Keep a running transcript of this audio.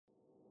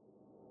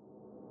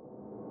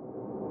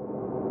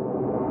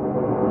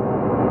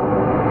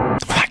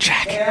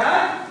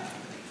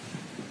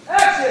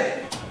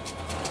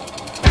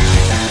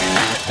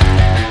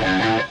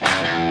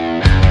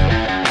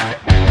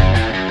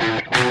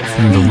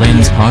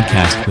Lens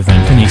podcast with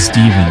Anthony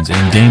Stevens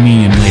and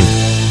Damian Lee.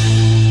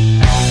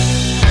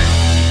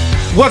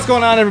 What's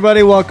going on,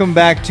 everybody? Welcome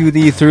back to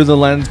the Through the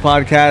Lens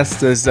podcast.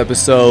 This is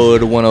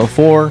episode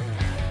 104.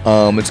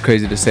 It's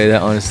crazy to say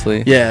that,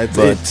 honestly. Yeah,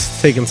 it's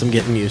taking some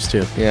getting used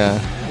to. Yeah,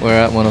 we're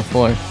at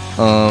 104.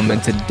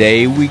 And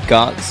today we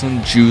got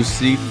some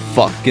juicy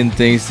fucking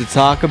things to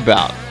talk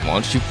about. Why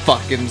don't you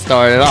fucking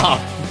start it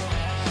off?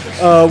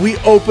 We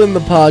opened the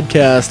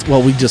podcast,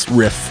 well, we just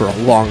riff for a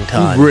long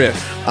time.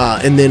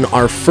 And then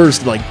our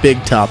first,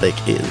 big topic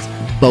is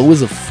Beau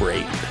is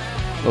Afraid.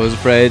 I was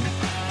afraid.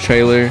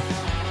 Trailer.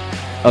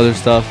 Other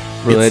stuff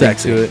related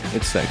to it.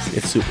 It's sexy.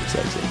 It's super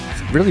sexy.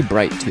 It's really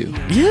bright, too.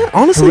 Yeah,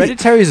 honestly.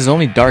 Hereditary is his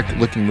only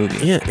dark-looking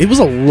movie. Yeah, it was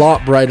a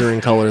lot brighter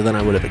in color than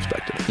I would have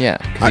expected. Yeah,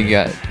 because you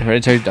got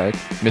Hereditary's dark,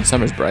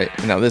 Midsummer's bright,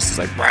 and now this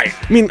is, bright.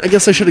 I mean, I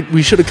guess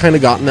we should have kind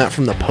of gotten that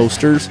from the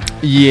posters.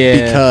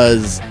 Yeah.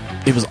 Because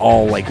it was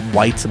all,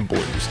 whites and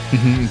blues.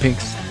 Mm-hmm,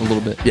 pinks a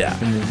little bit. Yeah.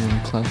 And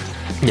then clouds.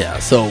 Yeah,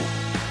 so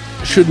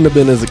shouldn't have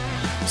been as a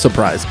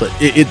surprise, but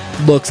it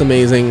looks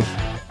amazing.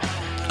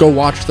 Go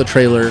watch the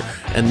trailer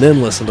and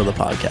then listen to the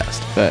podcast.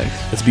 Thanks.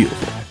 It's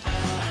beautiful.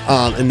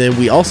 And then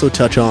we also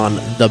touch on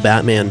The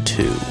Batman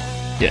 2.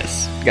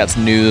 Yes. Got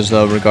some news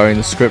regarding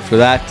the script for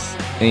that,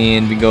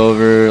 and we go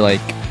over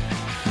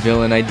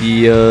villain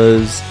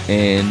ideas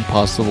and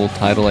possible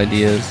title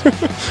ideas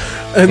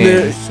and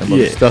then some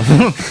other stuff.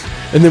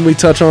 And then we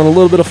touch on a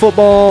little bit of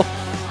football,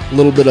 a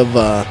little bit of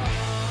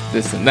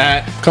this and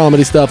that,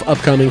 comedy stuff,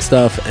 upcoming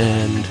stuff,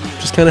 and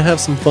just kind of have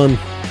some fun.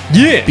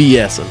 Yeah.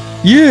 BSing.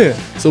 Yeah.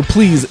 So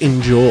please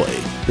enjoy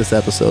this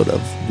episode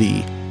of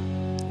the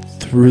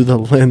Through the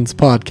Lens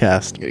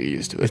podcast. Get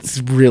used to it. It's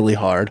really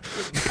hard.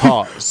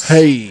 Pause.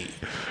 Hey.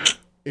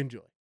 Enjoy.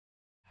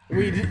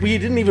 We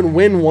didn't even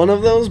win one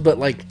of those, but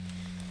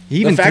he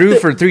even threw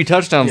for 3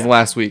 touchdowns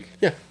last week.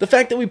 Yeah. The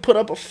fact that we put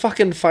up a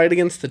fucking fight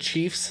against the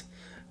Chiefs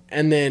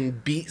and then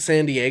beat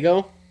San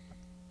Diego,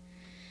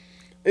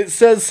 it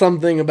says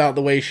something about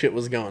the way shit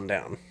was going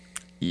down.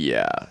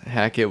 Yeah.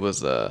 Heck, it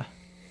was a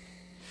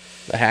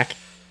hack?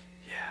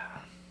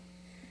 Yeah.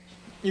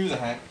 He was a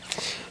hack.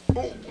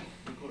 Oh.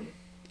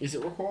 Is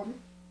it recording?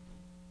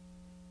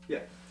 Yeah.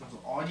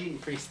 Oh, you can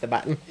press the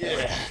button.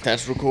 Yeah.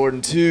 That's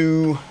recording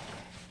too.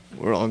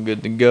 We're all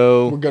good to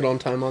go. We're good on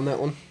time on that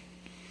one?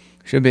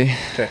 Should be.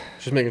 Okay.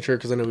 Just making sure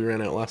because I know we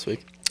ran out last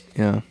week.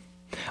 Yeah.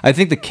 I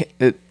think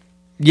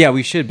yeah,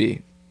 we should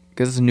be.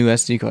 Because it's a new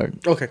SD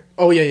card. Okay.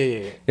 Oh,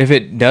 yeah. If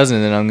it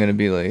doesn't, then I'm going to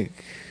be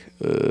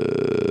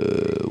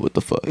what the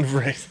fuck?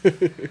 Right.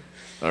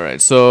 All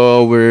right,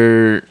 so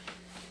we're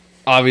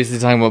obviously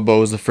talking about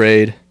Beau is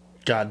Afraid.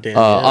 God damn.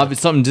 Yeah.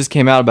 Something just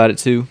came out about it,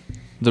 too.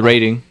 The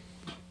rating.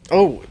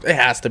 Oh, it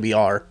has to be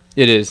R.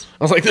 It is.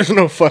 I was like, there's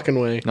no fucking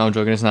way. No, I'm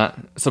joking. It's not.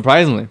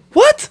 Surprisingly.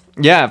 What?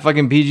 Yeah,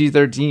 fucking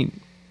PG-13.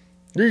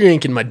 You're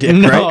yanking my dick,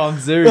 no, right? No, I'm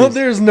serious. Oh,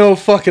 there's no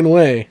fucking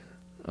way.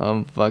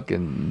 I'm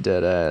fucking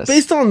dead ass.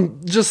 Based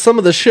on just some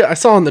of the shit I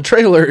saw in the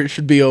trailer, it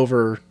should be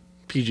over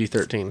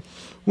PG-13.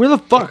 Where the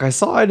fuck? I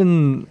saw it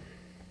in...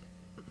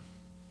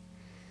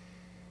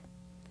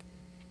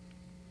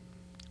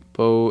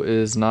 Beau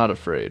is not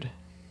afraid.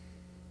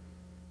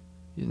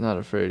 He's not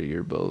afraid of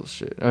your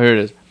bullshit. Oh, here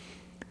it is.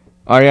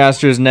 Ari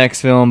Aster's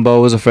next film,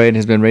 Beau is Afraid,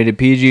 has been rated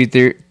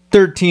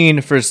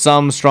PG-13 for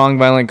some strong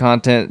violent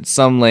content,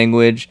 some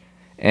language,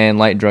 and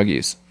light drug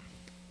use.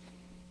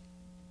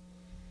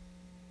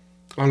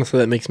 Honestly,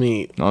 that makes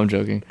me... No, I'm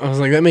joking. I was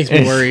like, that makes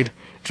me worried.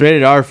 It's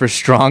rated R for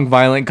strong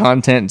violent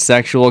content,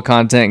 sexual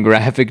content,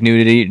 graphic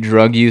nudity,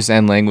 drug use,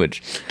 and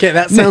language. Okay,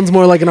 that sounds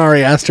more like an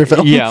Ari Aster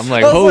film. Yeah, I'm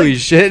like, holy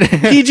shit.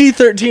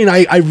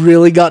 PG-13, I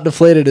really got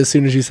deflated as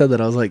soon as you said that.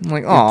 I was like,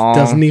 aw. It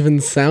doesn't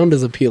even sound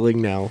as appealing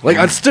now.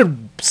 I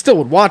still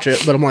would watch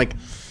it, but I'm like,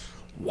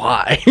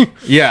 why?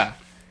 Yeah.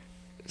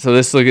 So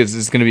this look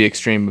is going to be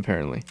extreme,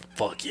 apparently.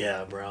 Fuck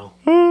yeah, bro.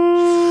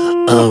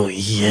 Oh,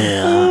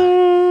 yeah.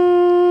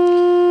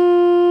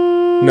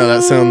 No,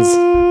 that sounds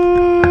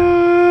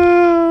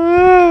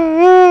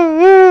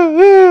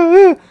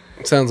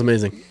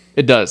amazing.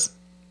 It does.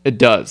 It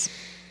does.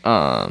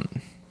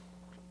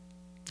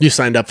 You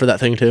signed up for that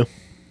thing too?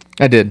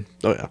 I did.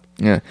 Oh yeah.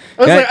 Yeah.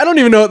 I was like, I don't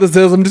even know what this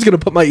is. I'm just gonna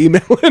put my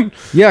email in.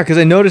 Yeah, because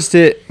I noticed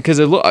it because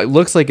it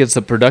looks like it's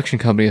a production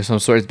company of some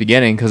sort at the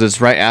beginning because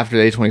it's right after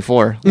the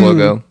A24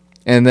 logo,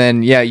 and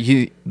then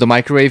the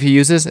microwave he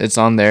uses, it's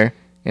on there,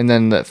 and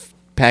then the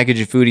package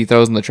of food he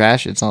throws in the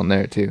trash, it's on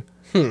there too.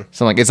 So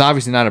I'm like, it's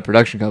obviously not a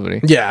production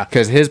company. Yeah,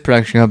 because his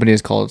production company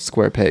is called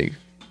Square Peg.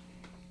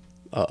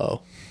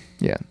 Uh-oh.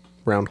 Yeah.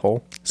 Round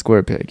hole.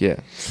 Square Peg. Yeah.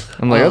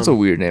 I'm like, that's a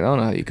weird name. I don't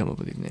know how you come up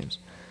with these names.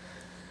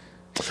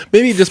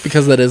 Maybe just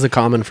because that is a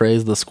common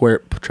phrase,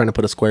 trying to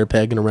put a square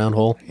peg in a round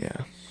hole.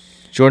 Yeah.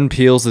 Jordan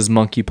Peele's is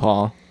Monkey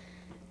Paw.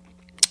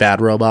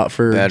 Bad Robot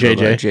for Bad JJ.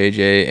 Robot,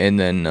 JJ. And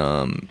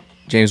then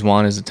James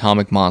Wan is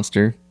Atomic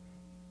Monster.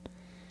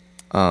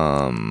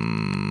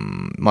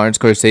 Martin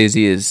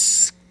Scorsese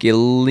is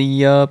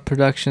Skillia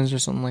Productions or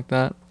something like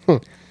that.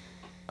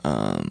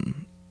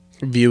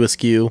 View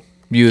Askew.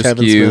 View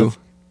Kevin Askew. Smith.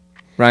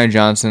 Ryan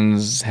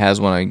Johnson's has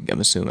one. I'm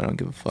assuming. I don't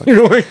give a fuck. You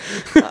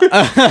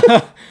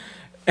know,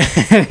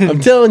 I'm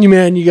telling you,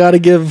 man, you got to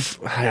give.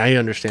 I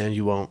understand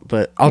you won't,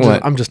 but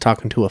I'm just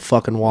talking to a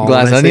fucking wall.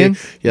 Glass when I say- Onion?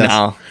 Yes.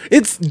 No.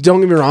 It's, don't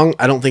get me wrong,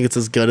 I don't think it's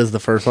as good as the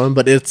first one,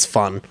 but it's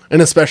fun.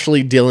 And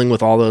especially dealing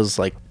with all those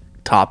like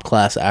top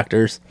class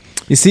actors.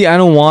 You see, I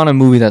don't want a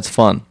movie that's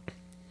fun.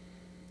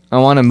 I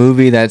want a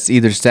movie that's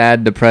either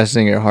sad,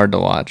 depressing, or hard to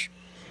watch.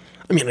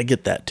 I mean, I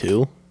get that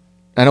too.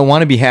 I don't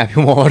want to be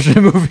happy while watching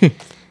a movie.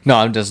 No,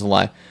 I'm just a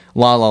lie.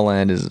 La La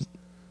Land is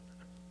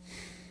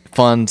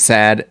fun,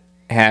 sad,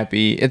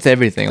 happy. It's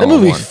everything. That all in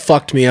movie one.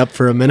 fucked me up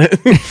for a minute.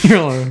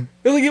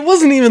 Like, it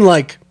wasn't even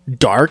like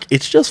dark.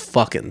 It's just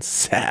fucking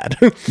sad.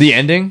 The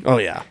ending? Oh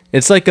yeah.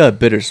 It's like a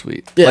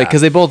bittersweet. Yeah. Like,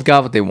 because they both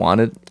got what they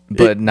wanted,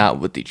 but not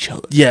with each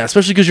other. Yeah,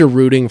 especially because you're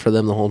rooting for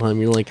them the whole time.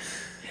 You're like,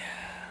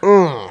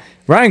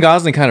 Ryan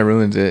Gosling kind of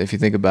ruins it if you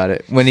think about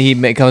it. When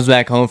he comes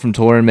back home from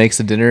tour and makes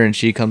a dinner and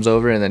she comes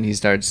over and then he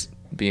starts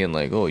being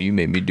like, oh, you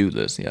made me do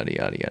this, yada,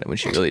 yada, yada, when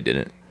she really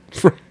didn't.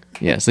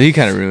 Yeah, so he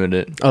kind of ruined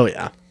it. oh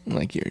yeah.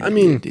 Like, you're, I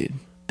mean, dude.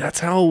 That's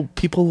how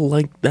people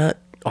like that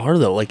are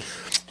though. Like,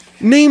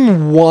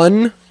 name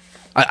one.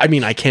 I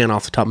mean, I can't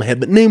off the top of my head,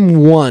 but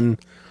name one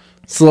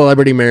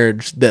celebrity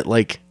marriage that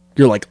like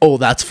you're like, oh,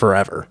 that's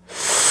forever.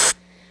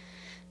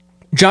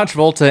 John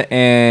Travolta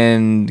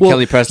and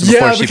Kelly Preston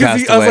before she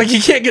passed I was away. like, you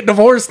can't get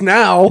divorced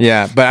now.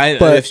 Yeah, but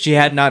But- if she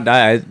had not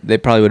died, they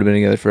probably would have been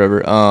together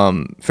forever.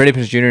 Freddie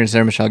Prinze Jr. and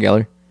Sarah Michelle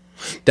Gellar.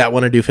 That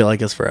one I do feel like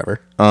is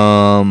forever.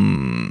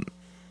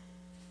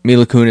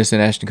 Mila Kunis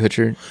and Ashton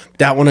Kutcher.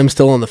 That one I'm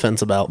still on the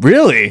fence about.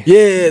 Really?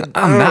 Yeah,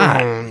 I'm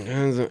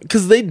not.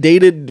 because they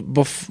dated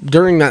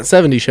during that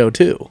 '70s show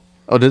too.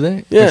 Oh, did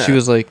they? Yeah. When she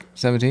was like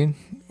 17?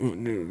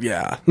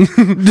 Yeah, I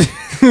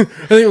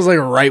think it was like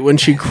right when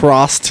she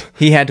crossed,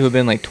 He had to have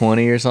been like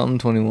 20 or something,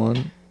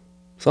 21.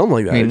 something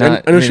like that. mean, I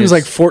not- know I mean, she was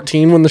like it's-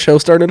 14 when the show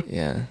started,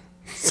 Yeah.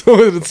 so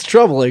it's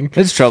troubling.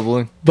 It's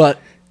troubling. But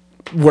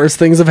worse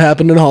things have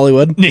happened in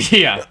Hollywood.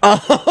 Yeah.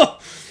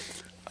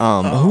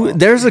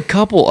 There's a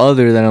couple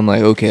other that I'm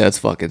like, okay, that's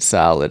fucking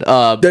solid.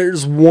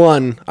 There's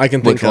one I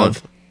can think Which one?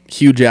 of.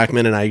 Hugh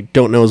Jackman, and I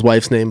don't know his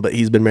wife's name, but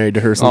he's been married to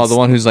her since the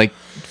one who's like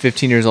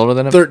 15 years older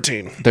than him?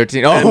 13.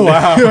 13. Oh,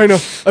 wow. I know.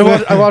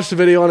 I watched a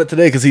video on it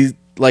today because he's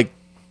like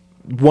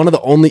one of the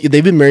only.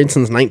 They've been married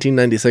since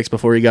 1996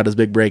 before he got his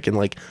big break, and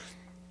like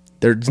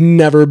there's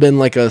never been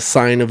like a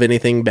sign of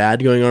anything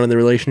bad going on in the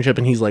relationship,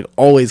 and he's like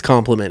always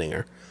complimenting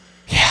her.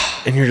 Yeah,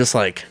 and you're just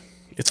like,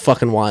 it's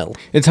fucking wild.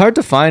 It's hard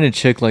to find a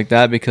chick like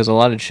that because a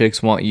lot of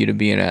chicks want you to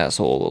be an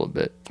asshole a little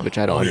bit, which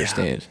I don't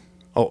understand.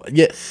 Oh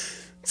yeah.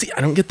 See,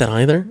 I don't get that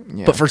either,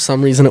 Yeah. but for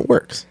some reason it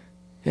works.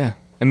 Yeah.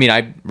 I mean,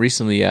 I've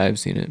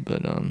seen it,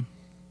 but I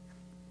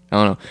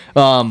don't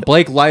know.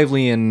 Blake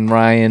Lively and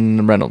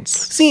Ryan Reynolds.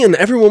 See, and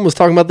everyone was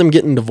talking about them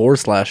getting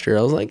divorced last year.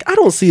 I was like, I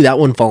don't see that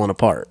one falling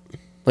apart.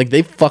 Like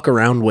they fuck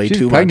around way She's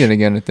too pregnant much.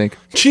 again, I think.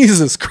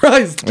 Jesus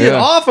Christ, get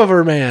Yeah. off of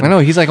her, man. I know,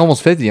 he's like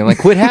almost 50. I'm like,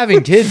 quit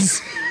having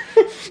kids.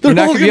 You're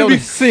not all going to be gonna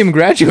able to see him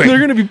graduate. They're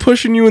gonna be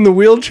pushing you in the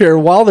wheelchair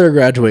while they're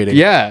graduating.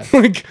 Yeah.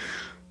 Like,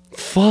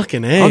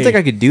 fucking A. I don't think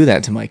I could do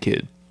that to my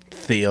kid.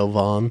 Theo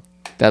Vaughn.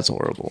 That's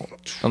horrible.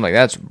 I'm like,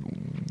 that's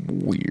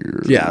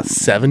weird. Yeah,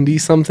 70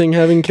 something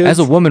having kids. As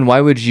a woman,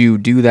 why would you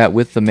do that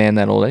with the man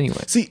that old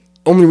anyway? See,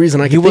 only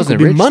reason I can think wasn't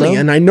would be rich, money, though?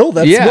 and I know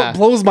that's Yeah. what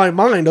blows my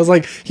mind. I was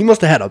like, he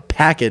must have had a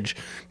package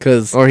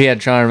because Or he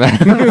had charm.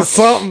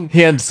 something.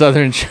 He had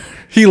southern charm.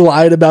 He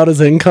lied about his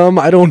income.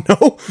 I don't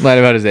know. Lied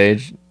about his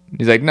age.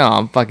 He's like, no,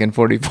 I'm fucking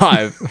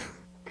 45.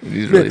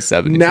 He's really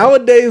 70.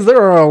 Nowadays,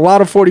 there are a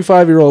lot of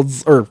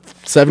 45-year-olds or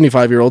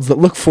 75-year-olds that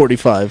look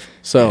 45.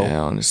 So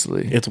Yeah,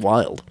 honestly. it's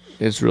wild.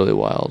 It's really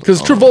wild.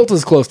 Because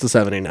Travolta's close to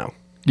 70 now.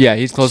 Yeah,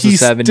 he's close He to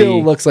 70.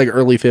 still looks like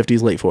early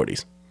 50s, late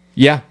 40s.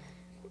 Yeah.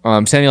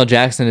 Samuel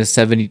Jackson is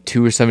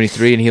 72 or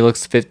 73, and he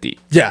looks 50.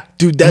 Yeah,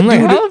 dude, that I'm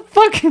like, dude, how the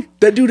fuck?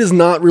 that dude has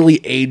not really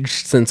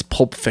aged since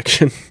Pulp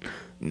Fiction.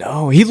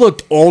 No, he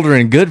looked older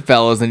in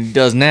Goodfellas than he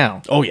does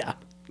now. Oh yeah,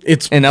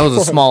 it's And that was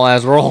a small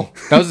ass role.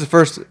 That was his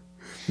first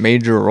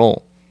major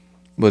role.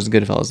 Was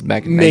Goodfellas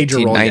back in major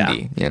role.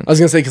 1990. Yeah. I was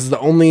gonna say because the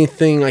only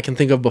thing I can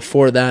think of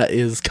before that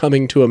is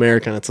Coming to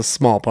America. And it's a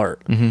small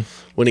part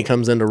when he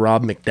comes into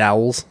Rob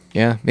McDowell's.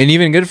 Yeah. And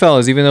even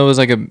Goodfellas, even though it was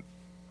like a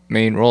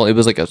main role, it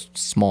was like a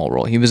small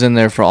role. He was in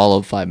there for all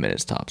of 5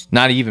 minutes tops.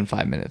 Not even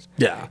 5 minutes.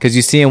 Yeah. Because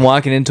you see him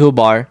walking into a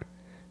bar,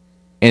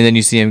 and then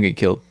you see him get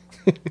killed.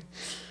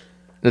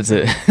 That's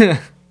it.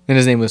 And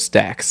his name was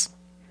Stax.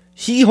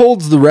 He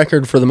holds the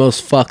record for the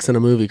most fucks in a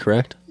movie,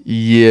 correct?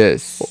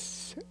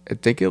 Yes. I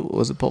think it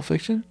was Pulp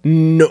Fiction.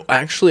 No,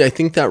 actually, I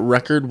think that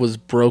record was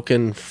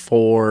broken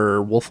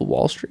for Wolf of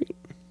Wall Street,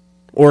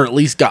 or at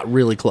least got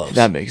really close.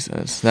 That makes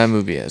sense. That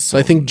movie has so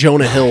I think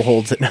Jonah Hill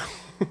holds it now.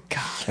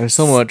 there's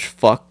so much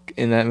fuck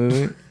in that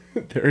movie.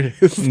 There it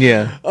is.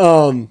 Yeah.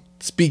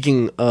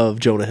 Speaking of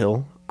Jonah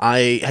Hill,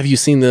 have you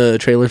seen the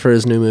trailer for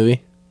his new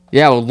movie?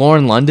 Yeah, well,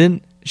 Lauren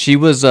London, she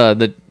was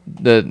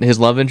his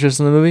love interest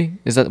in the movie.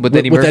 Is that with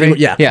Eddie with Murphy? Eddie-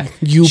 yeah. Yeah.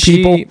 You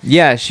people?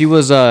 Yeah, she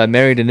was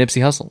married to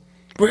Nipsey Hussle.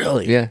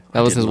 Really? Yeah, that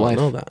was his wife.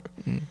 Know that.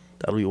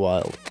 That'll be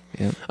wild.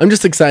 Yeah. I'm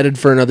just excited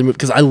for another movie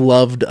because I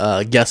loved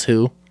Guess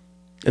Who,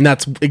 and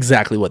that's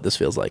exactly what this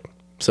feels like.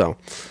 So,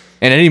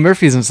 And Eddie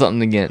Murphy's in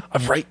something again.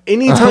 right,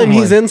 anytime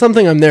he's in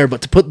something, I'm there.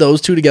 But to put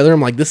those two together,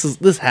 I'm like, this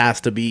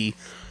has to be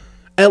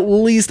at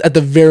least, at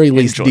the very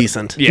least,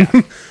 decent. Yeah.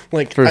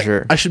 Like For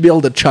sure. I should be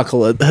able to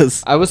chuckle at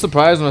this, I was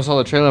surprised when I saw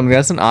the trailer. I'm like,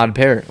 that's an odd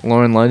pair.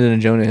 Lauren London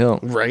and Jonah Hill.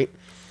 right?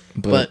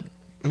 But, But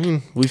I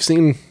mean, we've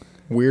seen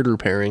weirder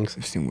pairings.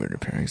 I've seen weirder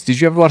pairings. Did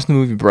you ever watch the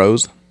movie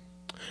Bros?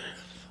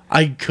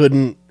 I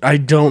don't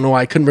know.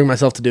 I couldn't bring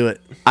myself to do it.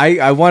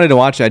 I wanted to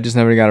watch it. I just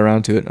never got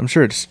around to it. I'm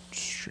sure it's...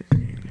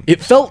 It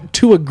felt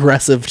too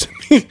aggressive to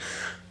me.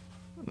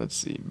 Let's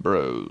see.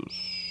 Bros.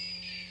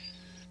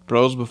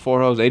 Bros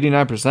Before Hoes.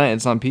 89%.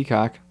 It's on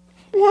Peacock.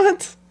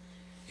 What?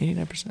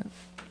 89%.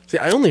 See,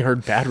 I only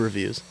heard bad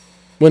reviews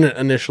when it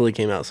initially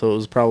came out, so it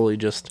was probably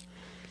just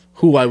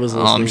who I was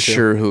listening I'm to.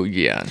 sure who...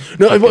 Yeah.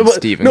 No, Fucking but-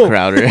 Steven no.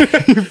 Crowder. You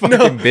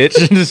fucking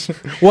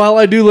bitch. While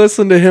I do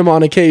listen to him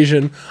on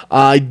occasion,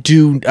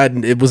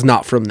 it was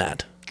not from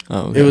that.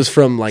 Oh, okay. It was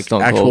from like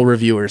Stone actual Cold.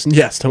 reviewers.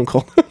 Yes, Stone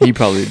Cold. He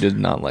probably did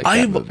not like that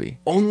I've movie.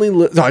 only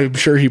I'm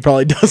sure he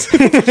probably does.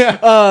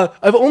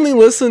 I've only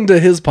listened to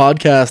his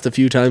podcast a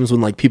few times when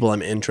like people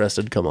I'm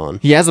interested come on.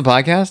 He has a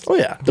podcast? Oh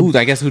yeah. Ooh,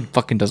 I guess who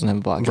fucking doesn't have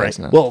a podcast Right.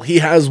 now? Well, he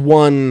has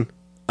one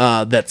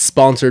that's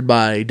sponsored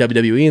by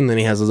WWE, and then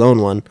he has his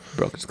own one.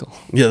 Broken Skull.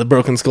 Yeah, the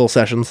Broken Skull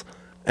Sessions.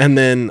 And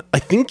then I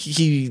think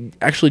he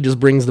actually just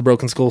brings the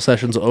Broken Skull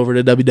Sessions over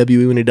to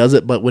WWE when he does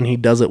it, but when he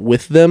does it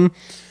with them,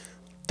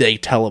 they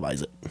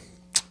televise it.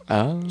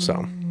 Oh.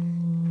 So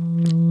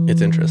it's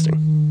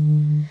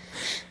interesting.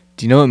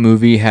 Do you know what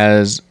movie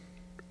has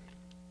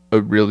a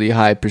really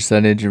high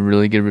percentage and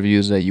really good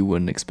reviews that you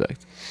wouldn't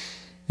expect?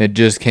 It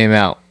just came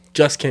out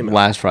Just came out.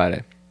 last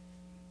Friday.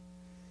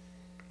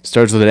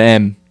 Starts with an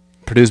M.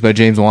 Produced by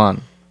James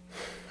Wan.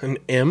 An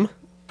M?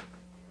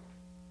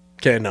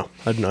 Okay, no.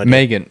 I have no idea.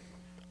 Megan.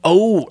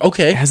 Oh,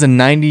 okay. It has a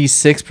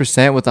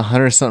 96% with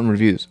 100-something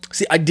reviews.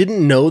 See, I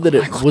didn't know that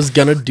it was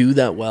going to do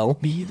that well.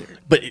 Me either.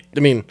 But, I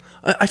mean,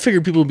 I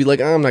figured people would be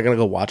like, I'm not going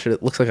to go watch it.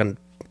 It looks like a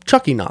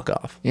Chucky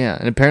knockoff. Yeah,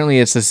 and apparently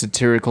it's a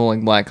satirical,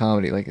 like, black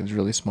comedy. Like, it's a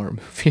really smart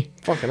movie.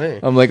 Fucking A.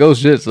 I'm like, oh,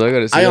 shit, so I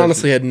gotta see I that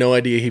honestly shit. had no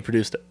idea he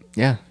produced it.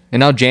 Yeah. And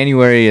now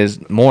January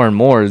is more and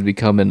more is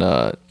becoming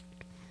a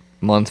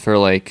month for,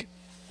 like,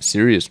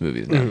 serious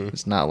movies now.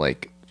 It's not,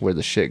 like, where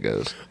the shit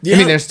goes. Yeah. I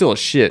mean, there's still a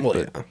shit, Well,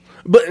 but... yeah.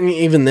 But I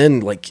mean, even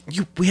then, like,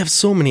 we have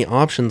so many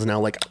options now.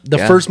 Like, the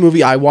Yeah. first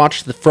movie I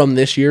watched from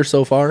this year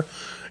so far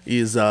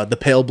is The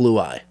Pale Blue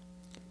Eye.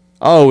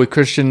 Oh, with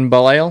Christian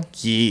Bale?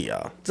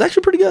 Yeah. It's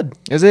actually pretty good.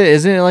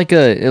 Isn't it like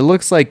a... It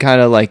looks like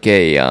kind of like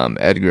a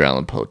Edgar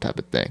Allan Poe type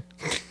of thing.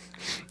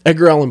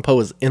 Edgar Allan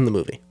Poe is in the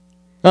movie.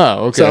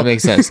 Oh, okay, So- that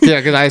makes sense. Yeah,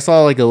 because I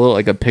saw like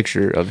a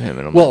picture of him,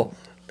 and I'm like, Well,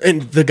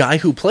 and the guy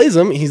who plays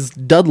him, he's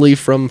Dudley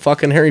from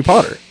fucking Harry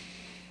Potter.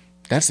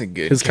 that's a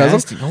good his cousin?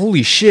 casting.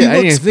 Holy shit! He I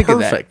didn't looks even think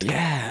perfect. of that.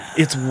 Yeah,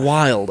 It's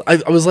wild. I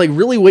was like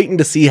really waiting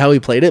to see how he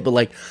played it, but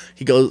like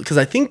he goes because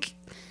I think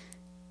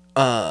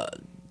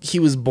he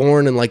was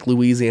born in like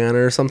Louisiana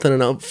or something,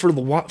 and for a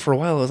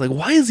while I was like,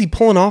 why is he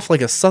pulling off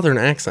like a Southern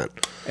accent?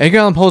 Edgar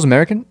Allan Poe's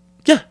American?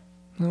 Yeah,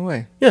 No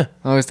way. yeah.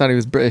 I always thought he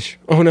was British.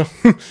 Oh no,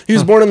 he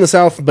was born in the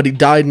South, but he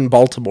died in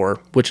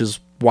Baltimore, which is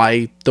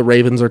why the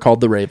Ravens are called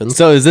the Ravens.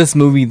 So is this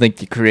movie like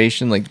the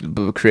creation, like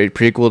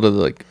prequel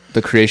to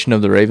the creation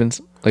of the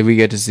Ravens? Like we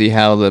get to see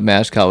how the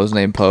mascot was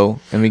named Poe,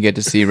 and we get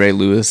to see Ray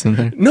Lewis in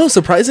there. No,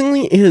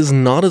 surprisingly, it is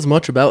not as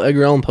much about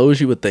Edgar Allan Poe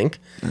as you would think.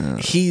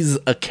 He's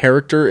a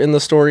character in the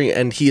story,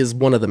 and he is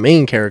one of the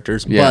main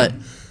characters. Yeah. But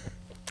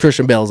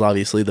Christian Bale is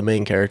obviously the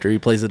main character. He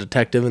plays a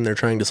detective, and they're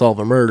trying to solve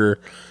a murder.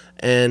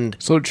 And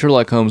So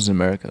Sherlock Holmes in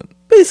America.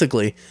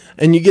 basically,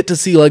 and you get to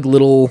see like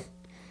little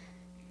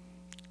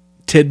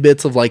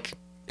tidbits of like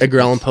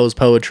Edgar Allan Poe's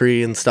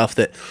poetry and stuff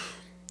that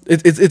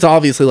it's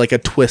obviously like a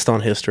twist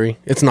on history.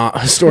 It's not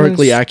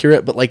historically Yes.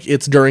 accurate, but like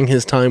it's during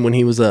his time when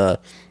he was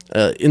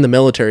in the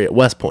military at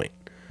West Point.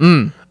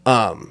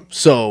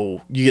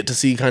 So you get to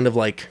see kind of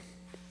like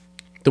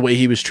the way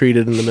he was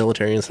treated in the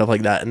military and stuff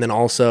like that, and then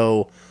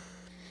also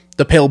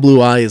the Pale Blue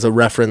Eye is a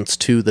reference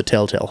to the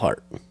Telltale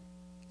Heart.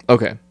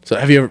 Okay. So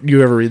have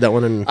you ever read that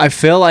one? And I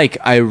feel like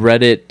I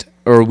read it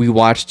or we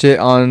watched it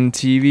on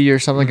TV or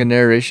something, like a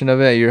narration of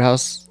it at your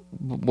house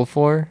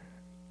before.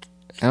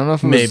 I don't know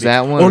if it was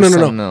that one or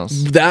something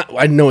else. That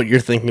I know what you're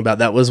thinking about.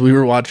 That was we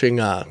were watching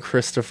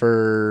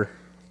Christopher.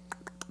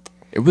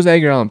 It was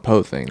Edgar Allan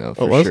Poe thing though,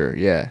 for was? sure.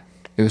 Yeah.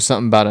 It was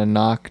something about a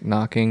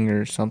knocking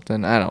or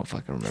something. I don't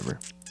fucking remember.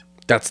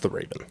 That's the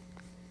Raven.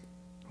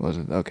 Was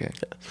it? Okay.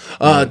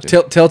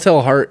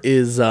 Telltale Heart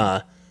is.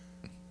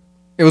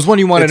 It was one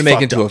you wanted it's to make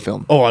fucked into a up.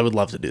 film. Oh, I would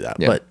love to do that,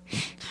 Yeah. but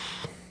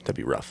that'd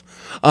be rough.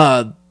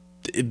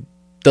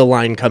 The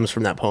line comes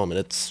from that poem, and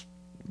it's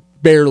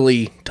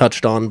barely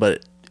touched on,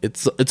 but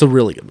it's a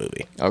really good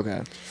movie.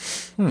 Okay.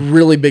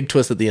 Really big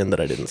twist at the end that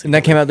I didn't see. And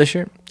that came out this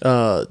year?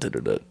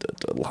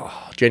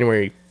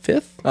 January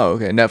 5th. Oh,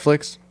 okay.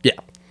 Netflix? Yeah.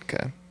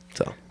 Okay.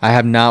 So I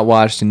have not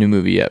watched a new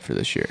movie yet for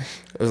this year.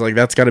 I was like,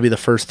 that's got to be the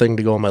first thing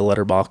to go on my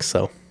letterbox.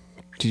 So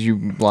Did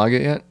you log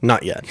it yet?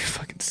 Not yet. You're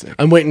fucking sick.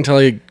 I'm waiting until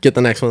I get the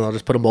next one. I'll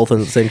just put them both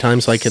in at the same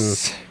time so I can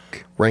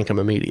rank them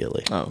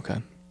immediately. Oh,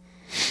 okay.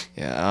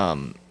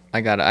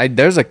 Yeah.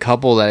 There's a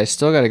couple that I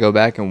still got to go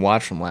back and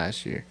watch from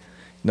last year.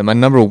 My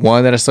number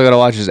one that I still got to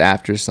watch is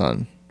After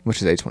Sun,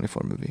 which is a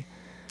A24 movie.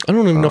 I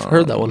don't even know if I've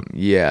heard that one.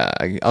 Yeah,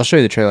 I'll show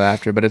you the trailer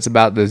after, but it's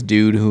about this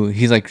dude who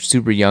he's like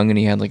super young and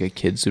he had like a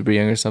kid super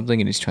young or something,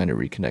 and he's trying to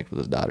reconnect with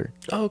his daughter.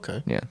 Oh,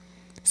 okay. Yeah,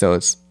 so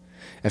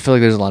I feel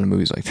like there's a lot of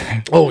movies like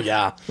that. Oh,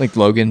 yeah. Like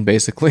Logan,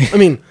 basically. I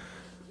mean,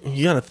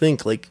 you got to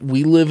think, like,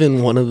 we live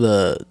in one of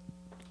the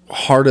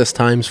hardest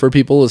times for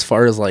people as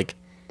far as, like,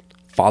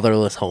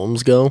 fatherless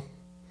homes go.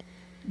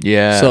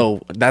 Yeah.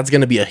 So that's going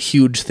to be a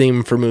huge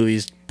theme for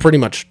movies pretty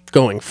much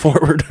going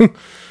forward.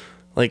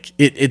 Like,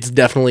 it's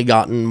definitely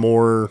gotten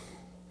more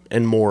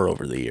and more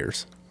over the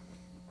years.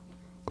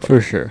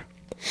 For sure.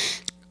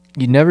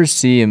 You never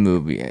see a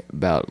movie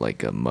about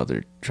like a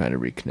mother trying to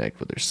reconnect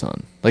with her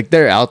son. Like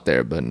they're out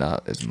there, but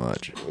not as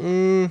much.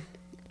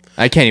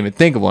 I can't even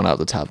think of one out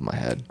the top of my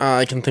head.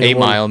 I can think 8 of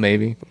one. Mile,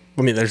 maybe.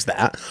 I mean, there's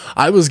that.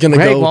 I was going to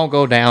Greg go... won't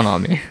go down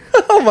on me.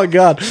 Oh, my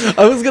God.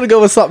 I was going to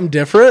go with something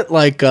different.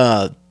 Like,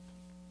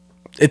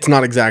 it's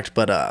not exact,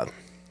 but...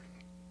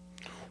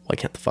 why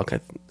can't the fuck I...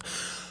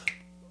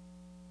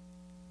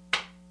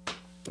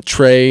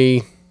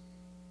 Trey...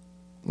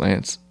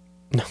 Lance.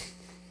 No.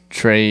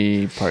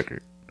 Trey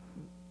Parker.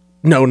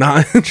 No,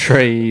 not...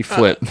 Trey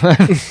Flip.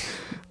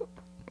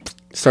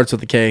 Starts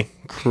with a K.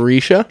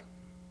 Carisha?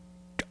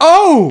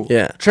 Oh!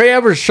 Yeah. Trey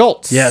Everett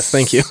Schultz. Yes,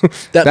 thank you.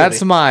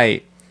 That's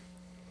my...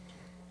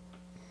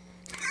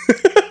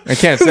 I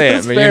can't say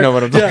it, but fair. you know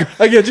what I'm talking Yeah,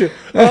 I get you.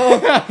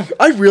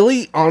 I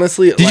really,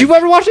 honestly... Did you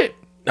ever watch it?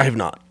 I have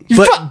not.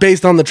 But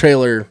based on the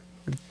trailer,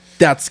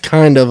 that's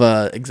kind of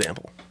a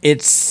example.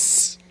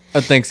 It's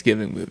a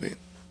Thanksgiving movie.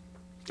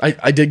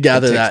 I did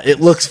gather that. It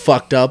looks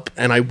fucked up,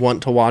 and I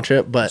want to watch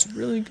it, but... It's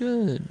really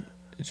good.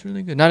 It's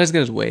really good. Not as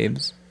good as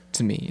Waves,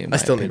 to me. I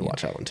still need to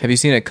watch that one, too. Have you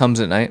seen It Comes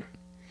at Night?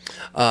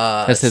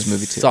 That's his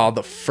movie, too. Saw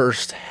the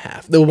first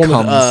half. The one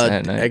Comes with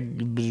at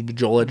Night.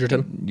 Joel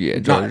Edgerton? Yeah,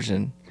 Joel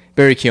Edgerton.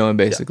 Barry Keoghan,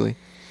 basically.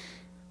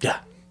 Yeah.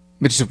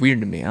 Which is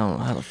weird to me. I don't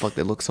know how the fuck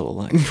they look so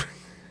alike.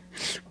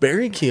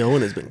 Barry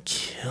Keoghan has been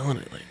killing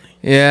it lately.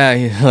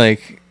 Yeah,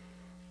 like...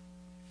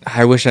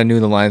 I wish I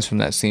knew the lines from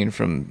that scene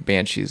from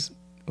Banshees,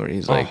 where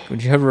he's like,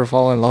 would you ever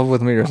fall in love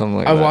with me or something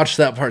like that? I watched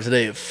that part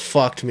today. It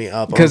fucked me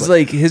up. Because,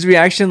 like, his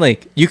reaction,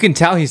 like, you can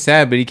tell he's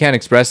sad, but he can't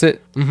express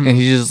it. And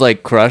he's just,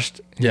 like, crushed.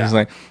 Yeah. He's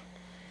like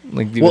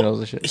deep nose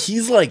and shit.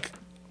 He's like...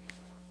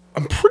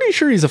 I'm pretty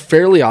sure he's a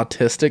fairly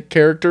autistic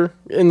character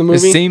in the It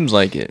movie. seems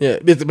like it. Yeah,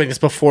 it's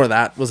before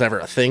that was ever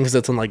a thing, because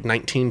it's in, like,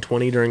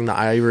 1920 during the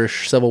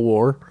Irish Civil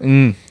War.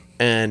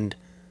 And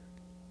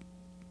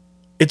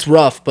it's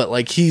rough, but,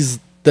 like, he's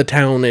the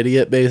town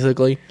idiot,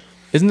 basically.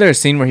 Isn't there a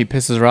scene where he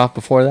pisses her off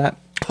before that?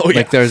 Oh, yeah.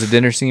 Like there's a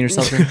dinner scene or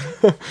something?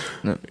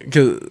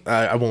 Because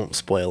I won't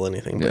spoil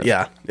anything, but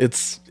yeah,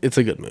 it's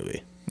a good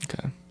movie.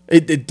 Okay.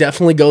 It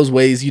definitely goes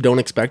ways you don't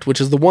expect, which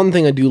is the one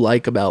thing I do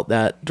like about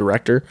that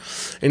director.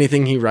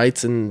 Anything he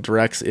writes and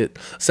directs, it.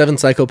 Seven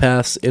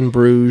Psychopaths, In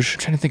Bruges. I'm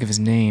trying to think of his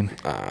name.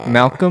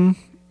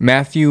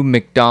 Matthew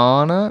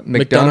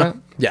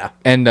McDonough. Yeah.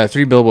 And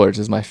Three Billboards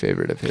is my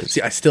favorite of his.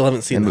 See, I still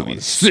haven't seen that movie.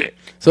 one. Sick.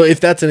 So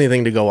if that's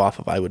anything to go off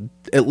of, I would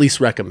at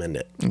least recommend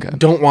it. Okay.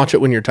 Don't watch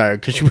it when you're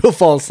tired, because you will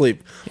fall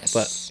asleep. Yes.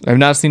 But I've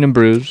not seen In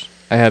Bruges.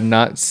 I have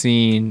not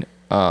seen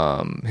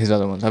his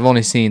other ones. I've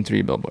only seen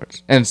Three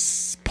Billboards. And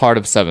it's part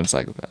of Seven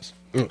Psychopaths.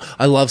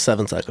 I love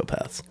Seven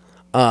Psychopaths.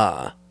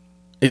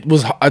 It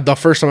was the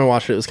first time I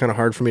watched it, it was kind of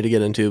hard for me to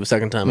get into. The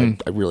second time,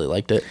 I really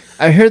liked it.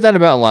 I heard that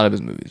about a lot of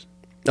his movies.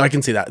 I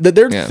can see that.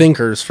 They're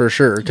thinkers for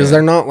sure, because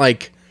they're not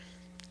like,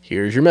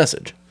 here's your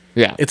message.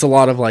 Yeah. It's a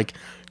lot of like,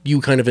 you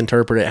kind of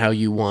interpret it how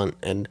you want,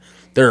 and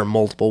there are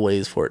multiple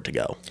ways for it to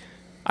go.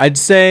 I'd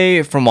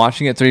say from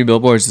watching it, Three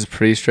Billboards is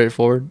pretty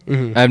straightforward.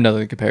 I have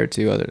nothing to compare it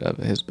to other of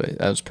his, but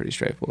that was pretty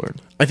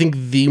straightforward. I think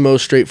the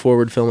most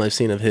straightforward film I've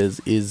seen of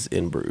his is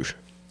In Bruges.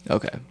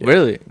 Okay.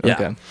 Really? Yeah.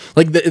 Okay.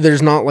 Like,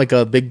 there's not like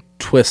a big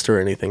twist or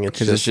anything. It's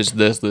Because it's just,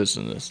 just this,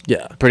 and this.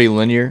 yeah. Pretty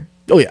linear.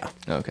 Oh, yeah.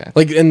 Okay.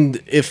 Like,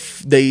 and if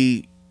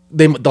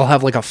they'll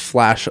have like a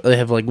flash, they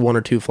have like one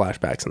or two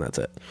flashbacks, and that's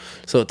it.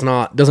 So it's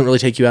not, doesn't really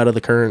take you out of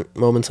the current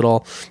moments at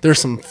all. There's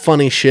some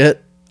funny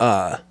shit,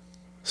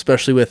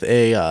 especially with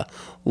a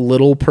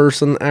little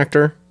person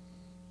actor.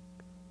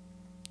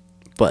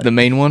 But The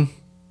main one?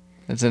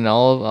 That's in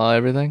all of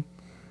everything?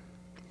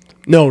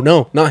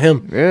 no, not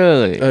him.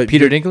 Really?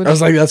 Peter Dinklage? I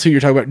was like, that's who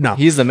you're talking about. No.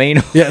 He's the main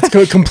one. Yeah, it's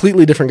a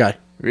completely different guy.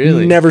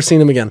 Really? Never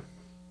seen him again.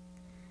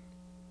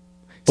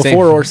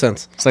 Before Same. or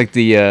since. It's like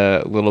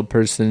the little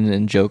person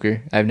in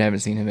Joker. I haven't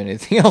seen him in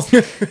anything else.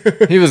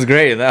 He was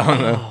great in that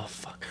one, though. Oh,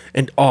 fuck.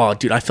 And,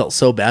 dude, I felt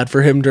so bad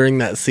for him during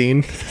that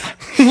scene.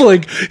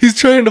 Like, he's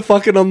trying to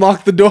fucking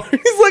unlock the door.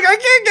 He's like, I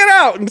can't get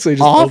out. And so he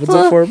just opens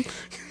it for him.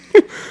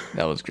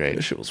 That was great.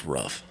 That shit was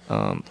rough.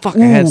 Fuck,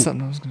 I had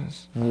something I was going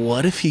to...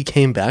 What if he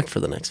came back for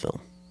the next film?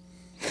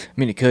 I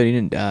mean, he could. He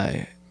didn't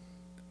die.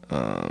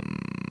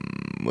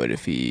 What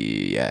if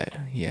he...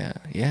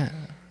 Yeah.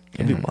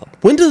 That'd be wild.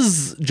 When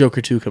does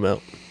Joker 2 come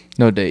out?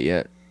 No date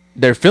yet.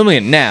 They're filming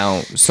it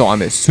now, so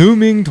I'm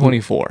assuming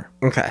 24.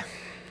 Okay.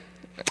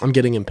 I'm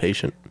getting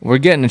impatient. We're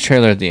getting a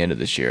trailer at the end of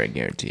this year, I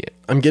guarantee it.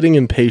 I'm getting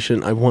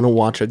impatient. I want to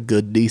watch a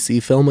good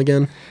DC film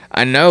again.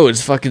 I know, it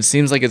fucking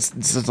seems like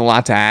it's a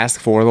lot to ask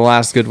for. The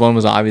last good one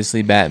was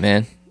obviously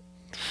Batman.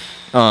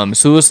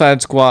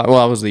 Suicide Squad, well,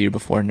 that was the year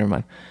before, never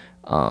mind.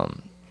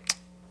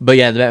 But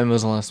yeah, the Batman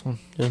was the last one.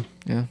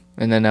 Yeah.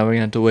 And then now we're going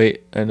to have to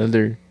wait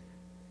another...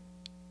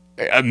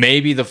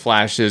 maybe The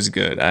Flash is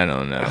good. I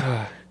don't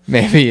know.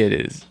 Maybe it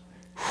is.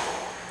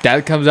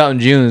 That comes out in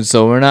June,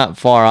 so we're not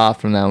far off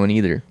from that one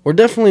either. We're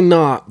definitely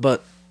not,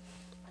 but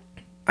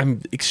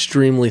I'm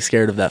extremely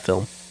scared of that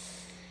film.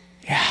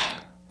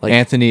 Like-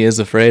 Anthony is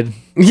afraid.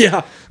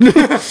 Yeah.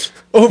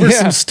 Over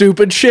some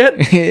stupid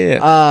shit.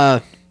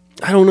 Yeah.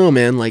 I don't know,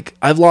 man. Like,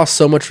 I've lost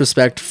so much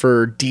respect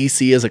for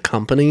DC as a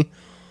company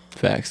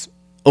Facts.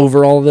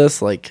 over all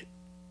this. Like,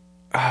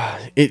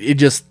 it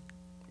just...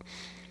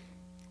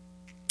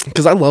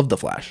 Because I love The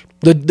Flash.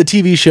 The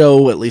TV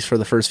show, at least for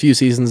the first few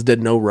seasons,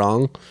 did no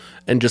wrong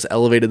and just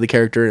elevated the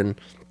character. And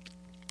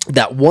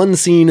that one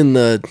scene in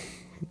the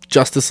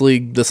Justice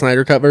League, the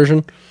Snyder Cut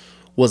version,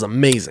 was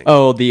amazing.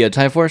 Oh, the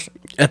Time Force?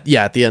 At the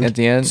end. At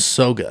the end?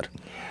 So good.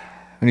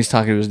 When he's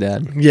talking to his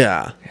dad.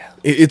 Yeah.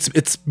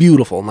 It's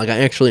beautiful. And, like, I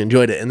actually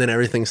enjoyed it. And then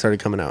everything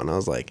started coming out. And I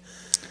was like,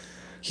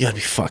 you gotta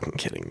be fucking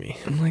kidding me.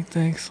 I'm like,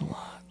 thanks a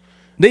lot.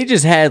 They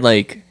just had,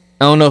 like...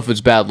 I don't know if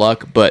it's bad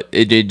luck, but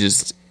it did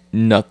just...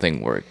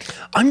 Nothing worked.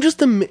 I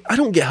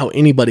don't get how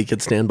anybody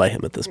could stand by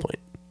him at this point.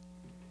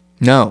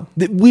 No.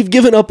 We've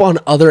given up on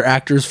other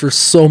actors for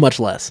so much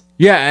less.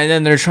 Yeah, and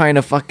then they're trying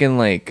to fucking,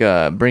 like,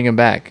 bring him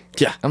back.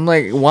 Yeah. I'm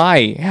like,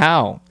 why?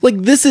 How? Like,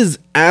 this is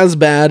as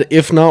bad,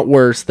 if not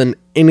worse, than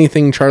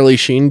anything Charlie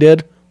Sheen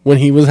did when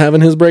he was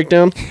having his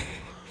breakdown.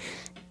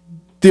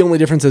 The only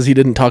difference is he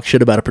didn't talk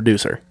shit about a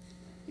producer.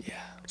 Yeah.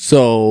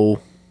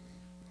 So,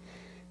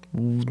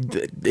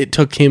 it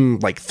took him,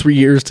 like, 3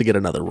 years to get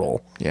another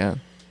role. Yeah.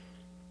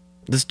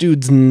 This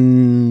dude's...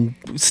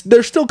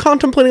 they're still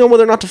contemplating on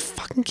whether or not to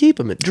fucking keep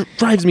him. It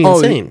drives me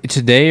insane.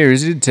 Today, or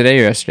is it today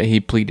or yesterday, he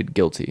pleaded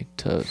guilty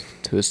to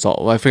assault.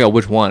 Well, I forgot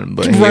which one,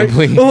 but Right.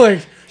 he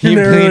He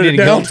narrowed pleaded it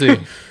down.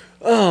 guilty.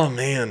 Oh,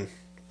 man.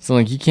 So,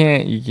 like, you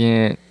can't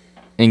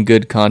in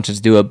good conscience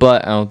do it,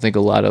 but I don't think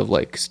a lot of,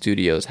 like,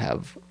 studios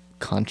have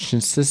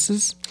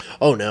consciences.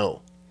 Oh,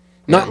 no.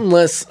 Not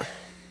unless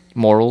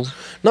Morals.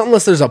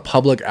 there's a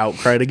public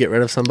outcry to get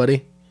rid of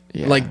somebody.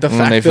 Yeah. Like, the When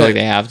fact they that... feel like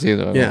they have to,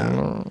 though.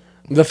 Yeah.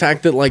 The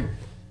fact that, like,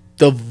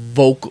 the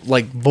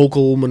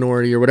vocal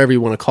minority or whatever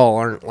you want to call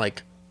aren't,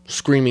 like,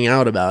 screaming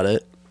out about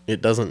it,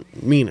 it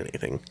doesn't mean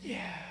anything.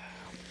 Yeah.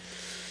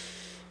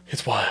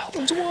 It's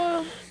wild.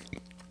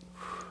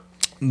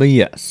 But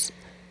yes.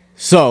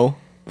 So,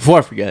 before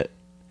I forget,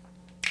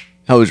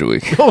 how was your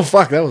week? Oh,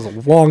 fuck, that was a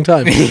long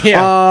time.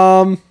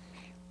 Yeah.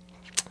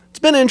 It's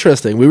been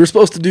interesting. We were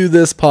supposed to do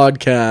this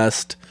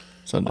podcast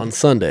Sunday. on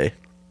Sunday,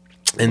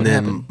 and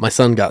then happened? my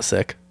son got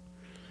sick.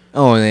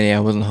 Oh, and then, yeah,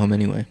 I wasn't home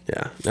anyway.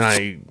 Yeah.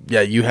 And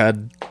you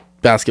had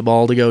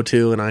basketball to go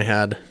to, and I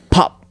had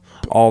Pop.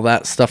 all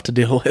that stuff to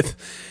deal with.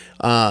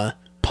 Pop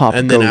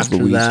And then goes after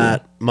the weasel.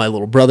 that, my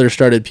little brother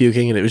started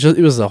puking, and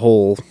it was a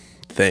whole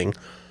thing.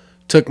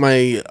 Took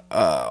my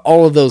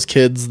all of those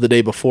kids the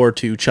day before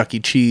to Chuck E.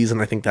 Cheese,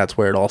 and I think that's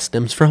where it all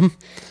stems from.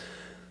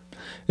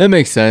 That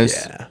makes sense.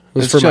 Yeah, it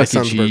was It's for my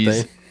Chuck E. son's Cheese.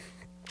 birthday.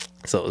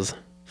 So it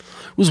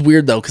was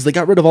weird though, because they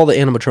got rid of all the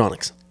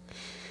animatronics.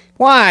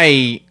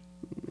 Why?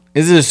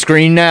 Is it a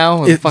screen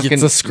now? It's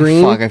a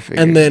screen, Fuck, I figured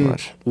and as then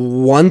much.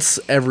 once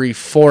every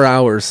 4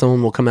 hours,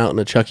 someone will come out in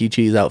a Chuck E.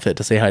 Cheese outfit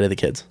to say hi to the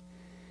kids.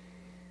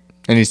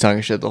 And he's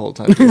talking shit the whole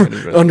time.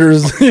 Under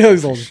his,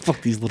 he's all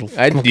fuck these little.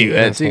 I'd do fucking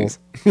that too. assholes.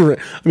 Right.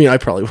 I mean, I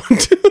probably would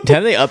too.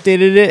 Have they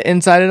updated it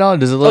inside at all?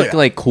 Does it look yeah.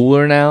 like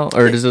cooler now,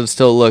 or does it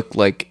still look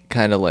like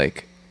kind of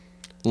like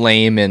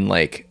lame and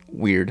like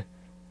weird?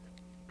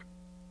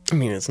 I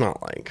mean, it's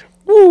not like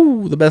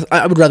woo the best.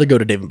 I would rather go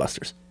to Dave and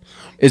Buster's.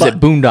 Is But- it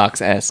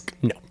Boondocks esque?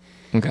 No,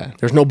 Okay.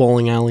 there's no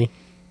bowling alley.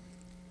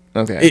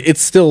 Okay.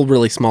 It's still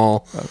really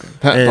small.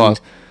 Okay.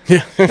 Pause.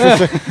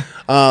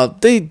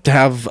 They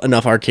have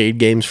enough arcade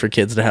games for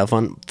kids to have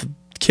fun. The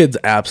kids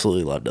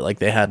absolutely loved it. Like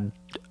they had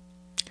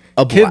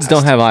a blast. Kids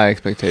don't have high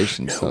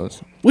expectations, so it's,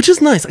 which is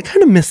nice. I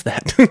kind of miss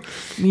that.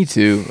 me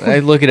too. I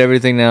look at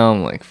everything now.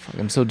 I'm like, fuck,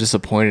 I'm so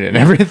disappointed in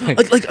everything.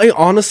 like I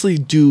honestly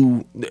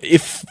do.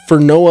 If for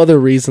no other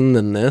reason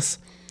than this,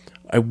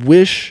 I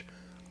wish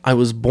I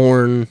was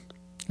born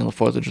On the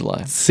 4th of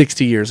July.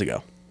 60 years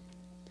ago.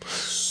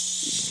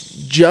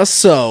 Just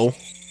so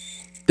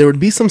there would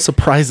be some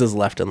surprises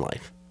left in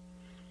life.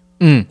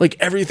 Like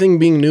everything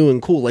being new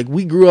and cool. Like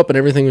we grew up and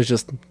everything was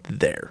just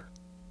there.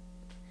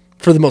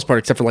 For the most part,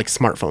 except for like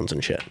smartphones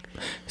and shit.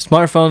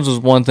 Smartphones was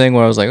one thing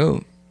where I was like,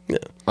 oh.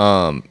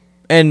 Yeah.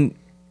 And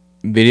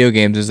video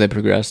games as they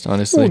progressed,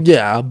 honestly. Well,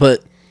 yeah,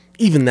 but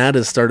even that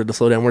has started to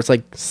slow down where it's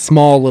like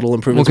small little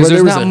improvements. Because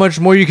Where there's there was not much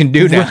more you can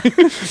do now.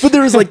 But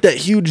there was like that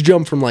huge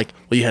jump from like,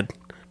 well, you had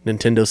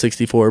Nintendo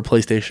 64,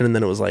 PlayStation, and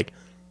then it was like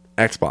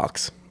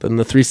Xbox, then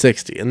the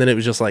 360, and then it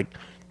was just like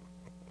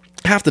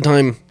half the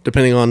time,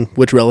 depending on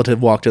which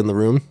relative walked in the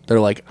room, they're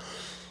like,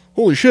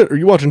 "Holy shit, are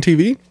you watching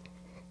TV?"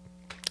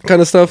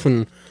 kind of stuff.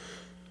 And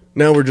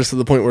now we're just at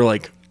the point where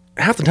like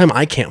half the time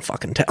I can't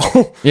fucking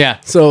tell. Yeah.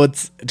 So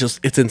it's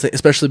insane,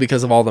 especially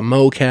because of all the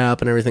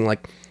mocap and everything.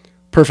 Like,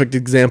 perfect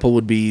example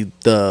would be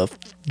the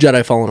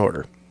Jedi Fallen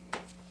Order.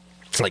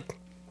 It's like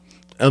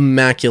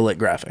immaculate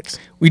graphics.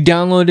 We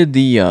downloaded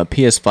the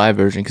PS5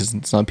 version because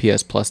it's on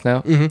PS Plus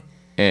now. Mm-hmm.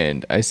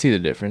 And I see the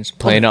difference.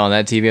 Playing it on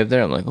that TV up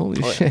there, I'm like,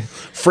 holy shit.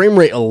 Frame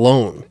rate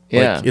alone,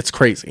 Yeah. like, it's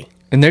crazy.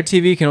 And their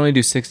TV can only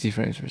do 60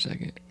 frames per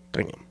second.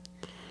 Damn.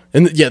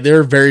 And yeah, there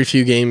are very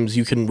few games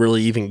you can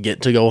really even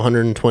get to go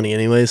 120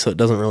 anyway, so it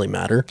doesn't really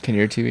matter. Can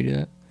your TV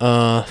do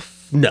that?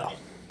 No,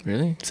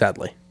 Really?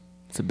 sadly.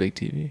 It's a big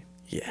TV.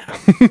 Yeah.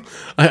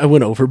 I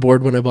went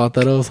overboard when I bought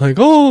that. I was like,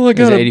 oh, I Is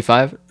got it it.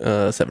 85?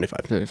 75.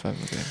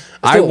 75, okay.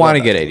 I I still want to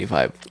love get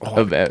that.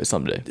 85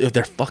 someday.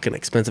 They're fucking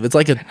expensive. It's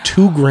like a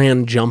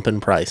 $2,000 jump in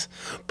price.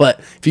 But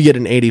if you get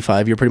an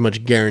 85, you're pretty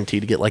much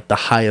guaranteed to get like the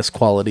highest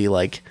quality,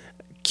 like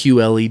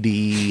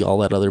QLED, all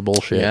that other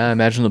bullshit. Yeah,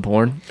 imagine the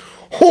porn.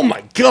 Oh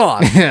my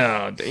God.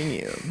 Oh,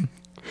 damn.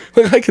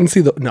 Like, I can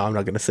see the. No, I'm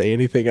not going to say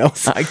anything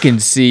else. I can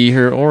see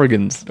her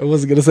organs. I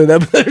wasn't going to say that,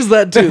 but there's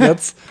that too.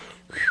 That's.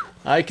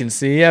 I can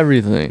see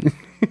everything.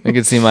 I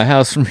can see my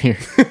house from here.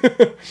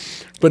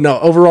 But no,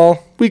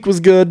 overall, week was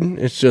good.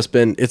 It's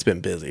been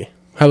busy.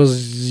 How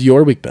has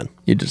your week been?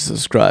 You just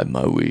described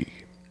my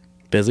week.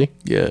 Busy?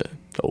 Yeah.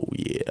 Oh,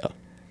 yeah.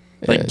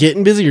 Like Yeah.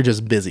 getting busy or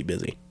just busy?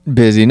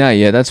 Busy. Not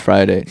yet. That's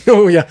Friday.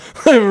 Oh, yeah.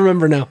 I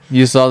remember now.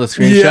 You saw the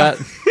screenshot?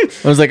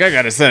 I was like, I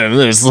gotta send him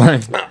this.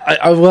 I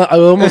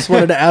almost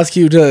wanted to ask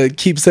you to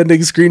keep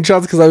sending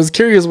screenshots because I was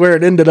curious where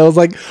it ended. I was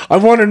like, I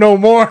want to know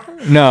more.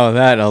 No,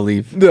 that I'll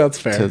leave That's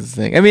to fair. the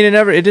thing. I mean,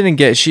 it didn't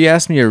get. She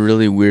asked me a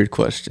really weird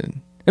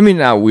question. I mean,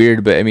 not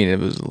weird, but I mean, it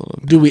was a little.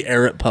 Do we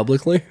air it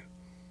publicly?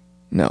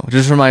 No,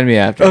 just remind me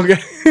after. Okay.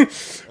 We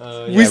say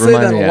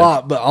remind that me a after.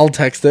 lot, but I'll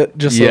text it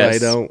just so I Yes.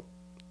 don't.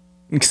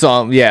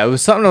 So yeah, it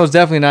was something I was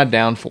definitely not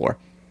down for.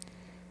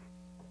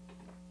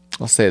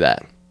 I'll say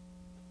that.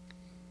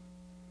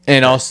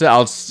 And I'll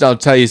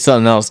tell you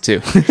something else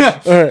too.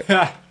 All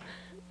right.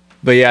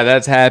 But yeah,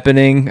 that's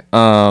happening.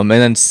 And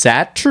then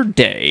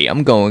Saturday,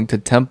 I'm going to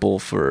Temple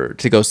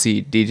to go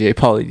see DJ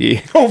Pauly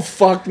D. Oh,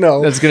 fuck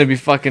no. That's gonna be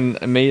fucking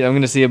amazing. I'm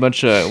gonna see a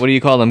bunch of, what do you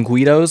call them,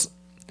 Guidos?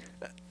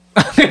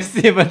 I'm gonna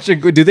see a bunch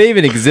of. Do they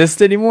even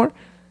exist anymore?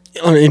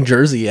 In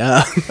Jersey,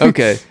 yeah.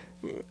 Okay.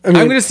 I mean,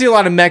 I'm gonna see a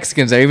lot of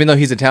Mexicans there, even though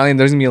he's Italian.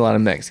 There's gonna be a lot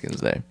of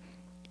Mexicans there.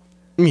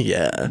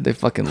 yeah. They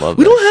fucking love.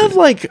 We that don't have shit.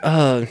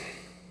 like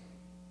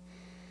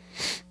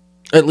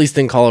at least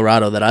in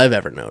Colorado that I've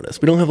ever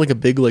noticed. We don't have like a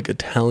big like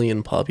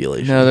Italian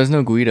population. No, there's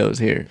no Guidos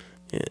here.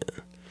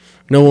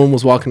 No one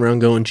was walking around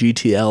going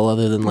GTL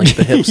other than like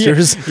the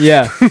hipsters.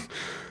 Yeah.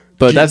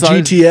 But that's all.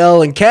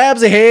 GTL and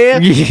cabs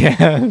ahead.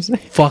 Yeah.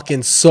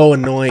 Fucking so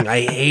annoying.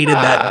 I hated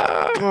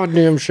that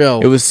goddamn show.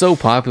 It was so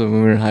popular when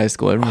we were in high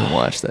school. Everyone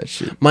watched that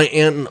shit. My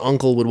aunt and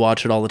uncle would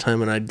watch it all the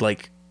time, and I'd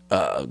like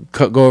go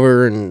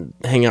over and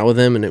hang out with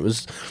them. And I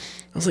was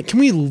like, "Can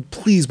we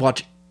please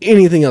watch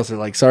anything else?" They're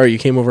like, "Sorry, you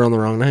came over on the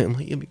wrong night." I'm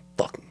like, "You'd be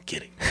fucking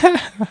kidding."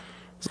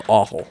 It's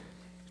awful.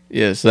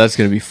 Yeah, so that's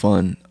gonna be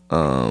fun.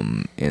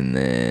 And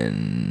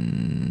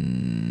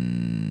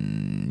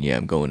then yeah,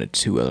 I'm going to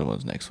 2 other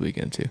ones next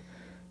weekend too.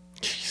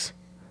 Jeez.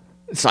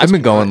 So I've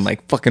been going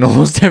like fucking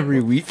almost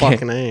every weekend.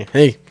 Fucking A.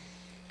 Hey,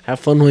 have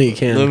fun while you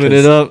can. Living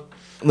 'cause it up.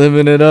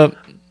 Living it up.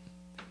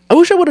 I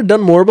wish I would have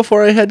done more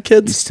before I had You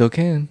kids. still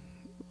can.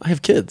 I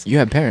have kids. You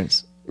have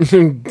parents.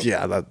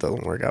 Yeah, that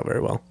doesn't work out very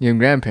well. You have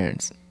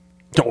grandparents.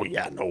 Oh,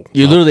 yeah, no.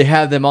 You literally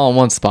have them all in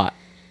one spot.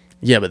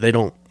 Yeah, but they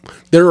don't.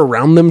 They're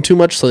around them too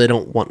much, so they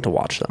don't want to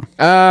watch them.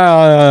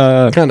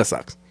 Kind of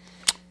sucks.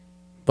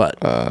 But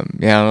Yeah, I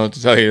don't know what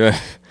to tell you.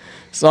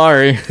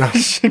 Sorry.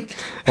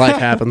 life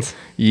happens.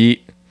 You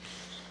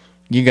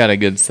got a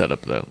good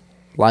setup though.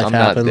 Life I'm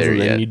not happens, there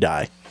and then yet. you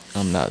die.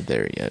 I'm not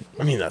there yet.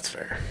 I mean, that's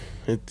fair.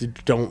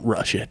 Don't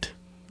rush it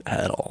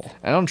at all.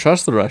 I don't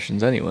trust the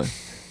Russians anyway.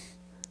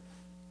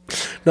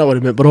 Not what I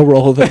meant, but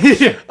overall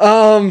thing.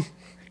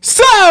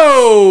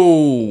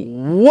 So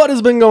What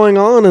has been going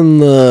on in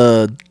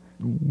the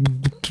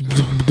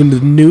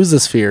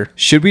newsosphere?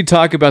 should we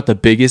talk about the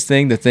biggest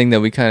thing, the thing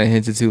that we kind of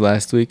hinted to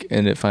last week,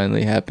 and it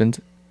finally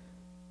happened?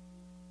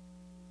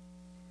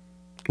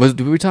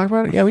 Did we talk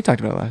about it? Yeah, we talked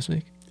about it last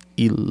week.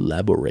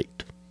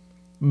 Elaborate.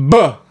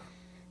 Buh.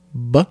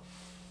 But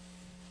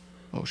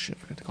Oh shit, I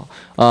forgot to call.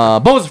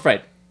 Bo was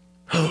afraid.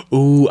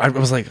 ooh, I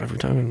was like, are we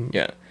talking?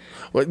 Yeah.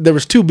 Well, there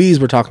was 2 B's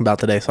we're talking about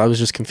today, so I was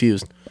just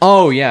confused.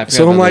 Oh yeah. I forgot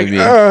So I'm about like, the bee.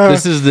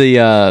 This is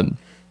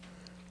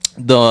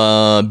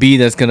the bee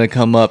that's gonna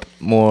come up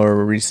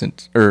more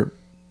recent or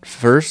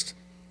first.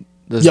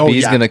 This Yo,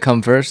 bee's yeah. gonna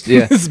come first.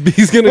 Yeah. This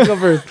B's gonna come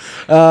first.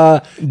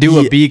 Do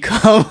a bee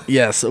come?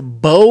 Yes,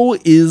 Bo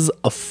is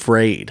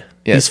afraid.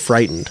 Yes. He's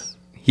frightened.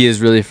 He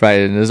is really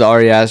frightened. This is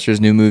Ari Aster's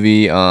new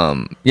movie.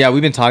 Yeah,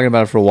 we've been talking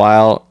about it for a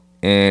while,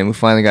 and we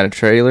finally got a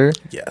trailer,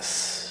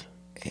 Yes.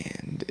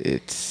 and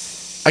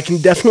it's I can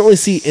definitely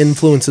see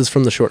influences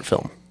from the short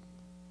film.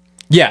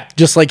 Yeah.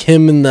 Just like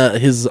him in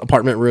his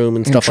apartment room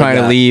and stuff like Trying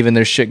that. to leave and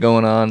there's shit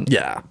going on.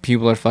 Yeah.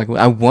 People are fucking.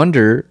 I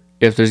wonder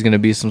if there's going to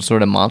be some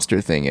sort of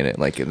monster thing in it,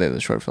 like in the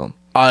short film.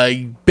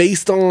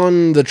 Based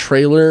on the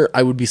trailer,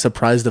 I would be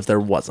surprised if there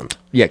wasn't.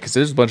 Yeah, because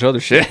there's a bunch of other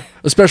shit.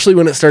 Especially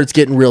when it starts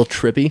getting real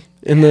trippy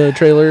in the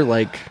trailer.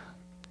 Like,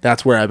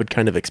 that's where I would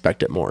kind of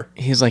expect it more.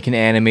 He's like in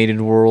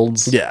animated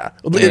worlds. Yeah.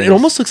 It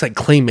almost looks like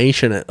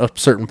claymation at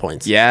certain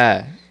points.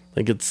 Yeah.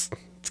 Like, it's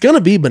going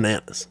to be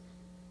bananas.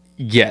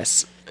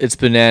 Yes. It's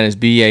bananas.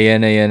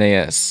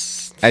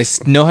 Bananas. I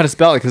know how to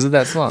spell it because of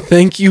that song.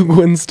 Thank you,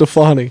 Gwen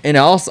Stefani. And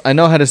I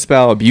know how to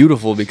spell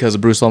beautiful because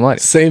of Bruce Almighty.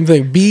 Same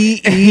thing.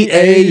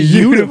 BEA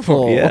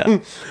beautiful. Yeah.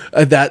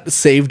 That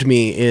saved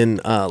me in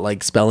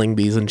like spelling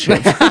bees and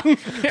shit.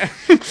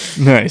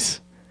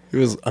 Nice. It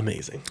was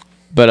amazing.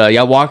 But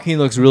yeah, Joaquin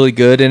looks really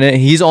good in it.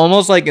 He's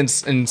almost like in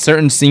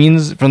certain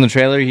scenes from the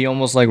trailer, he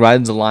almost like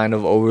rides the line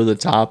of over the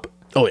top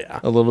Oh yeah.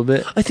 a little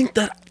bit. I think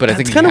But I that's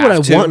think you kind of what I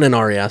have to. want in an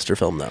Ari Aster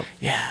film though.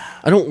 Yeah.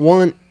 I don't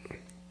want,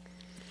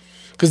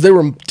 because there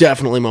were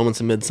definitely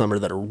moments in Midsummer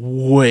that are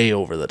way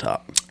over the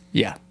top.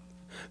 Yeah.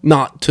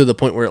 Not to the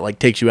point where it like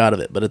takes you out of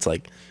it, but it's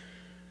like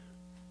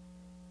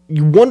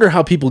you wonder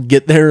how people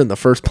get there in the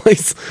first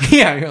place.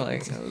 Yeah, you're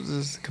like, how does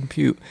this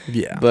compute?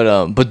 Yeah.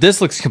 But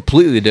this looks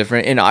completely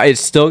different, and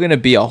it's still gonna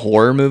be a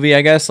horror movie,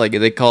 I guess. Like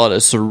they call it a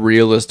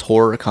surrealist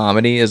horror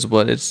comedy, is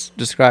what it's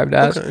described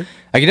as. Okay.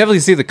 I can definitely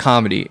see the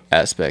comedy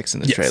aspects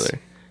in the Yes. trailer,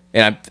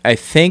 and I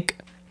think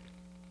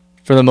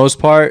for the most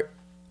part,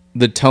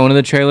 the tone of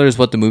the trailer is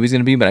what the movie's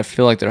gonna be. But I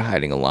feel like they're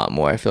hiding a lot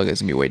more. I feel like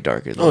it's gonna be way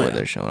darker than what yeah.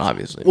 they're showing,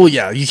 obviously. Well,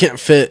 yeah, you can't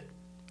fit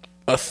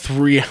a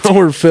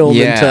 3-hour film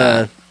Yeah.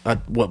 into a,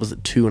 what was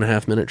it,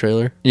 2.5 minute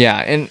trailer? Yeah,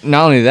 and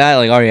not only that,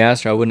 like Ari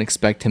Aster, I wouldn't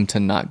expect him to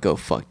not go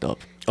fucked up.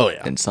 Oh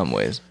yeah, In some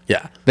ways.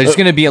 yeah. There's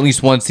gonna be at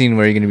least one scene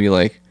where you're gonna be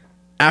like,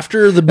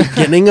 After the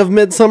beginning of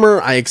Midsummer,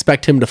 I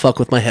expect him to fuck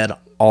with my head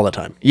all the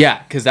time.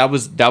 yeah, because that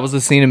was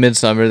the scene in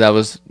Midsummer that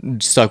was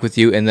stuck with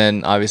you, and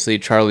then obviously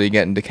Charlie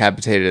getting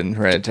decapitated in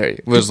Hereditary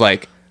was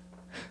like,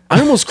 I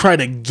almost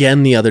cried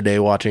again the other day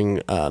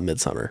watching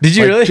Midsummer. Did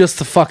you really? Just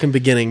the fucking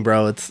beginning,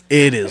 bro.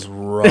 It is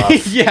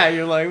rough. yeah,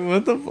 you're like,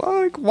 what the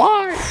fuck?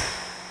 Why?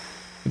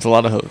 It's a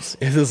lot of hoes.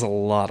 It is a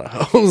lot of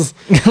hoes.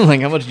 Like,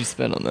 how much did you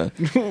spend on that?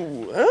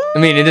 I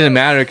mean, it didn't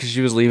matter because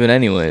she was leaving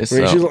anyway.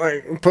 So She's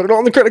like, put it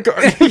on the credit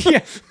card.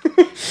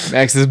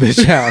 Max this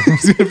bitch out.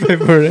 He's gonna pay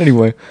for it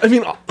anyway. I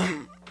mean,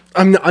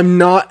 I'm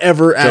not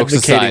ever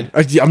Jokes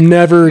advocating. I'm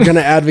never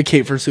gonna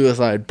advocate for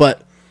suicide.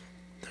 But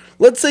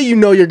let's say you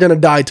know you're gonna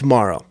die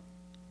tomorrow.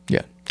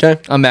 Yeah, Okay,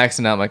 I'm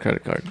maxing out my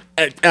credit card.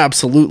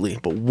 Absolutely.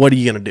 But what are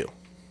you gonna do?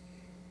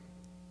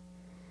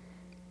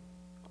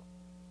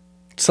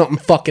 Something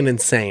fucking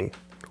insane,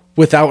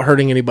 without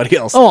hurting anybody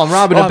else. Oh, I'm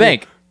robbing a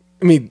bank.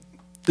 I mean,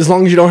 as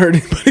long as you don't hurt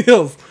anybody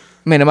else.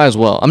 Man, I might as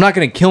well. I'm not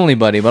gonna kill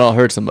anybody, but I'll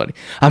hurt somebody.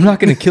 I'm not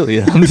gonna kill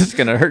you. I'm just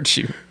gonna hurt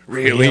you.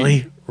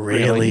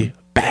 Really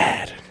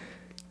bad.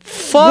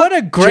 What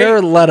a great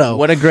Jared Leto.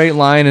 What a great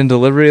line and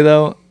delivery,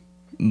 though.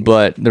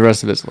 But the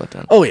rest of it's a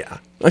letdown. Oh yeah,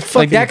 that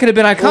could have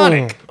been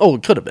iconic. Oh,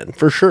 it could have been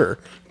for sure.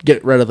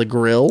 Get rid of the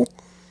grill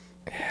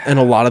and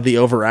a lot of the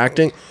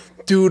overacting.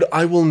 Dude,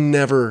 I will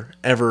never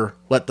ever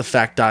let the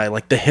fact die.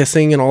 Like the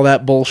hissing and all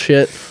that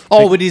bullshit.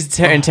 Oh, but he's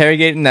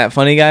interrogating that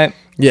funny guy.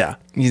 Yeah,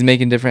 He's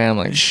making different. I'm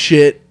like,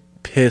 shit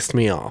pissed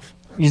me off.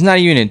 he's not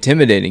even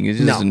intimidating. He's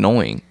just No.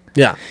 annoying.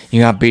 Yeah,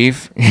 You got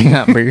beef? You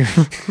got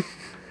beef?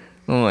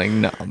 I'm like,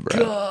 no, bro.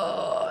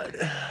 God.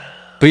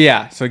 But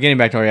yeah, so getting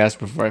back to Ari Aster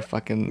before I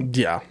fucking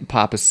yeah.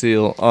 pop a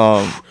seal.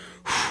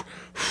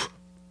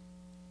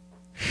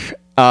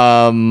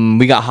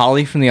 We got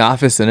Holly from The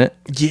Office in it.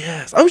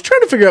 Yes, I was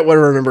trying to figure out what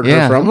I remembered her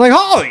Yeah, from. I'm like,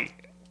 Holly.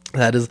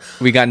 That is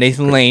We got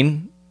Nathan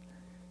Lane.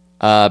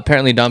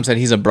 Apparently, Dom said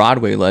he's a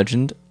Broadway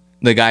legend.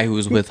 The guy who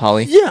was with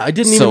Holly. yeah. I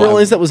didn't even So,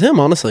 realize that was him.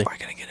 Honestly, We're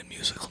gonna get a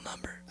musical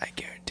number. I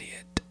guarantee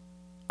it.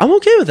 I'm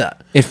okay with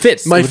that. It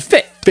fits. My It would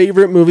fit.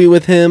 favorite movie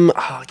with him.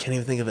 Oh, I can't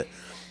even think of it.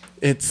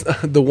 It's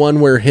the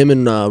one where him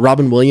and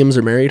Robin Williams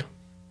are married.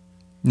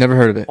 Never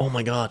heard of it. Oh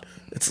my god,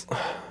 it's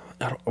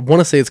I want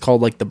to say it's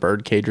called like the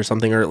Birdcage or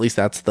something, or at least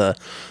that's the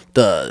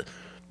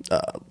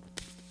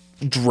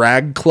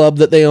drag club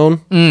that they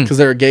own because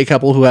they're a gay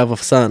couple who have a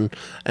son,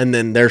 and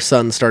then their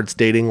son starts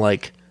dating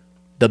like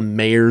the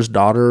mayor's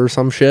daughter or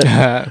some shit,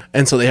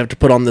 and so they have to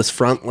put on this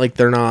front like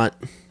they're not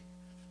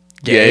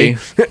gay.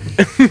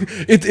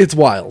 It's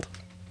wild.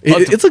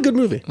 It's a good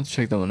movie. Let's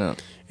check that one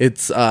out.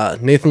 It's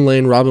Nathan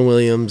Lane, Robin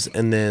Williams,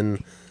 and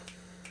then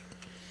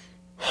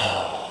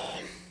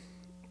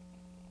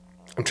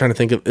I'm trying to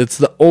think of it's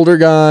the older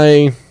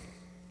guy.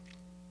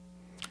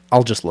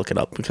 I'll just look it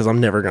up because I'm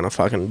never gonna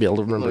fucking be able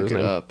to remember his Look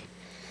it name. up.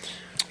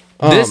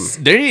 They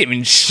didn't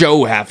even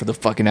show half of the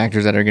fucking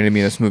actors that are going to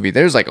be in this movie.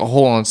 There's like a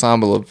whole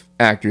ensemble of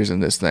actors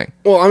in this thing.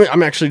 Well,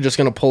 I'm actually just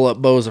gonna pull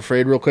up Beau is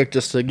Afraid real quick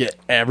just to get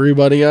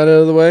everybody out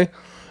of the way.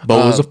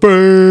 Beau is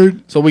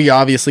afraid. So we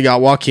obviously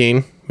got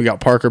Joaquin, we got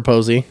Parker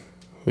Posey,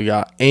 we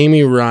got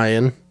Amy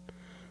Ryan,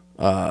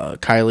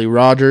 Kylie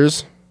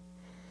Rogers,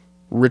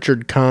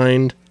 Richard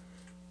Kind,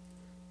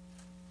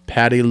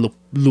 Patty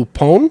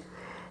Lupone,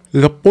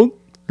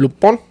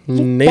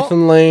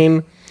 Nathan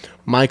Lane,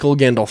 Michael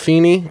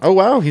Gandolfini. Oh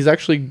wow, he's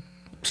actually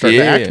starting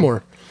to act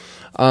more.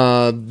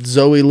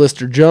 Zoe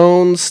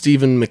Lister-Jones,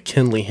 Stephen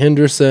McKinley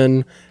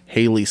Henderson,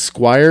 Haley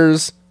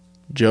Squires,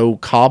 Joe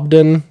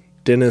Cobden,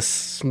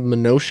 Dennis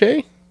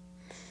Minoche,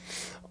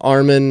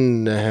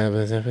 Armin,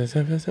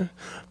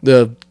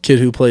 the kid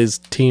who plays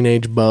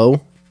Teenage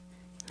Bo.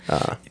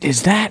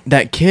 Is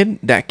that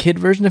kid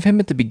version of him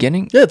at the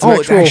beginning? Yeah, it's an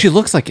actual- it actually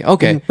looks like it.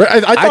 Okay.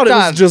 I thought it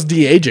was just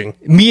de-aging.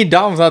 Me and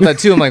Dom thought that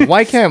too. I'm like,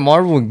 why can't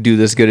Marvel do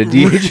this good at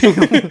de-aging?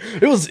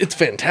 It's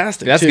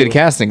fantastic. That's too. good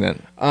casting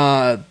then.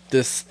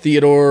 This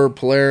Theodore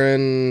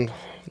Polarin.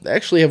 They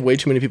actually have way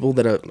too many people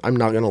that I'm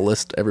not going to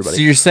list everybody.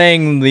 So you're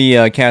saying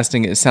the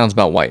casting, it sounds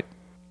about white.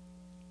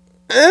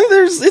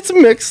 It's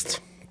mixed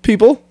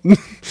people.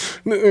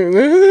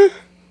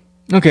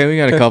 Okay, we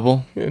got a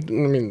couple. I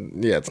mean,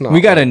 yeah, it's not.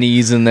 We got a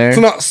knees in there. It's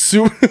not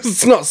super.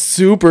 It's not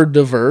super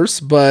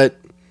diverse, but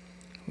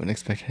Wouldn't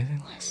expect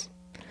anything less.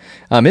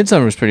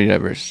 Midsummer was pretty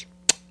diverse.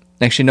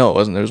 Actually, no, it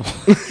wasn't. There was one.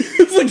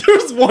 it's like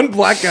there's one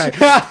black guy.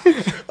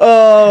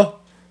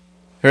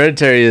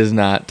 Hereditary is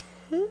not.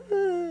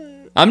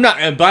 I'm not.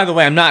 And by the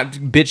way, I'm not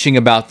bitching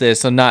about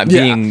this. I'm not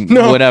being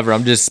whatever.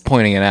 I'm just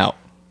pointing it out.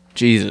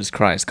 Jesus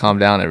Christ, calm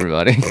down,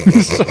 everybody.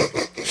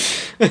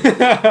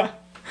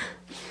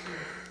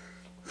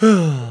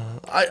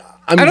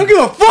 I don't give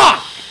a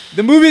fuck.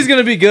 The movie's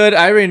gonna be good.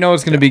 I already know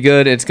it's gonna be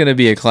good. It's gonna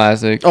be a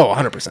classic. Oh,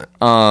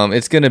 100%.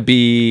 It's gonna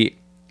be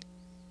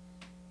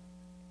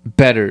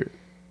better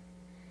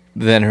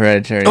than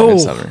Hereditary and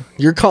Midsummer.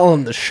 You're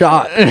calling the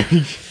shot.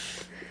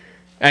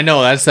 I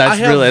know that's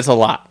a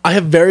lot. I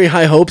have very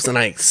high hopes, and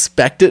I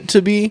expect it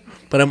to be,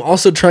 but I'm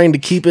also trying to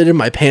keep it in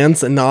my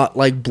pants and not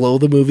like blow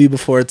the movie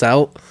before it's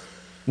out.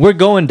 We're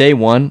going day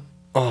one.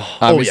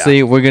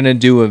 Obviously, we're gonna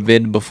do a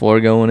vid before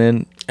going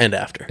in And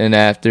after. and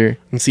after.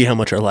 And see how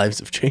much our lives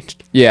have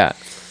changed. Yeah.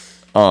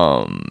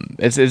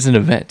 It's an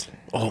event,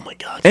 Oh my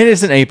god. and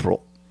it's in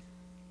April,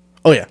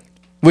 Oh yeah.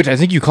 which I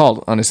think you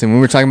called honestly when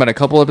we were talking about it a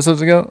couple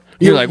episodes ago.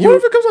 You're like, you- what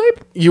if it comes in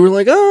April? You were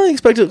like, oh, I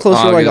expect it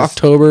closer to like August.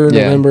 October,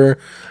 Yeah. November.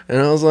 And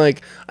I was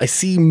like, I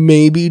see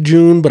maybe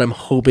June, but I'm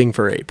hoping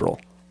for April.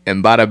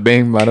 And bada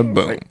bing, bada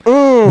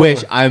boom.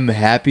 Which I'm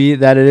happy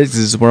that it is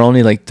because we're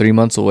only like 3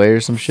 months away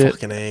or some shit.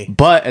 Fucking A.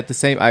 But at the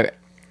same,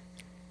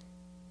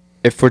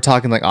 if we're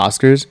talking like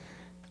Oscars,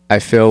 I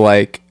feel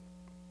like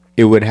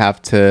it would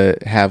have to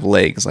have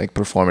legs, like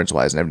performance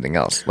wise and everything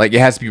else. Like it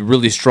has to be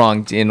really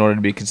strong in order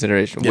to be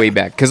consideration way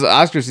back. Because the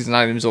Oscar season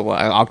not even until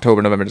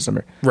October, November,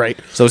 December. Right.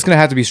 So it's gonna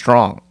have to be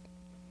strong.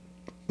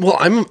 Well,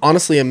 I'm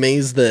honestly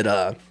amazed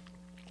that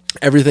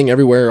Everything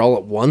Everywhere All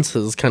at Once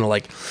has kind of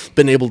like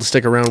been able to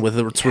stick around with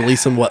its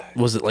release in what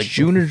was it like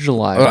June or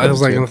July? I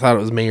was like, I thought it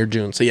was May or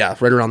June. So yeah,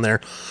 right around there.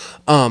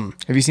 Have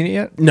you seen it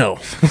yet? No,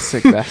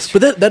 Sick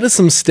bastard. but that is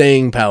some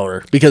staying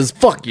power because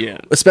fuck Yeah.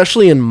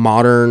 especially in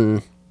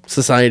modern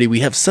society, we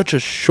have such a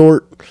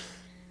short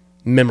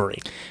memory.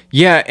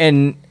 Yeah,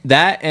 and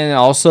that, and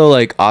also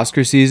like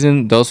Oscar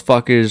season, those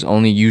fuckers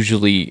only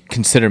usually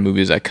consider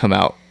movies that come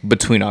out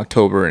between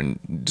October and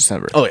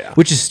December. Oh, yeah.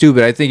 Which is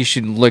stupid. I think you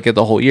should look at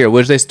the whole year,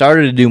 which they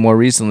started to do more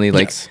recently.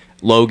 Like Yes.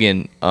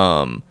 Logan,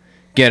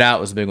 Get Out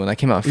was a big one. That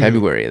came out in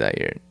February of that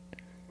year.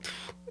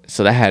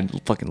 So that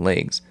had fucking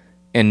legs.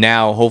 And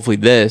now hopefully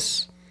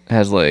this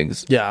has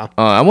legs. Yeah.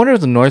 I wonder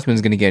if The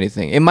Northman's gonna get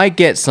anything. It might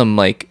get some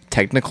like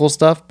technical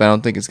stuff, but I don't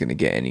think it's gonna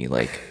get any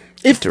like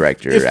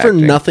director. If for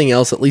acting. nothing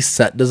else, at least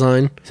set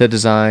design. Set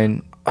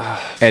design,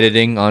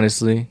 editing,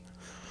 honestly,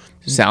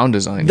 sound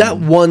design. That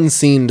one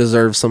scene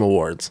deserves some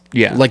awards.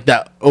 Yeah. Like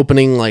that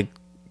opening like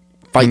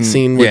fight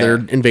scene where yeah.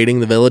 they're invading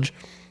the village.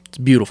 It's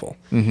beautiful.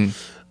 Mm-hmm.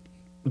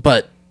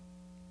 But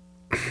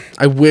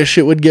I wish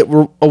it would get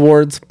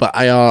awards. But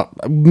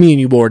me and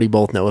you already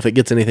both know if it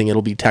gets anything,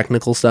 it'll be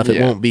technical stuff. It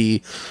Yeah. won't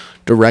be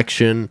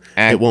direction.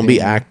 It won't be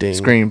acting.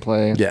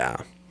 screenplay. Yeah.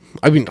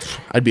 I mean,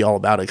 I'd be all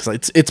about it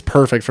because it's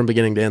perfect from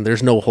beginning to end.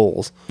 There's no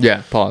holes.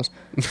 Yeah. Pause.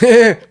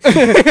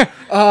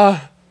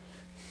 That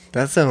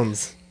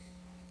sounds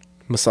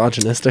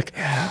misogynistic.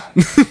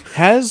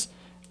 I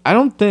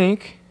don't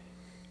think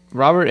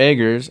Robert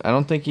Eggers. I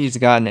don't think he's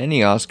gotten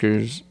any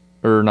Oscars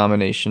or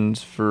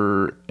nominations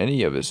for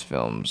any of his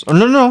films. Oh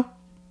no.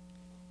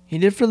 He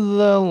did for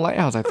The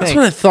Lighthouse, I think. That's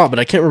what I thought, but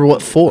I can't remember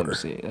what for.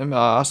 Let's see.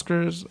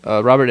 Oscars.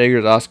 Robert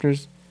Eggers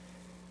Oscars.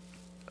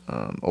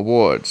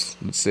 Awards.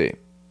 Let's see.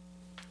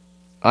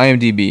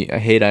 IMDb. I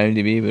hate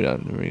IMDb, but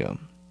there we go.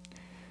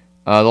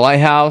 The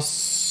Lighthouse.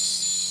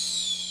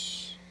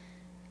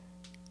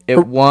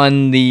 It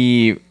won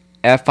the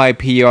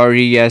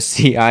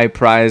FIPRESCI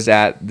prize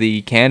at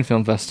the Cannes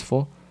Film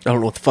Festival. I don't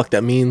know what the fuck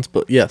that means,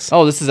 but yes.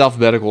 Oh, this is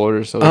alphabetical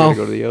order, so we're gonna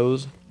go to the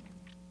O's.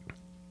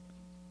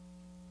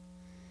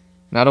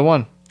 Not a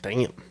one.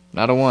 Dang it.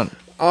 Not a one.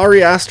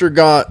 Ari Aster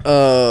got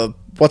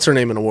what's her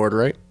name an award,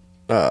 right?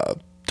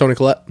 Toni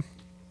Collette.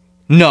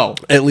 No.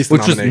 At least the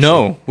which was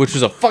nomination. which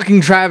was a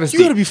fucking travesty.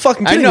 You gotta be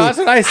fucking kidding I know, me. that's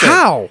what I said.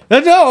 How?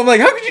 No, I'm like,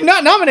 how could you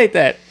not nominate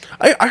that?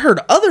 I heard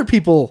other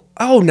people.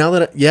 Oh, now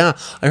that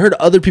I heard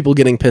other people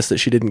getting pissed that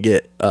she didn't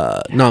get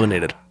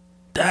nominated.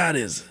 That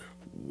is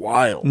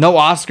wild. No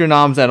Oscar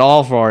noms at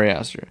all for Ari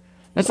Aster.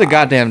 That's a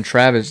goddamn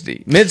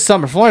travesty.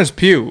 Midsummer, Florence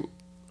Pugh.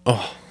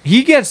 Oh,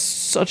 He gets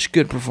such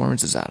good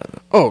performances out of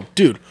it. oh,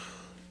 dude.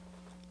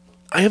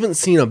 I haven't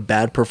seen a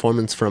bad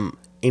performance from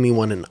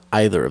anyone in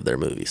either of their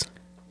movies.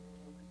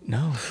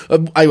 No.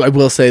 I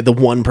will say the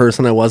one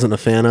person I wasn't a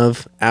fan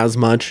of as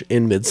much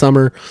in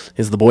Midsummer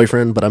is the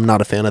boyfriend, but I'm not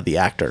a fan of the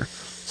actor.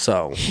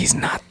 So He's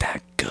not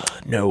that good.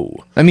 no,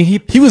 I mean,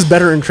 he was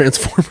better in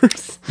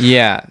Transformers.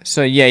 Yeah.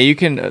 So, yeah, you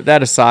can,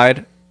 that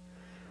aside,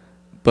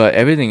 but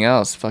everything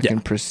else, fucking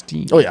Yeah.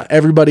 pristine. Oh yeah,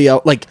 everybody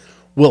else, like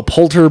Will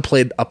Poulter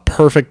played a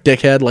perfect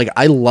dickhead. Like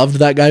I loved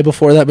that guy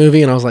before that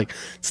movie, and I was like,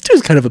 this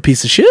dude's kind of a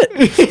piece of shit.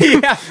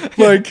 Yeah.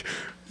 Like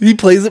he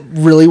plays it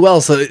really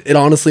well, so it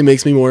honestly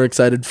makes me more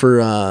excited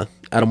for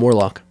Adam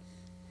Warlock.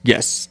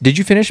 Yes. Did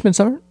you finish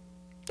Midsummer?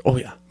 Oh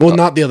yeah, well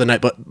not the other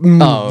night, but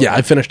Oh, okay. yeah,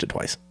 I finished it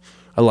twice.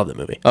 I love that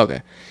movie.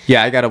 Okay.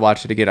 Yeah, I got to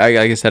watch it again. Like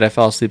I said, I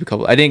fell asleep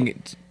I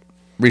didn't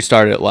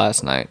restart it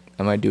last night.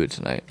 I might do it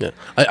tonight. Yeah,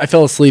 I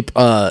fell asleep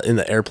in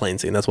the airplane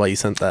scene. That's why you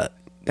sent that.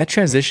 That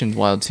transition's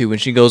wild too. When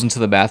she goes into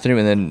the bathroom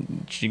and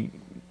then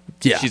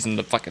she's in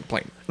the fucking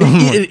plane.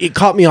 It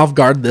caught me off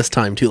guard this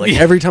time too. Like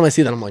every time I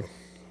see that, I'm like,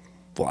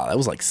 wow, that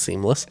was like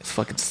seamless. It's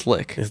fucking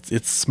slick.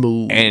 It's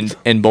smooth. And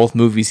in both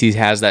movies, he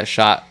has that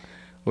shot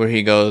where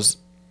he goes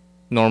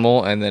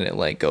normal and then it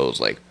like goes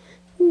like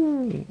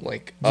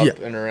up Yeah.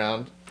 and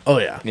around. oh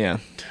yeah, Yeah.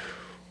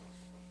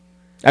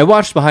 I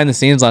watched behind the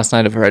scenes last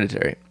night of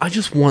Hereditary. I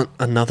just want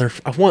another.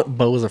 I want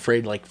Beau is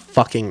Afraid like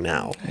fucking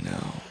now. I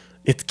know.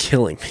 It's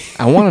killing me.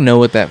 I want to know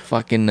what that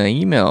fucking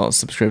email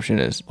subscription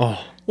is.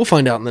 Oh, we'll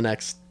find out in the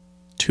next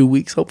 2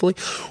 weeks, hopefully.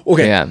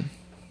 Okay. Yeah.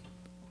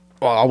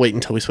 Well, I'll wait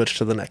until we switch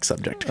to the next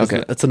subject. 'Cause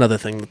Okay. That's another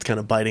thing that's kind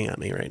of biting at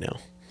me right now.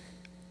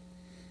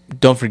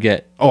 Don't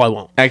forget. Oh, I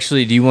won't.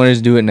 Actually, do you want us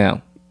to do it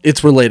now?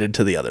 It's related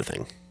to the other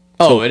thing.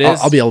 Oh, it is?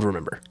 I'll be able to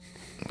remember.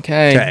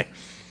 Okay. Okay.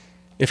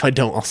 If I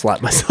don't, I'll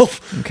slap myself.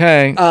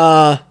 Okay.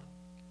 But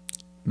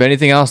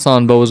anything else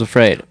on Beau was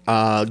Afraid?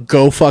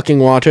 Go fucking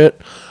watch it.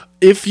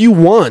 If you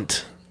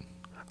want,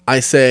 I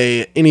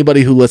say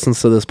anybody who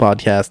listens to this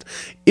podcast,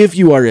 if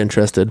you are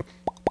interested,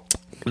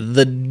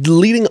 the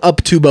leading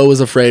up to Beau is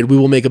Afraid, we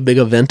will make a big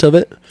event of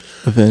it.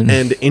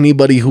 And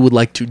anybody who would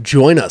like to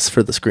join us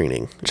for the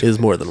screening is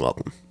more than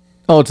welcome.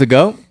 Oh, to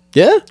go?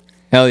 Yeah?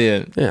 Hell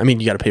yeah. Yeah, I mean,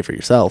 you got to pay for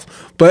yourself.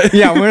 But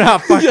Yeah, we're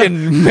not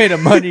fucking made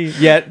of money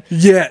yet.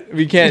 yeah.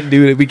 We can't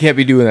do it. We can't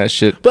be doing that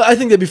shit. But I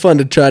think that'd be fun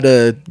to try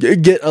to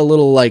get a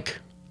little, like,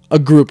 a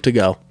group to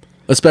go,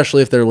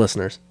 especially if they're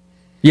listeners.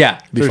 Yeah,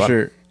 Be for fun.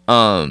 sure.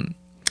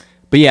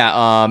 But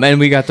yeah, and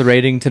we got the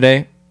rating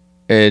today.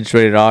 It's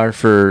rated R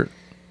for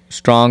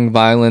strong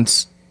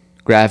violence,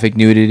 graphic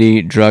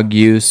nudity, drug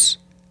use,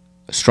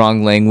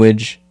 strong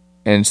language,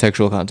 and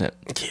sexual content.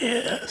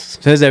 Yes.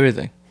 Says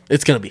everything.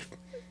 It's going to be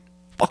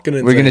fucking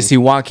insane. We're gonna see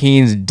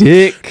Joaquin's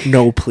dick.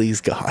 No, please,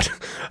 God.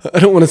 I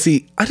don't want to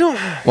see...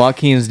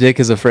 Joaquin's dick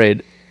is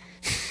afraid.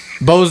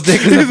 Beau's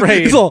dick is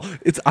afraid.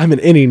 I'm an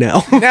innie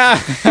now.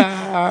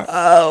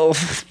 Oh,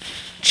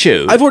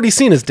 chew. I've already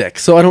seen his dick,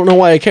 so I don't know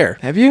why I care.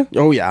 Have you?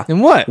 Oh, yeah.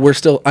 And what?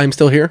 I'm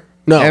still here?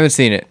 No. I haven't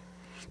seen it.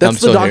 I'm That's the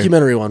still here.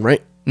 documentary one,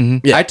 right?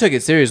 Yeah. I took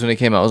it serious when it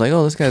came out. I was like,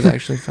 oh, this guy's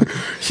actually fucking...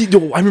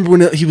 I remember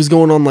when he was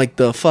going on like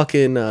the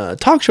fucking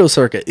talk show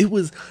circuit. It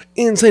was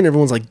insane.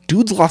 Everyone's like,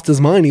 dude's lost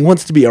his mind. He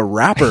wants to be a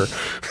rapper.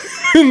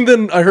 And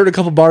then I heard a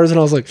couple bars and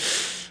I was like,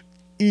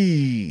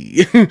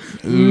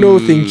 no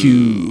thank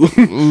you.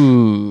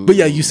 But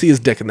yeah, you see his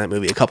dick in that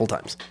movie a couple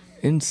times.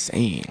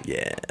 Insane.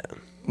 Yeah.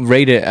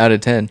 Rate it out of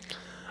 10.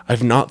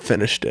 I've not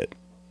finished it.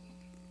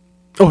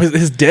 Oh,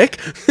 his dick?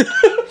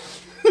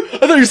 I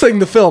thought you were saying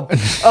the film.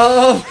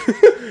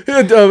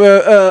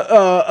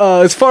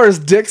 As far as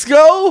dicks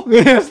go,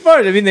 As far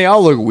as, I mean, they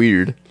all look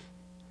weird.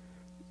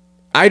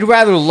 I'd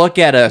rather look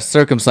at a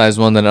circumcised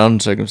one than an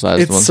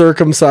uncircumcised it's one.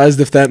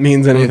 circumcised if that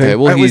means anything. Okay,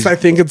 well, At least I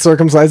think it's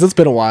circumcised. It's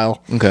been a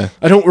while. Okay.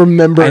 I don't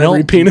remember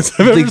every penis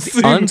I've ever the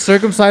seen.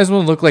 uncircumcised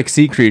one look like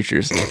sea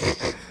creatures.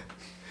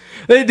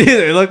 They do.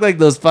 They look like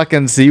those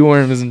fucking sea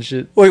worms and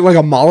shit. like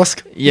a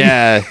mollusk,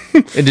 Yeah.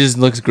 It just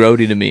looks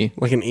grody to me.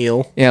 like an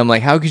eel. Yeah, I'm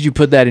like, how could you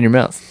put that in your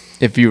mouth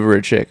if you were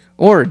a chick?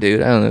 Or a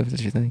dude. I don't know if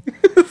that's your thing.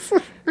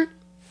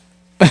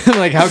 I'm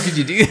like, how could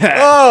you do that?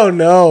 Oh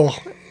no!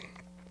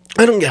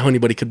 I don't get how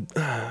anybody could.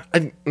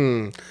 I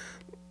don't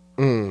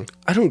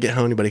get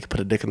how anybody could put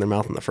a dick in their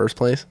mouth in the first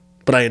place.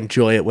 But I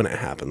enjoy it when it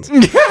happens.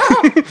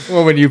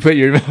 Well, when you put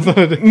your mouth on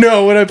it.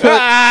 No, when I put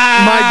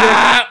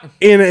my dick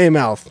in a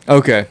mouth.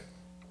 Okay.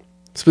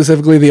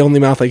 Specifically, the only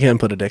mouth I can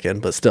put a dick in,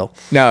 but still.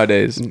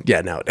 Nowadays.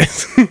 Yeah,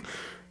 nowadays.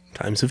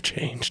 Times have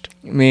changed.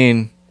 I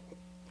mean,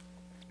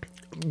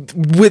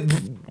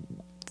 With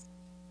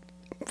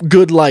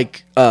good,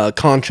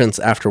 conscience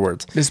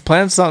afterwards. just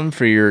plan something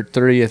for your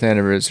 30th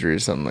anniversary or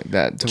something like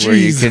that to where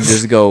you can Jesus.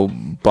 just go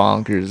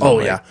bonkers. Oh,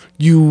 like, yeah.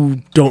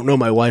 You don't know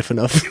my wife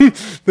enough.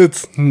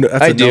 That's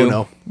I a do,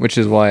 no-no. which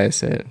is why I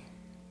say it.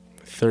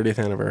 30th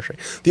anniversary.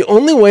 The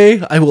only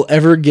way I will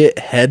ever get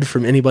head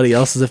from anybody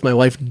else is if my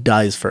wife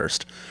dies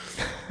first.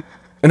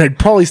 And I'd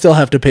probably still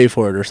have to pay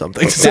for it or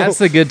something. So That's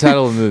the good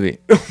title of the movie.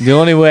 The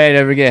only way I'd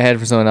ever get head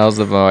for someone else is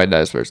if my wife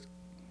dies first.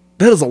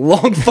 that is a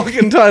long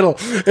fucking title.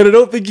 And I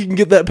don't think you can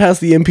get that past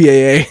the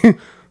MPAA.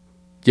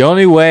 The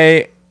only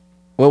way...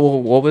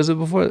 What was it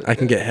before? I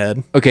can get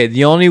head. Okay,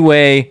 the only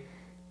way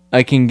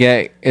I can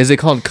get... Is it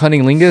called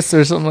cunnilingus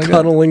or something like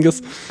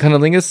Cunnilingus. that?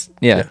 Cunnilingus?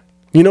 Yeah.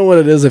 You know what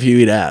it is if you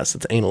eat ass.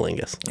 It's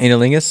analingus.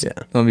 Analingus?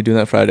 Yeah. I'll be doing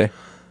that Friday.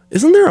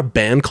 Isn't there a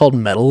band called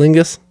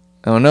Metalingus?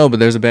 I don't know, but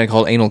there's a band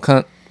called Anal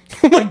Cunt.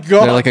 Oh my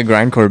god. They're like a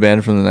grindcore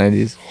band from the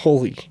 90s.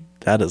 Holy,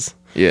 that is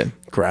Yeah.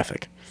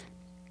 graphic.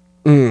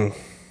 They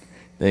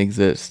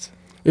exist.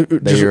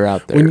 You're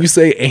out there. When you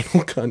say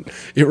anal cunt,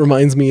 it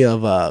reminds me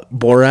of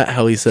Borat,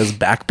 how he says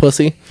back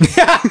pussy.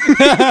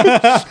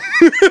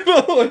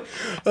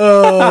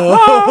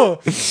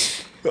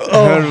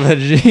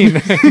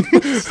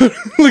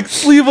 Like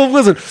sleeve of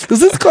lizard. Does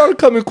this car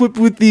come equipped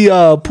with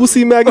the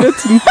pussy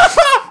magnets? He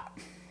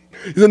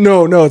said,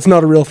 no, it's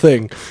not a real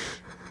thing.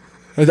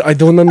 I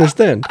don't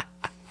understand.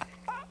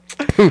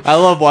 I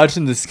love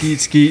watching the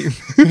skeet.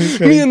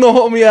 Me and the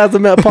homie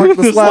Azamat parked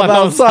the slab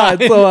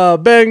outside. So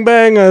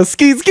bang,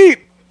 skeet.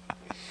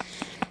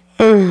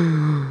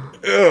 Oh,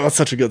 that's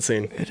such a good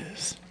scene.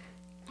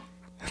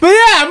 But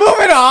yeah,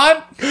 moving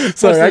on.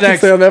 Sorry, I can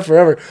stay on that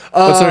forever.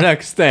 What's our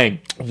next thing?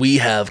 We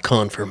have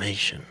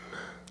confirmation.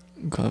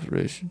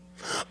 Confirmation.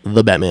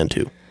 The Batman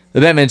 2.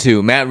 The Batman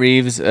 2. Matt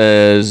Reeves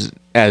is,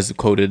 as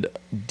quoted,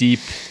 deep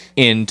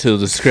into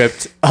the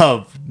script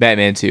of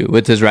Batman 2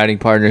 with his writing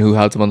partner who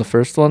helped him on the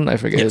first one. I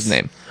forget his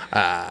name.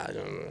 I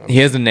don't know. He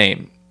has a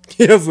name.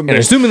 He has a And name.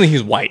 assumingly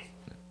he's white.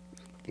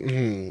 I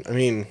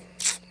mean,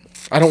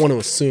 I don't want to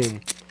assume,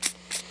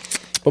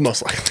 but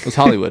most likely. It's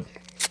Hollywood.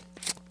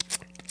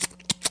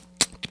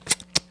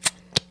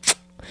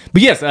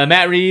 But yes,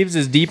 Matt Reeves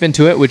is deep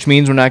into it, which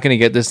means we're not going to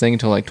get this thing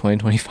until like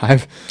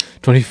 2025,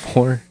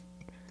 24.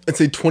 I'd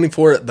say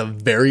 24 at the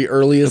very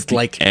earliest,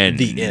 like end.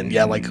 the end.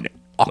 Yeah, like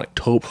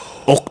October.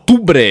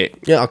 Octubre.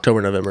 Yeah,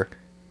 October, November.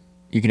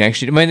 You can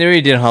actually... I mean, they already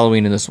did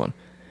Halloween in this one.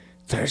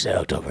 Thursday,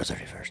 October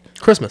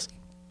 31st. Christmas.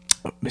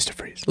 Oh, Mr.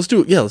 Freeze. Let's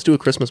do a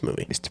Christmas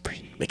movie. Mr.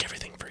 Freeze. Make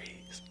everything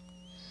freeze.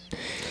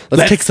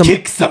 Let's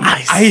kick some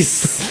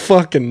ice.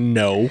 Fucking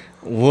no.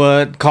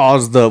 What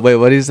caused the... Wait,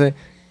 what did you say?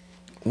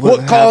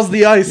 What caused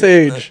the Ice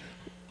Age?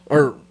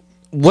 Or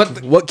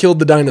what killed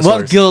the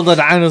dinosaurs? What killed the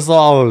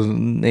dinosaurs?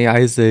 The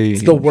Ice Age.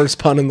 It's the worst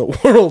pun in the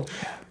world.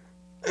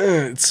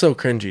 It's so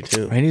cringy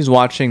too. Randy's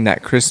watching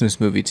that Christmas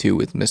movie too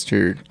with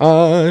Mr.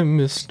 I'm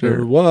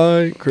Mr.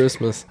 White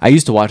Christmas. I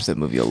used to watch that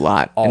movie a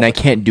lot, and I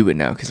can't do it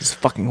now because it's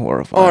fucking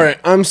horrifying. All right,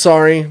 I'm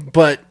sorry,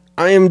 but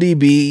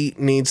IMDb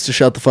needs to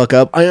shut the fuck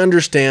up. I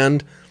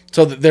understand.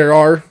 So that there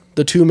are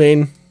the two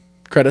main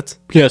credits.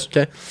 Yes.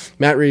 Okay.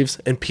 Matt Reeves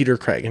and Peter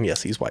Craig. And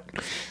yes, he's white.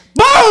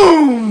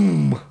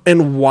 Boom!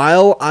 And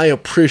while I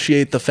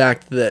appreciate the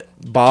fact that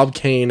Bob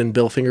Kane and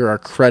Bill Finger are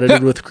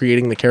credited with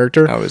creating the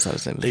character, I always thought the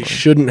same. they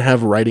shouldn't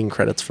have writing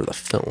credits for the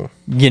film.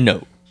 You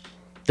know.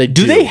 They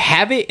Do they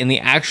have it in the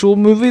actual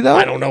movie, though?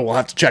 I don't know. We'll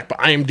have to check, but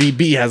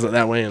IMDb has it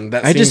that way, and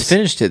that I seems, just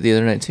finished it the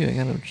other night, too. I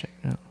gotta check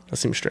it out. that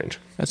seems strange.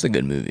 That's a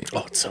good movie.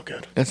 Oh, it's so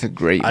good. That's a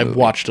great I movie.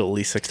 watched it at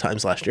least 6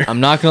 times last year.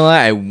 I'm not gonna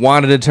lie, I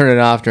wanted to turn it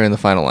off during the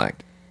final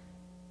act.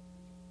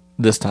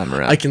 This time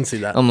around. I can see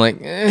that. I'm like,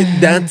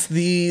 That's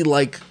the,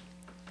 like...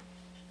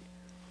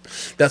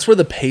 That's where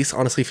the pace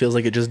honestly feels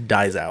like it just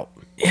dies out.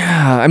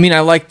 yeah. I mean, I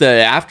like the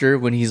after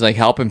when he's like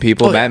helping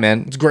people, Oh, yeah.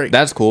 Batman. It's great.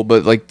 That's cool.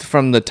 But like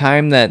from the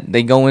time that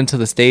they go into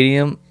the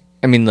stadium,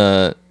 I mean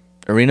the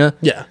arena,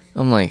 Yeah.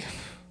 I'm like,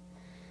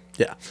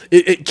 Yeah.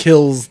 It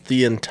kills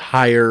the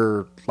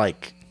entire,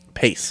 like,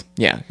 pace.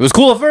 yeah, it was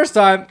cool the first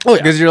time. Oh, yeah.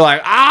 Because you're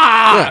like,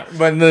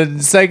 But the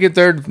second,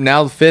 third,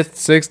 now the fifth,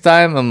 sixth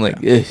time, I'm like,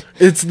 ugh.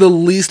 It's the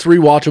least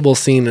rewatchable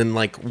scene in,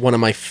 like, one of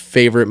my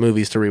favorite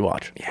movies to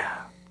rewatch. Yeah.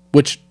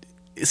 Which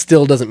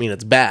still doesn't mean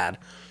it's bad.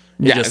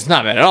 Yeah, it's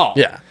not bad at all.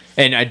 Yeah.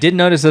 And I did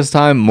notice this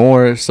time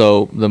more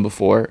so than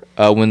before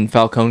when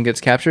Falcone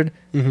gets captured.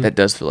 That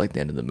does feel like the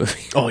end of the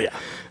movie. Oh, yeah.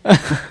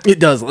 It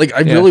does. Like, I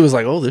really was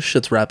like, oh, this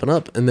shit's wrapping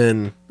up. And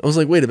then I was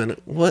like, wait a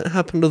minute. What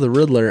happened to the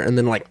Riddler? And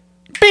then, like,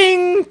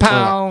 Bing,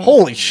 pow.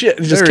 holy shit.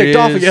 It just There kicked he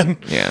off is. again.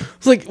 Yeah.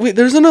 It's like, wait,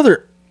 there's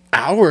another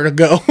hour to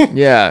go.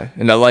 Yeah.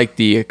 And I like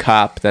the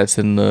cop that's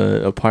in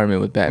the apartment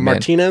with Batman.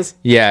 Martinez?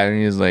 Yeah.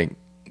 And he's like,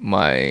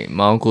 my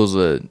uncle's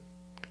a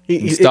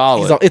He's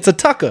Install it. It's a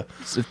Tucker.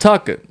 It's a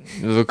tucker.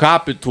 It's a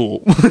carpet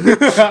tool.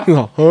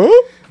 Huh?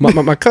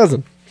 My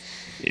cousin.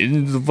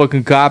 It's a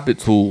fucking carpet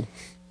tool.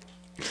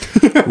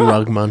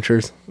 Rug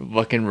munchers.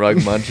 Fucking rug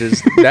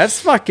munchers. That's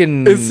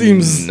fucking It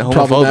seems homophobic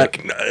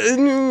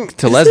problematic.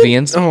 to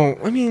lesbians. Oh,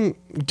 I mean,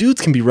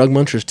 dudes can be rug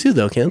munchers too,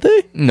 though, can't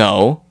they?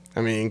 No. I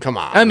mean, come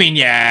on. I mean,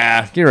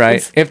 yeah, you're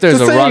right. If there's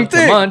The a same rug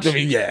thing. to munch, I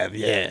mean,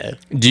 yeah.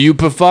 do you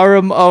prefer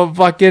a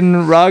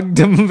fucking rug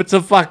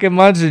to fucking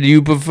munch, or do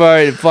you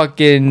prefer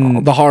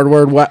fucking The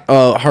hardwood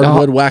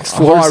wax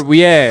floors. hard?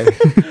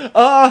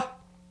 Yeah,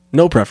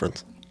 No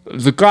preference.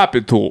 it's a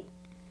carpet tool.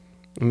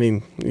 I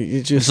mean,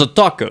 you just, It's a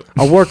taco.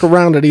 I'll work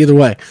around it either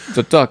way. It's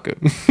a taco.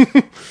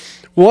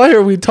 Why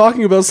are we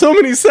talking about so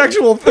many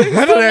sexual things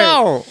I don't today?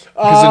 know.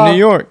 Because of New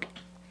York.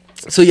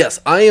 So yes,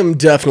 I am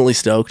definitely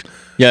stoked.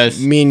 Yes.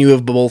 Me and you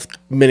have both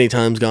many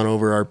times gone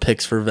over our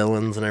picks for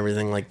villains and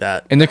everything like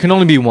that. And there can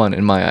only be one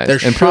in my eyes. There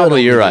and should probably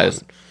only your be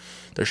eyes. one.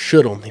 There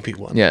should only be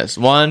one. Yes.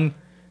 1,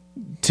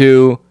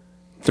 2,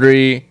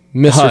 3.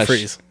 Mr. Hush.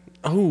 Freeze.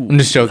 Oh, I'm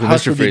just joking.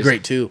 Hush Mr. would be Freeze.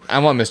 great too. I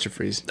want Mr.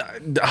 Freeze.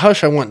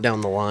 Hush, I want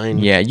down the line.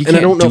 Yeah, you and I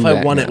can't don't know do if I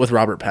that want now. it with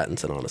Robert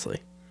Pattinson. Honestly,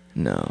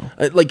 No.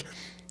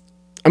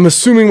 I'm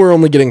assuming we're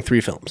only getting 3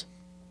 films,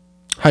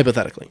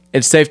 hypothetically.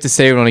 It's safe to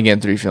say we're only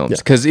getting 3 films.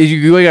 Because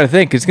you got to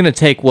think, it's going to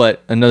take,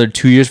 another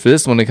 2 years for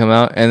this one to come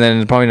out, and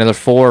then probably another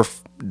 4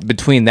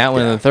 between that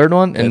one and the third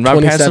one. And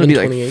Robert Pattinson will be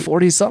 28.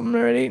 40-something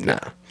already? Nah.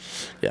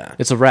 Yeah.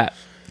 It's a wrap.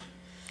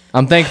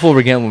 I'm thankful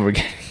we're getting what we're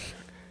getting.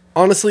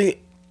 Honestly,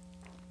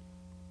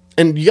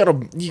 and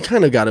you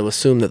kind of got to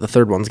assume that the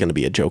third one's going to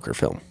be a Joker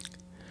film.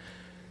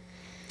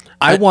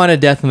 I want a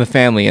Death in the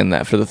Family in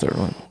that for the third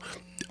one.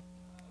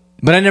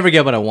 But I never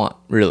get what I want,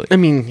 really. I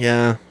mean,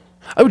 yeah,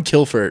 I would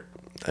kill for it.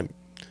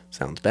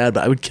 Sounds bad,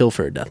 but I would kill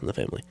for a Death in the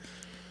Family.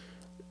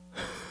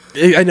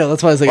 I know,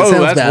 that's why I was like, it sounds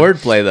that's bad.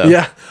 wordplay, though.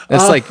 Yeah.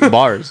 That's like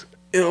bars.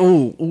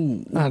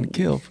 Ooh. I'd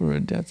kill for a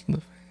Death in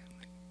the Family.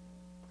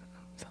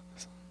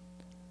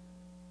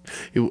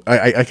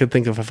 I could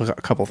think of a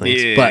couple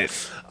things, Yeah.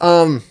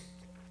 but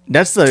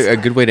That's a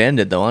good way to end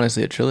it, though,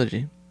 honestly, a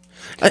trilogy.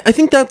 I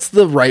think that's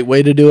the right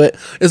way to do it.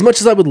 As much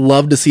as I would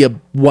love to see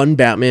one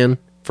Batman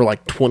for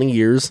like 20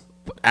 years,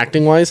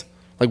 acting wise,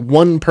 like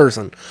one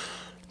person,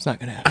 It's not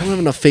going to I happen. don't have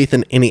enough faith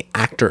in any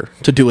actor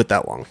to do it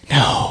that long.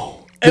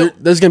 No.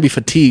 There's going to be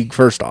fatigue,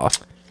 first off.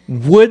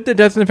 Would the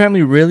Death in the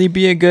Family really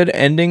be a good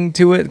ending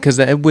to it? Because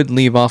it would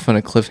leave off on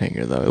a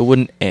cliffhanger, though. It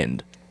wouldn't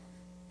end.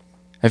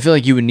 I feel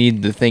like you would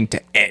need the thing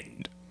to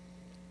end.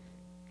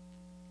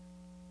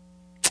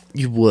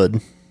 You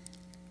would.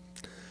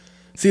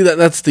 See,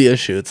 that's the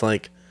issue. It's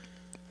like,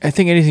 I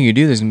think anything you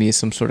do, there's going to be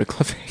some sort of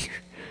cliffhanger.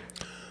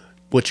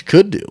 what you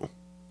could do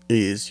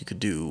is you could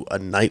do a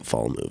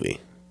Nightfall movie.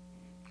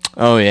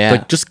 Oh, yeah.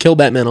 Like, just kill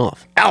Batman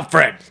off.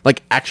 Alfred!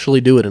 Like,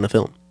 actually do it in a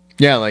film.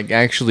 Yeah, like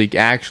actually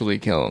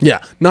kill him.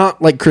 Yeah,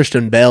 not like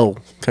Christian Bale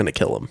kind of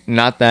kill him.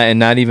 Not that, and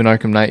not even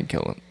Arkham Knight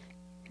kill him.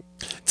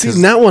 See,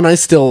 in that one,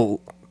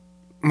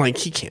 I'm like,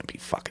 he can't be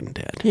fucking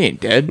dead. He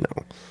ain't dead.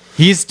 No.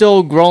 He's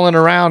still rolling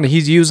around.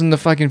 He's using the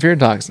fucking fear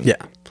toxin. Yeah.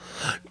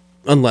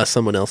 Unless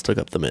someone else took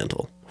up the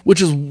mantle.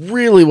 Which is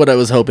really what I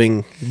was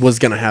hoping was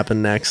going to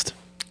happen next.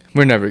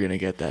 We're never going to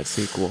get that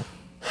sequel.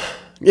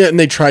 Yeah, and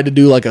they tried to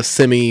do like a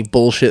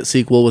semi-bullshit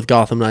sequel with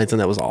Gotham Knights, and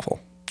that was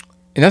awful.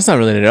 And that's not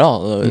related at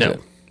all, though, is No.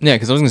 it? Yeah,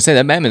 because I was going to say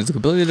that Batman is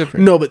completely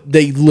different. No, but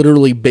they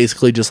literally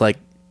basically just like...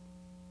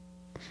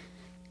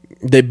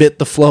 They bit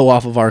the flow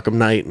off of Arkham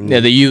Knight. And, Yeah,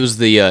 they use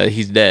the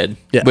he's dead.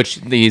 Yeah. Which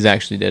he's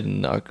actually dead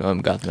in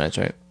Gotham Knights,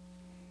 right?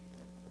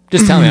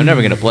 Just tell me, I'm never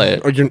going to play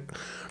it.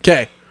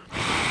 Okay.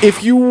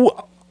 If you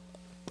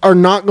are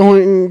not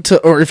going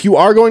to... Or if you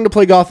are going to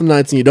play Gotham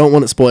Knights and you don't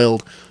want it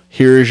spoiled,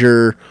 here's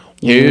your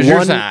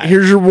sign.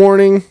 Here's your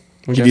warning.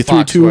 I'll give you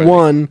 3, 2, Foxworthy.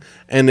 1,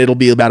 and it'll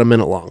be about a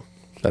minute long.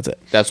 That's it.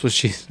 That's what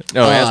she said.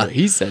 No, that's what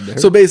he said to her.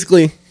 So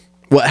basically,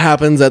 what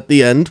happens at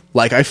the end,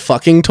 like I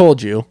fucking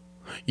told you,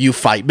 you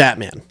fight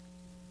Batman.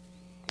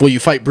 Well, you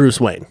fight Bruce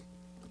Wayne,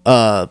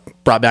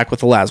 brought back with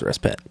the Lazarus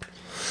Pit,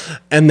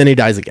 and then he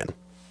dies again.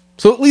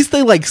 So at least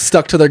they like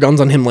stuck to their guns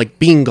on him like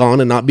being gone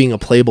and not being a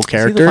playable Is he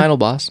character. the final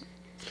boss?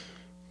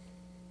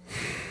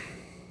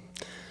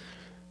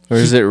 Or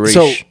is it Raish?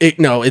 So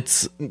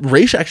it's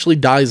Raish actually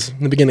dies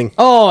in the beginning.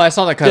 Oh, I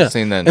saw that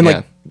cutscene then. and yeah.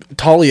 like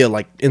Talia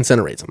like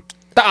incinerates him.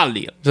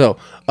 Talia. So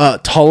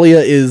Talia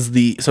is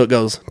so it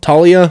goes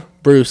Talia,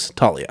 Bruce,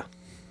 Talia.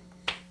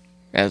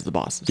 As the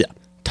bosses. Yeah.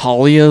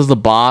 Talia's the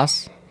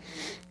boss.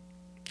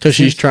 Because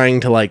she's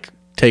trying to like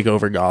take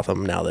over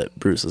Gotham now that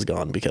Bruce is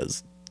gone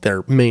because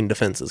their main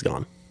defense is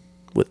gone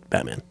with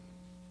Batman.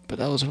 But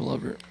that was her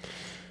lover.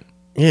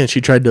 Yeah, she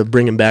tried to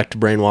bring him back to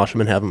brainwash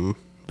him and have him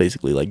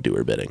basically like do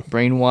her bidding.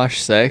 Brainwash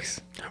sex.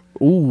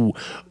 Ooh,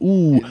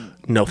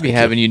 no, Be thank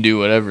having you. you do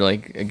whatever,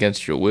 like,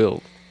 against your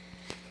will.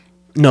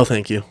 No,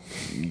 thank you.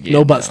 Yeah,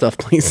 no butt stuff,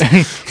 please. That'd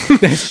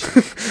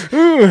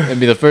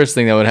be the first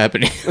thing that would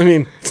happen. I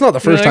mean, it's not the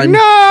first Like, time.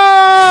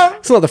 no!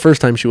 It's not the first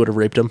time she would have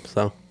raped him.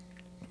 So,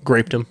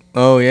 graped him,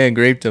 Oh, yeah,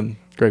 graped him.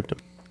 graped him.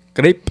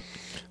 Grape.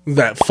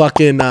 That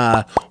fucking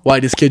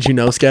whitest kid you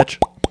know sketch.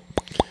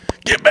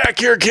 Get back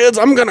here, kids!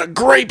 I'm gonna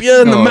grape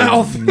you in the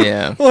mouth.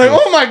 Yeah. Like,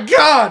 oh my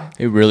god!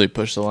 He really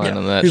pushed the line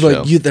on that He's show.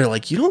 like, they're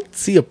like, you don't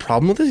see a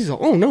problem with this? He's like,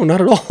 oh no, not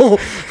at all.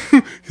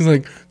 He's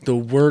like, the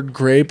word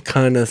grape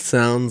kind of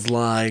sounds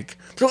like,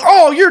 they're like,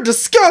 oh, you're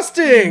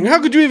disgusting. How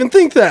could you even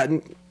think that?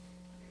 And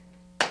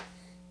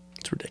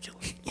it's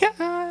ridiculous.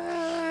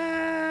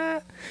 Yeah.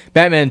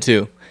 Batman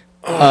 2.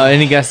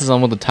 Any guesses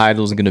on what the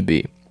title is going to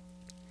be?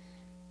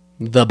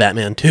 The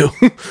Batman 2.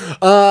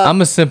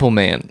 I'm a simple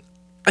man.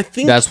 I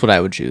think That's what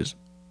I would choose.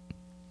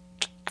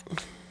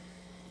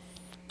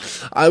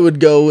 I would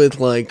go with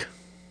like,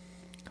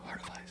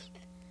 Heart of Ice.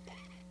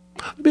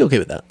 I'd be okay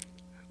with that.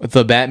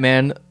 The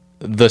Batman,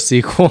 the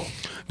sequel.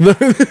 We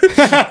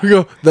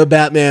go, the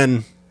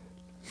Batman,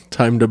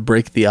 time to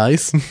break the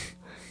ice.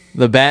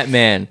 The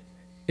Batman,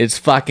 it's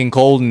fucking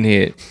cold in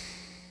here.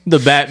 The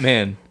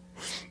Batman,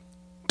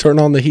 Turn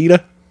on the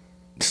heater.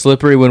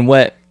 slippery when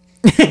wet.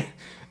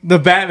 The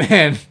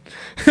Batman,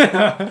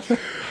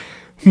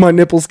 My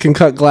nipples can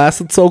cut glass.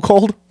 It's so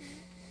cold.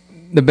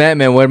 the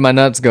Batman, where'd my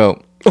nuts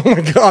go? Oh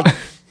my god.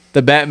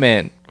 The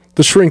Batman,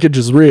 The shrinkage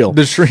is real.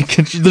 the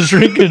shrinkage, the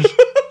shrinkage.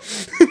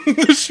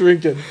 The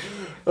shrinkage.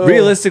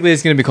 Realistically,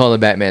 it's gonna be called the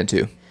Batman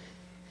 2.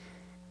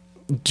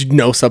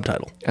 No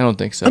subtitle. I don't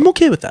think so. I'm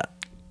okay with that.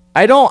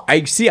 I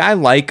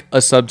like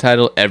a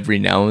subtitle every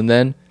now and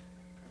then.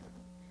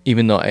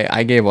 Even though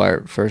I gave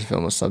our first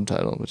film a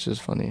subtitle, which is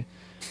funny.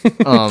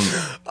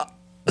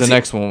 The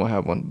next one will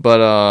have one.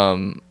 But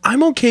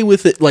I'm okay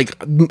with it. Like,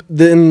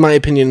 in my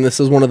opinion, this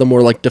is one of the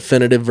more like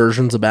definitive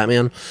versions of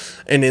Batman,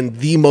 and in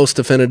the most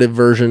definitive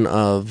version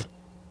of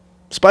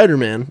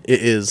Spider-Man,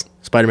 it is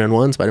Spider-Man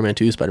 1, Spider-Man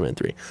 2, Spider-Man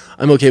 3.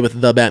 I'm okay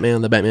with the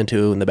Batman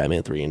 2, and the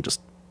Batman 3, and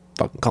just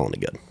fucking calling it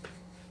good.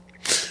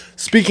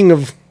 Speaking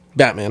of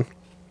Batman,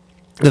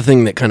 the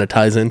thing that kind of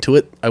ties into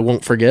it, I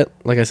won't forget.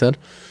 Like I said,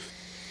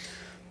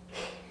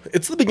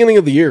 it's the beginning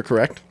of the year,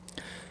 correct?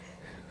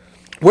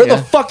 Where Yeah.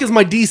 the fuck is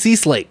my DC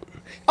slate?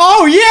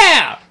 oh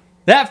yeah,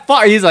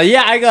 he's like,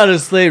 yeah, I got a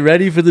slate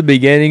ready for the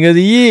beginning of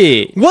the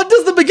year. What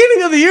does the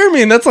beginning of the year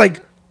mean? That's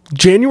like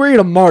January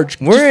to March.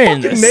 We're Just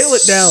in fucking nail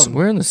it down.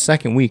 We're in the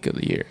second week of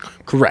the year.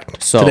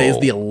 Correct. So- Today is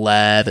the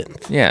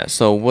 11th. Yeah.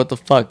 So what the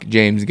fuck,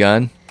 James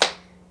Gunn?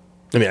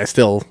 I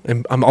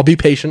mean, I'll be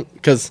patient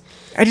because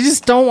I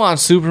just don't want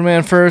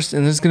Superman first,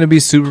 and this is gonna be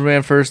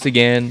Superman first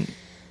again.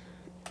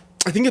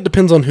 I think it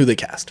depends on who they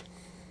cast.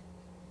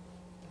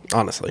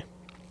 Honestly.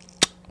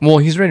 Well,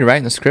 he's already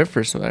writing the script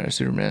for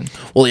Superman.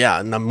 Well, yeah,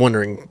 and I'm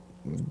wondering,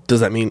 does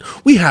that mean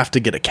we have to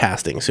get a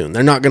casting soon?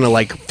 They're not going to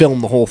like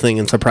film the whole thing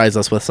and surprise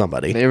us with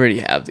somebody. They already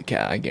have the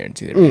cast. I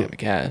guarantee they already have a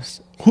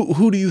cast.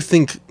 Who do you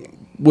think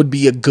would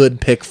be a good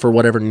pick for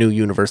whatever new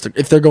universe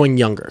if they're going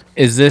younger?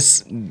 Is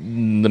this the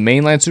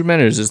mainline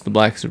Superman or is this the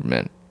Black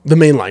Superman? The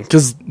main line,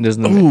 because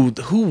Doesn't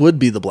who would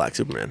be the Black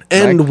Superman?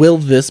 And will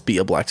this be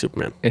a Black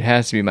Superman? It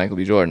has to be Michael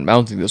B. Jordan. I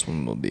don't think this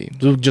one will be.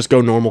 So just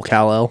go normal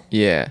Kal-El?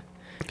 Yeah.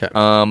 Okay.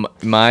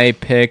 My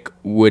pick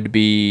would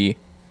be.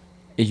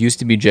 It used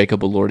to be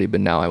Jacob Elordi,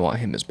 but now I want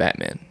him as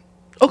Batman.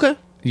 Okay.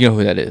 You know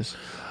who that is?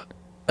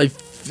 I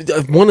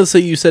want to say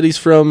you said he's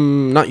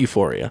from not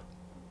Euphoria.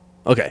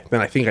 Okay,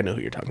 then I think I know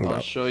who you're talking I'll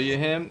about. show you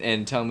him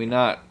and tell me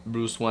not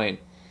Bruce Wayne.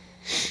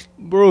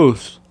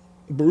 Bruce.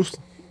 Bruce.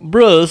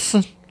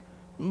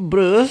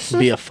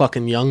 Be a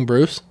fucking young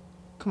Bruce.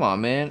 Come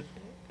on, man.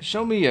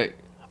 Show me a.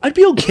 I'd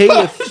be okay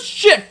with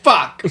Shit,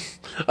 fuck.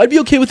 I'd be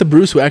okay with a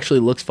Bruce who actually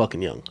looks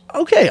fucking young.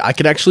 Okay, I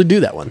could actually do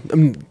that one.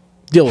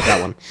 Deal with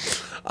that one.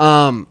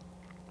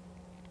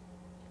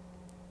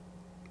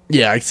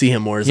 Yeah, I see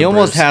him more as He a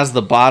almost Bruce. has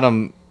the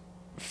bottom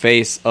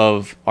face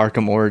of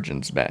Arkham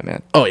Origins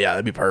Batman. Oh yeah,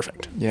 that'd be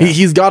perfect. Yeah.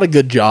 He's got a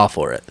good jaw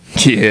for it.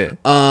 Yeah.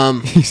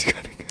 He's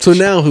got a So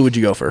now who would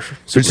you go for?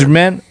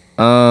 Superman?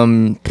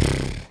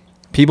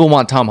 People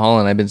want Tom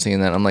Holland. I've been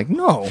seeing that. I'm like,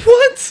 no.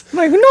 What? I'm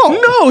like,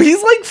 no. No,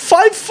 he's like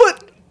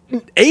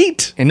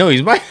 5'8". And no,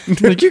 he's my.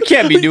 Like, you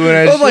can't be doing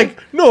that. I'm like,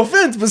 no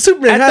offense, but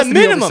Superman at has the to be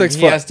over minimum, 6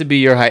 he foot. has to be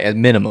your height at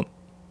minimum.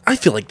 I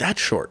feel like that's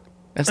short.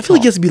 That's I feel like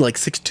tall. he has to be like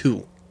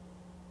 6'2".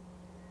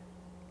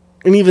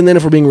 And even then,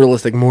 if we're being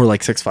realistic, more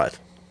like 6'5".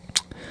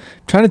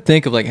 Trying to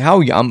think of like how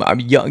young I'm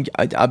young.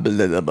 Probably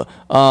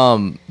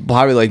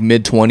like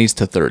mid 20s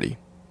to 30.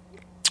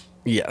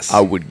 Yes. I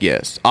would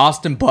guess.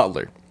 Austin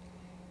Butler.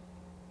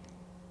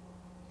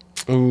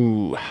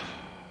 Ooh.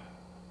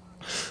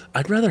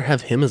 I'd rather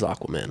have him as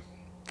Aquaman.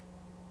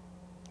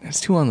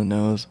 That's too on the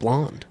nose.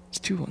 Blonde. It's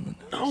too on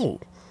the nose. No.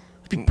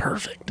 It'd be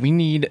perfect. We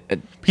need a,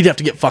 He'd have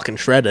to get fucking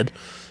shredded.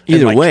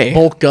 Either and, way.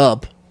 bulk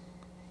up.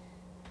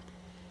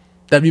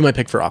 That'd be my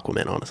pick for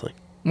Aquaman, honestly.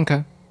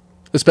 okay.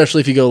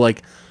 Especially if you go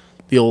like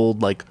the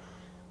old like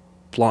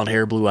blonde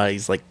hair, blue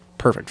eyes, like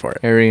perfect for it.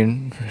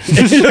 Aryan.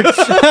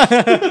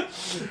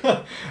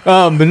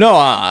 But no,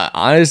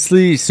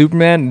 honestly,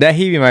 Superman. That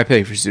he'd be my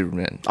pick for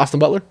Superman. Austin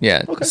Butler?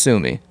 Yeah, Okay. sue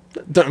me.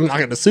 I'm not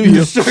gonna sue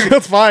you.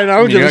 That's fine. I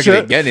don't give You're a not gonna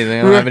shit. get anything.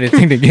 I don't have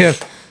anything to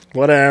give.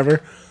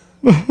 Whatever.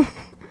 I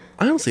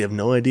honestly have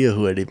no idea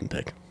who I'd even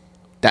pick.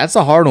 That's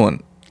a hard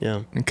one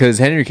Yeah. because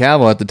Henry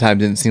Cavill at the time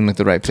didn't seem like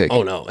the right pick.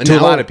 Oh no. to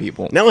a lot of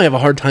people. Now I have a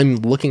hard time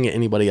looking at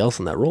anybody else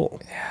in that role.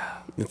 Yeah.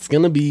 It's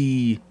gonna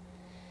be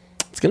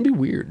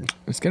weird.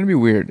 It's gonna be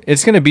weird.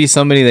 It's gonna be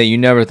somebody that you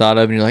never thought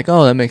of, and you're like,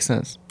 oh, that makes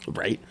sense.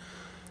 Right?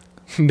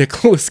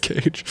 Nicolas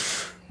Cage.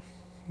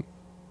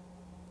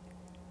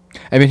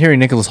 I've been hearing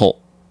Nicholas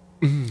Holt.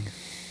 I'm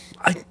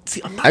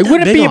not I that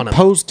wouldn't big be on him.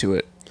 opposed to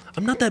it.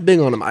 I'm not that big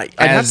on him. I'd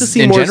have to As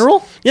see in more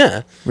general?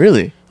 Yeah.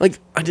 Really? Like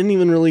I didn't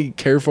even really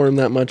care for him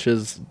that much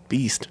as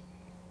Beast.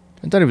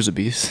 I thought he was a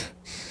beast.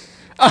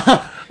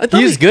 I thought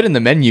He's good in The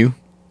Menu.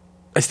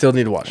 I still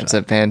need to watch It's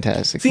that. a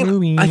fantastic See,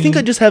 movie. I think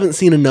I just haven't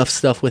seen enough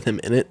stuff with him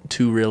in it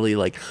to really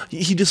like.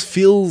 He just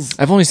feels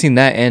I've only seen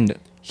that end.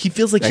 he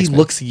feels like he X-Men.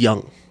 looks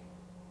young.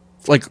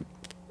 Like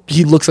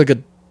he looks like a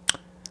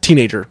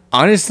teenager.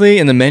 Honestly,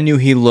 in the menu,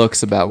 he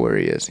looks about where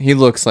he is. He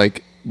looks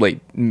like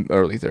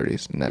early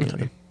 30s in that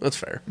movie. That's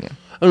fair. Yeah.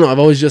 I don't know. I've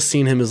always just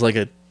seen him as like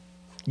a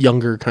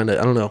younger kind of.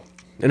 I don't know.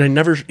 And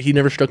he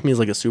never struck me as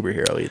like a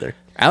superhero either.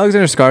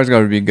 Alexander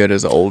Skarsgård would be good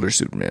as an older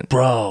Superman.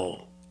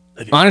 Bro.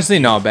 Honestly,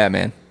 no,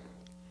 Batman.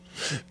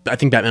 I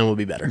think Batman would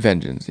be better.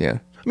 Vengeance, yeah.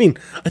 I mean,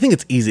 I think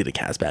it's easy to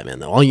cast Batman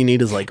though. All you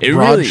need is like It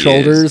broad really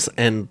shoulders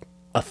and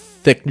a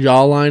thick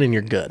jawline, and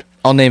you're good.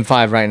 I'll name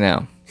 5 right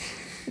now.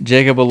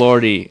 Jacob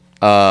Elordi,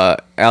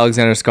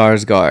 Alexander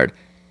Skarsgård,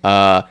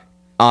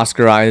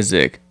 Oscar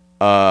Isaac,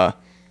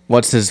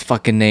 what's his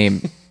fucking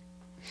name?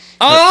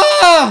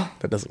 That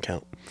doesn't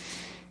count.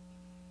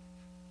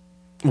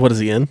 What is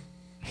he in?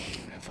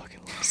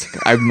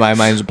 My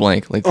mind's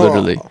blank, like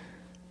literally. Oh.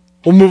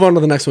 We'll move on to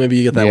the next one. Maybe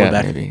you get that one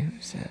back.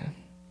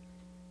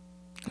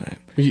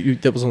 Maybe.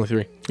 That was only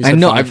 3. You I said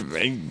know.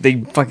 5.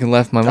 They fucking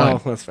left my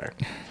mind. Oh, that's fair.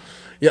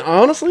 Yeah,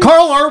 honestly.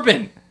 Carl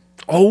Urban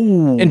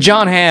Oh. and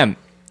John Hamm.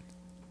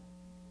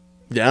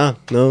 Yeah,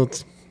 no.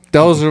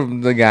 Those are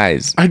the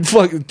guys. I'd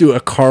fucking do a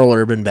Carl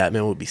Urban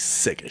Batman would be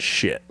sick as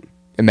shit.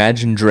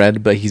 Imagine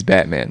Dredd, but he's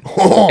Batman.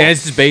 And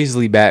it's just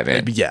basically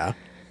Batman. Yeah.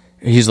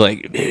 He's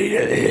like...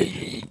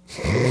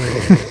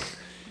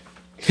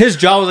 His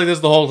jaw was like this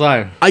the whole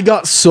time. I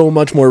got so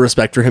much more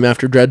respect for him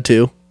after Dredd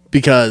 2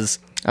 because...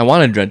 I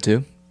wanted Dredd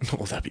too.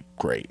 Oh, that'd be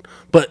great.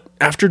 But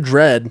after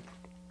Dredd,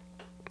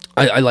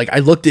 I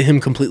looked at him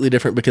completely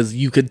different because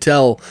you could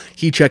tell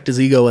he checked his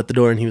ego at the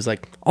door and he was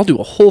like, I'll do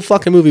a whole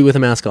fucking movie with a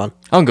mask on.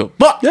 I'll go.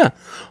 But yeah,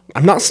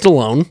 I'm not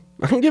Stallone.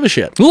 I don't give a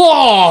shit.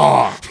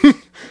 Law!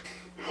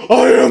 I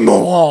am the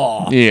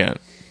law. Yeah.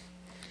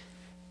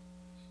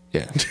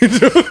 Yeah.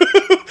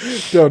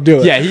 Don't do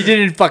it. Yeah, he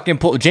didn't fucking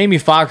pull... Jamie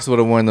Foxx would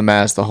have worn the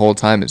mask the whole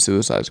time at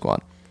Suicide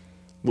Squad.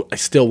 I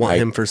still want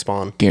him for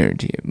Spawn.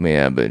 Guarantee it.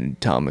 Yeah,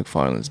 but Tom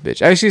McFarlane's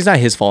bitch. Actually, it's not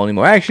his fault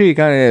anymore. Actually, it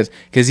kind of is.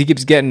 Because he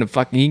keeps getting the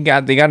fucking...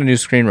 They got a new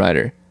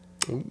screenwriter.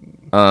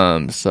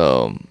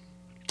 So...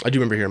 I do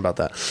remember hearing about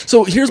that.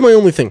 So here's my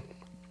only thing.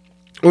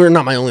 Or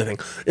not my only thing.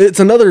 It's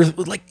another...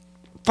 Like,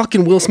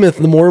 fucking Will Smith,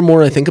 the more and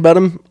more I think about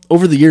him,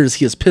 over the years,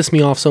 he has pissed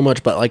me off so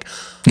much, but, like,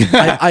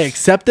 I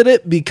accepted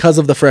it because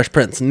of The Fresh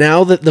Prince.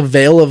 Now that the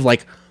veil of,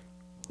 like,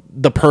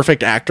 the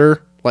perfect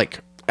actor, like...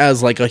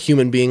 as like a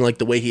human being, like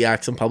the way he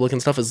acts in public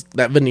and stuff, is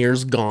that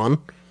veneer's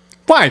gone.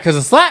 Why? Because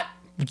of slap?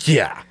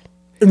 Yeah.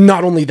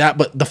 Not only that,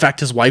 but the fact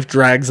his wife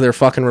drags their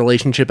fucking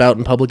relationship out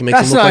in public and makes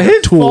That's him look not like a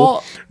his tool.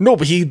 fault. No,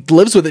 but he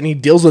lives with it and he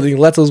deals with it and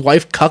he lets his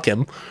wife cuck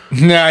him.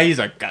 Nah, he's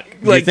like...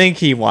 you think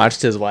he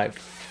watched his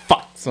wife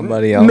fuck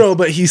somebody else? No,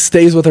 but he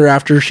stays with her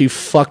after she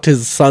fucked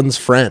his son's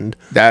friend.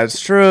 That's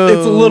true.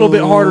 It's a little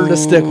bit harder to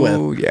stick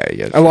with.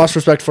 Yeah. I lost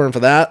respect for him for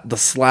that. The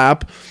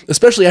slap.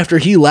 Especially after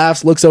he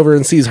laughs, looks over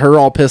and sees her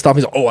all pissed off.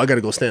 He's like, oh, I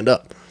gotta go stand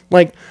up.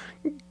 Like,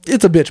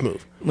 it's a bitch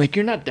move. Like,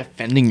 you're not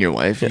defending your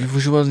wife.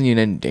 She wasn't even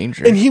in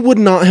danger. And he would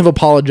not have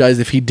apologized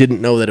if he didn't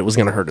know that it was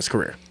going to hurt his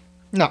career.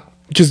 No.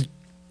 Just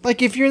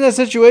Like, if you're in that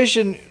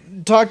situation,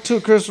 talk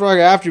to Chris Rock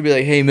after. Be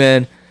like, hey,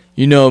 man,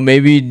 you know,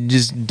 maybe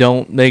just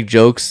don't make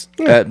jokes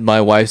at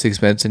my wife's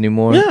expense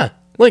anymore. yeah,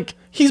 like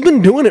he's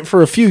been doing it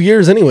for a few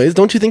years, anyways.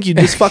 Don't you think you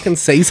just fucking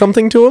say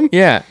something to him?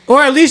 Yeah.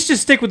 Or at least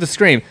just stick with the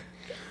scream.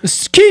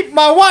 Keep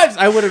my wife's.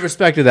 I would have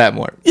respected that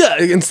more. Yeah,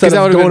 instead that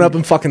of would've going been- up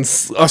and fucking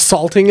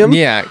assaulting him.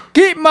 Yeah.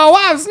 Keep my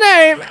wife's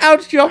name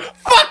out your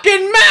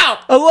fucking mouth.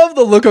 I love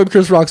the look on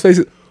Chris Rock's face.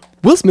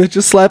 Will Smith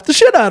just slapped the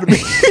shit out of me.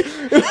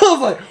 And I was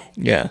like,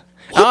 Yeah.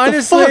 the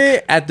Honestly,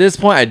 fuck? at this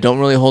point, I don't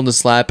really hold the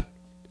slap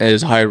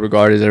as high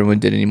regard as everyone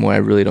did anymore. I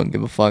really don't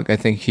give a fuck. I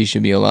think he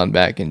should be allowed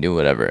back and do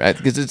whatever.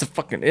 Because it's a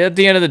fucking... At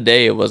the end of the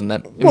day, it wasn't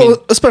that... I well, mean,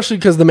 especially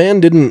because the man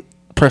didn't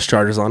press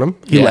charges on him.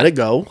 He Yeah. let it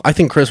go. I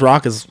think Chris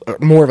Rock is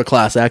more of a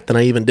class act than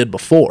I even did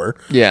before.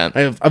 yeah.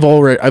 I've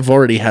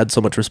already had so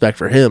much respect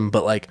for him,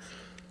 but like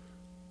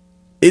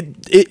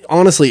it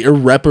honestly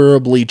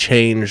irreparably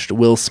changed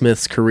Will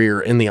Smith's career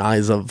in the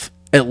eyes of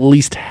at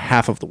least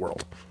half of the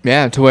world.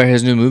 Yeah, to where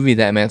his new movie,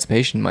 The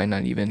Emancipation, might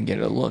not even get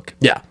a look.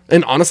 Yeah.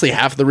 And honestly,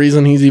 half the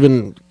reason he's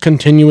even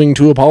continuing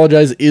to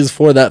apologize is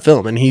for that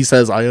film. And he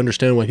says, I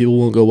understand why people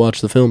won't go watch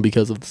the film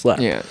because of the slap.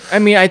 Yeah. I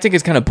mean, I think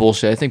it's kind of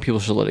bullshit. I think people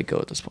should let it go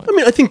at this point. I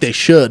mean, I think they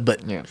should,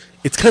 but Yeah.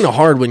 it's kind of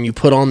hard when you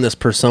put on this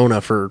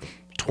persona for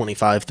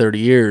 25, 30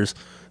 years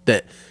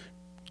that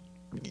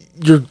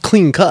you're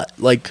clean cut.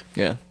 Like,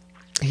 Yeah.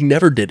 he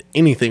never did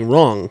anything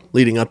wrong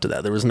leading up to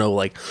that. There was no,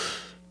 like,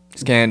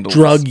 Scandals.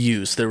 drug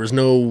use. There was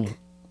no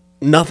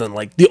nothing.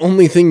 Like, the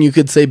only thing you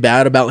could say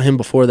bad about him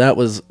before that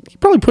was he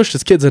probably pushed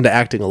his kids into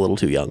acting a little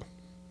too young.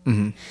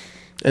 Mm-hmm.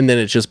 And then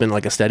it's just been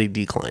like a steady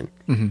decline.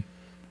 Mm-hmm.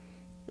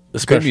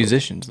 Good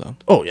musicians, though.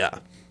 Oh, yeah.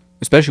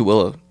 Especially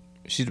Willow.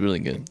 She's really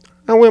good.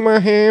 I wear my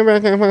hair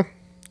back in my...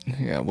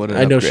 Yeah, what an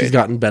I know upgrade. she's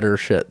gotten better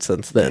shit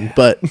since then,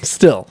 but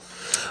still.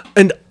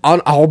 And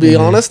I'll be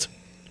honest,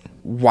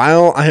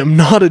 while I am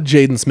not a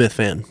Jaden Smith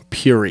fan,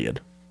 period,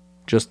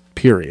 just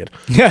period,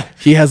 Yeah.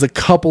 he has a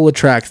couple of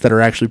tracks that are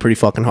actually pretty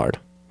fucking hard.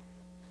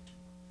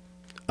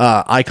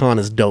 Icon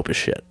is dope as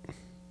shit.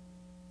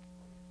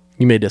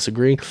 You may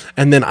disagree.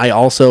 And then I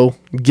also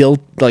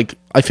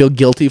I feel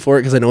guilty for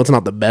it because I know it's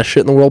not the best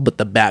shit in the world, but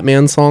the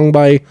Batman song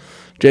by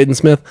Jaden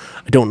Smith,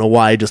 I don't know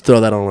why I just throw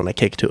that on and I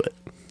kick to it.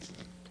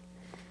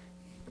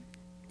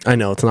 I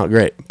know it's not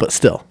great, but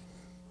still.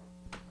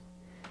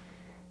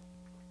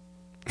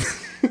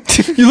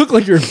 You look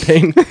like you're in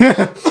pain.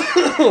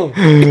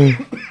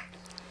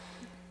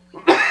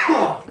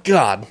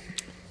 God.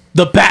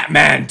 The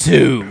Batman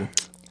 2.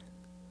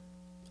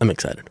 I'm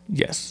excited.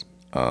 Yes.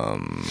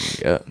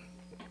 Yeah.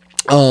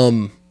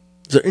 Is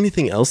there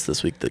anything else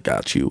this week that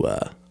got you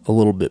a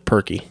little bit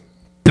perky?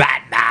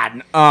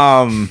 Batman.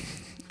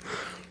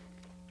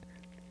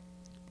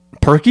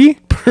 Perky?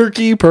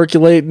 Perky,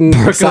 percolating,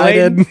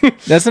 excited.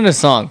 That's in a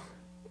song.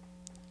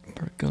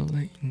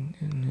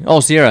 Percolating. Oh,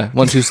 Sierra.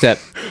 1-2 step.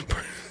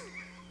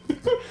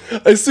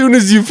 As soon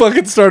as you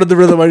fucking started the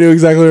rhythm, I knew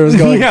exactly where it was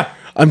going. Yeah.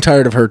 I'm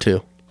tired of her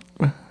too.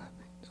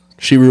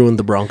 She ruined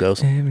the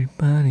Broncos.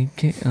 Everybody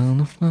get on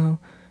the floor.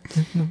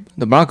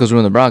 The Broncos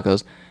ruined the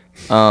Broncos.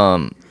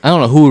 I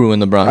don't know who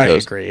ruined the Broncos. I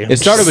agree. It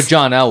started with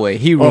John Elway.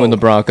 He ruined the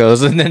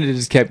Broncos, and then it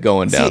just kept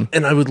going down.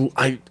 And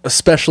I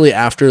especially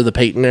after the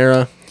Peyton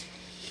era,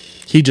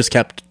 he just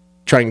kept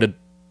trying to.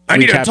 I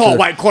need a tall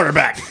white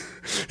quarterback.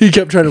 He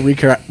kept trying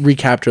to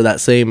recapture that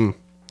same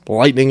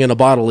lightning in a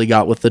bottle he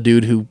got with the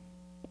dude who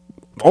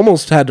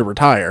almost had to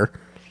retire.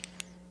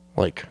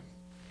 Like,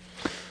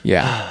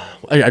 Yeah.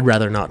 I'd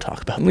rather not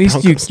talk about. At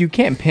least you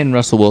can't pin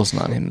Russell Wilson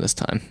on him this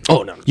time.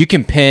 Oh no. You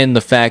can pin the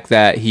fact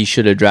that he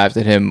should have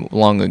drafted him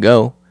long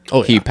ago.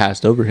 Oh, He yeah.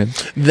 passed over him.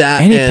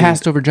 And he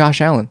passed over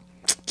Josh Allen.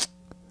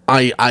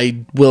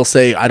 I will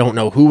say I don't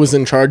know who was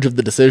in charge of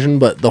the decision,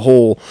 but the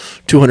whole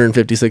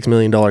 $256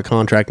 million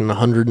contract and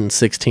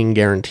 116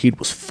 guaranteed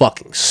was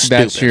fucking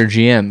stupid. That's your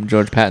GM,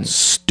 George Patton.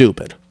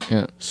 Stupid.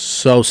 Yeah.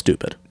 So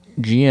stupid.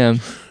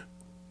 GM.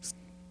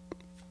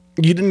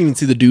 You didn't even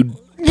see the dude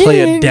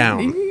play it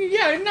down.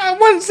 Yeah, not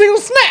one single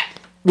snap.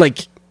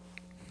 Like,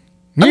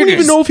 I don't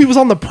even know if he was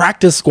on the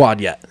practice squad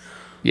yet.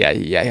 Yeah.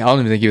 I don't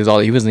even think he was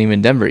he wasn't even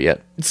in Denver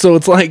yet. So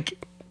it's like,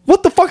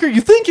 what the fuck are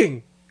you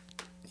thinking?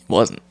 He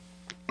wasn't.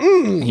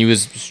 He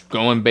was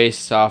going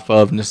based off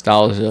of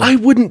nostalgia. I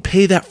wouldn't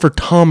pay that for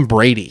Tom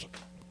Brady.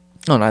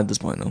 Oh, not at this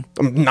point, though.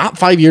 Not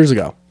 5 years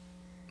ago.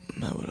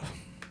 I would have.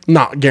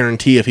 Not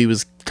guarantee if he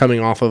was coming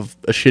off of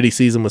a shitty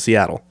season with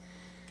Seattle.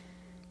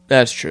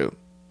 That's true.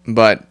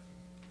 But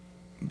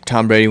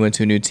Tom Brady went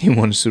to a new team,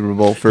 won a Super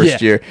Bowl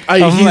first year.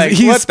 He's what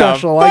the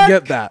special. I fuck?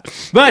 get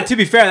that. But to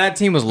be fair, that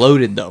team was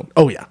loaded, though.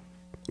 Oh, yeah.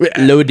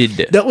 Loaded.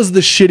 That was the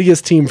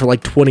shittiest team for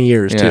like 20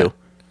 years, Yeah. too.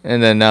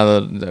 And then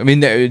now,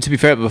 to be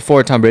fair,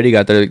 before Tom Brady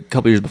got there, a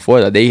couple years before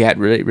that, they had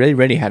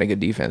really had a good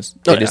defense.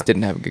 They just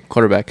didn't have a good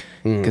quarterback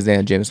because they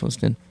had Jameis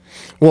Winston.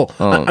 Well,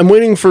 I'm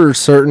waiting for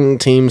certain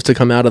teams to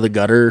come out of the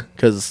gutter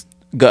because,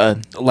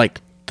 like,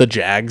 the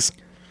Jags.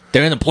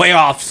 They're in the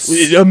playoffs.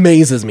 It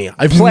amazes me.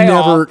 I've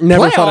never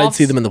thought I'd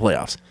see them in the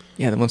playoffs.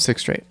 Yeah, they won 6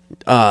 straight.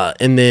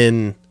 And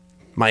then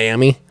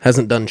Miami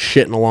hasn't done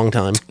shit in a long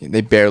time.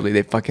 They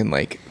fucking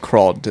like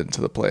crawled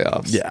into the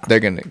playoffs. Yeah. They're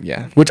gonna,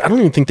 Which I don't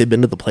even think they've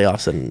been to the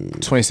playoffs in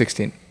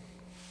 2016.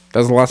 That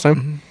was the last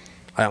time?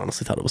 I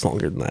honestly thought it was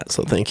longer than that,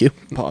 so thank you.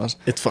 Pause.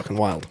 It's fucking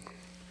wild.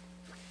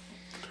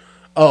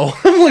 Oh,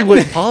 I'm like,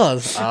 wait,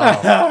 pause.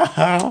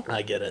 Oh,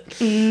 I get it.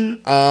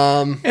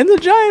 And the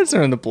Giants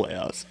are in the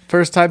playoffs.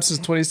 First time since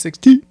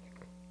 2016.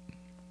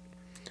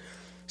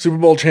 Super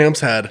Bowl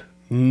champs had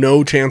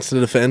no chance to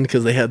defend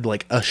because they had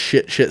like a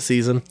shit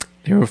season.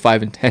 They were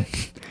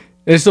 5-10.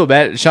 It's so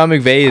bad. Sean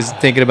McVay is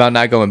thinking about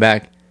not going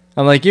back.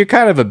 I'm like, you're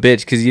kind of a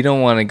bitch because you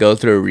don't want to go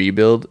through a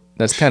rebuild.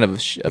 That's kind of a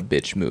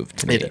bitch move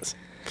to me. It is.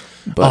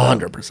 But,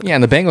 100%. Yeah,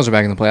 and the Bengals are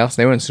back in the playoffs.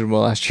 They won the Super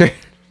Bowl last year.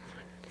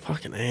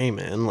 Fucking A,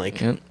 man. Like,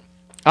 Yeah.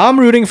 I'm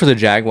rooting for the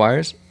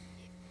Jaguars.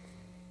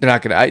 They're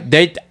not gonna.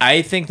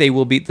 I think they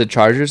will beat the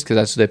Chargers because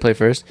that's who they play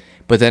first.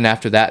 But then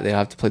after that, they'll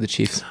have to play the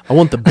Chiefs. I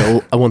want the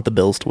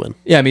Bills to win.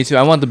 Yeah, me too.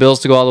 I want the Bills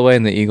to go all the way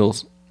and the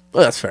Eagles.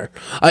 Well, that's fair.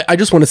 I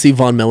just want to see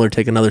Von Miller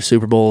take another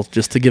Super Bowl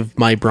just to give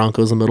my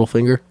Broncos a middle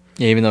finger.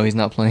 Yeah, even though he's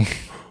not playing.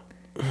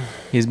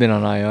 He's been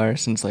on IR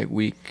since like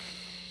week,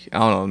 I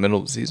don't know, the middle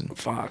of the season.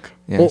 Fuck.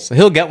 Yeah, Well, so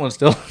he'll get one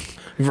still.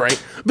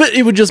 right. But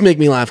it would just make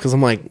me laugh because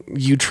I'm like,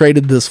 you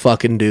traded this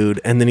fucking dude,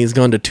 and then he's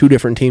gone to 2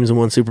 different teams and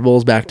won Super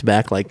Bowls back to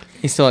back. Like,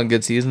 He's still had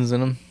good seasons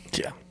in him.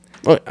 yeah.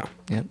 Oh,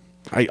 yeah.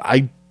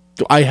 Yeah.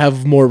 I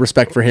have more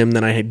respect for him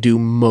than I do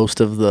most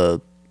of the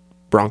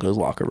Broncos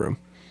locker room.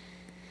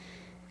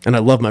 And I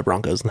love my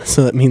Broncos,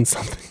 so that means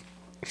something.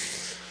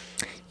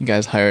 You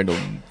guys hired a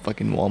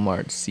fucking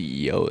Walmart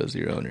CEO as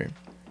your owner.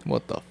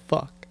 What the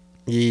fuck?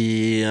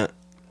 Yeah.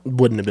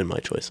 Wouldn't have been my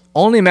choice.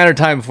 Only a matter of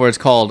time before it's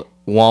called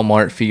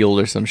Walmart Field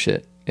or some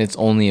shit. It's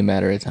only a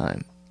matter of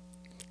time.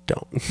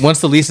 Don't.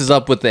 Once the lease is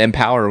up with the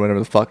Empower or whatever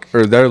the fuck,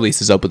 or their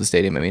lease is up with the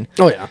stadium, I mean.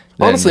 Oh, yeah.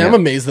 Then, Honestly, yeah. I'm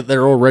amazed that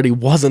there already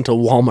wasn't a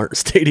Walmart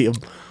stadium.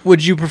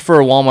 Would you prefer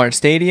Walmart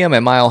Stadium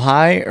at Mile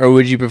High, or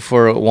would you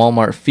prefer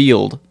Walmart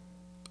Field,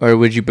 or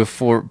would you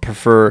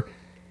prefer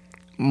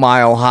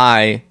Mile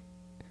High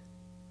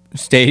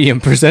Stadium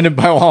presented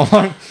by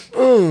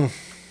Walmart?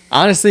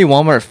 Honestly,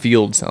 Walmart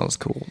Field sounds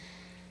cool.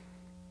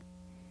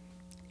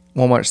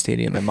 Walmart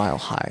Stadium at Mile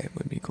High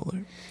would be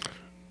cooler.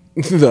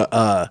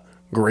 The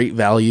Great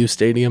Value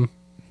Stadium.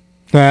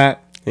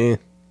 That Eh.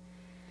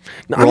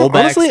 No,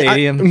 Rollback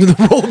Stadium. the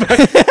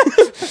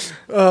rollback.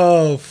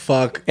 Oh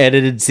fuck!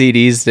 edited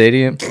CDs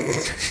stadium.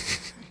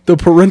 The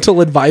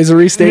Parental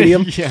Advisory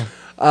Stadium. Yeah.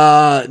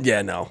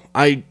 Yeah, no.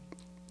 I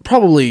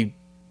probably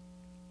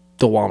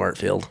the Walmart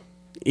field,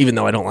 even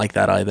though I don't like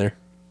that either.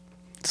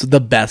 It's the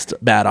best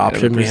bad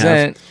option we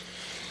have.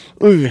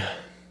 100%. Ooh. I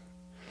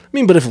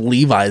mean, but if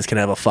Levi's can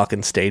have a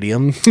fucking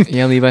stadium,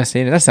 Yeah, Levi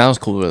Stadium. That sounds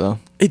cooler though.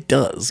 it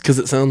does because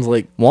it sounds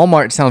like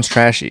Walmart sounds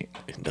trashy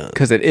it does.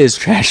 because it is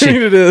trashy,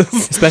 It is.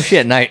 especially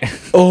at night.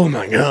 Oh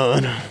my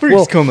god!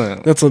 Freaks come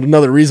out. That's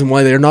another reason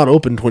why they're not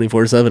open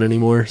 24/7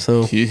 anymore.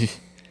 So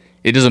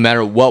It doesn't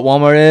matter what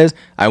Walmart is.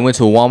 I went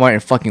to a Walmart in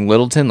fucking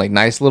Littleton, like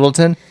nice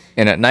Littleton,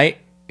 and at night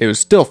it was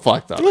still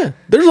fucked up. yeah,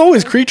 there's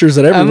always creatures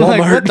at every I'm Walmart.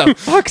 like, what the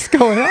fuck's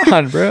going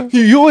on, bro?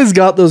 You always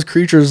got those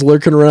creatures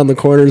lurking around the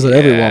corners at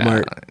every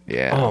Walmart.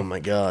 Yeah. Oh my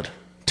god!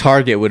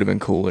 Target would have been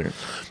cooler.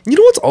 You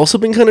know what's also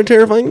been kind of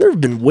terrifying? There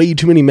have been way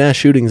too many mass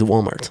shootings at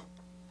Walmart.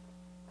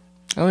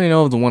 I only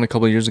know of the one a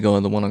couple years ago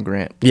and the one on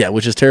Grant. Yeah,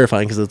 which is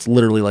terrifying because it's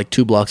literally like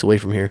 2 blocks away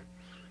from here.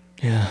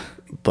 Yeah.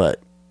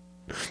 But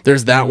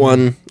there's that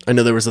one. I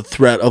know there was a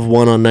threat of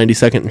one on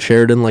 92nd and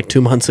Sheridan like 2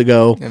 months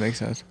ago. That makes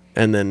sense.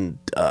 And then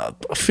I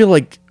feel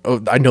like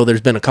I know there's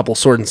been a couple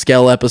Sword and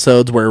Scale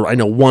episodes where I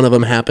know one of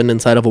them happened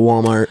inside of a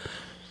Walmart.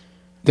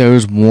 There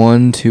was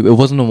one, too. It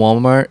wasn't a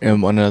Walmart.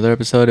 In another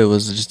episode, it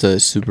was just a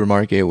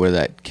supermarket where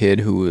that kid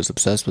who was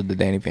obsessed with the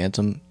Danny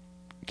Phantom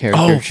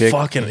character Oh, chick.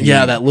 fucking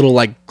yeah, that little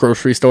like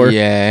grocery store.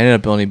 Yeah, it ended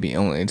up only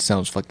being it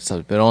sounds fucked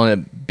up, but it only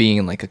ended up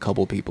being like a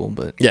couple people,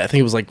 but Yeah, I think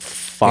it was like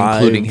 5,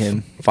 Including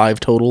him. 5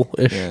 total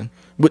ish. Yeah.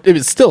 But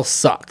it still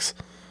sucks.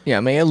 yeah,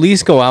 man, at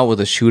least go out with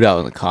a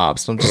shootout with the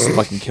cops. Don't just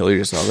fucking kill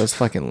yourself. That's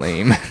fucking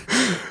lame.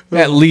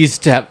 At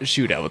least have a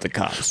shootout with the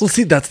cops. Well,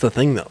 see, that's the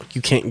thing though.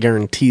 You can't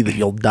guarantee that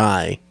you'll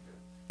die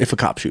if a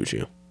cop shoots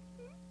you.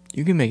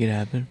 You can make it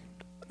happen.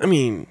 I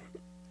mean,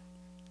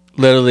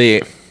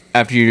 Literally,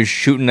 after you're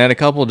shooting at a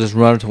couple, just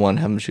run up to one,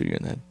 have them shoot you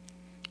in the head.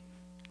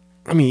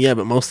 yeah,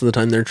 but most of the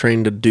time they're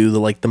trained to do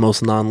the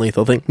most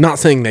non-lethal thing. Not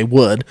saying they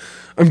would.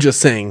 I'm just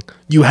saying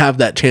you have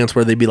that chance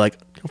where they'd be like,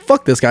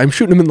 "Fuck this guy! I'm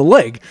shooting him in the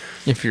leg."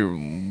 If you're,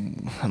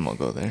 I'm gonna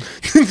go there.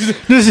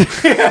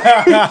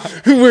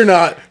 We're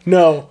not.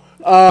 No.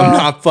 I'm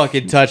not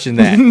fucking touching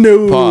that.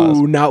 No,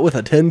 Pause. not with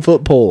a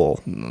 10-foot pole.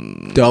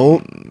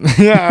 Don't.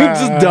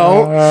 Just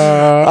don't.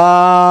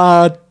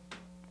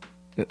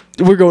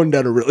 We're going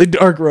down a really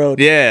dark road.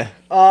 Yeah.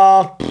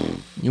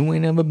 You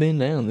ain't never been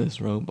down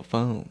this road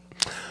before.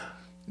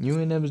 You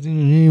ain't never seen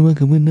a nigga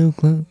walking with no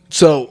clothes.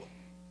 So,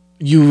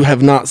 you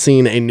have not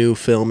seen a new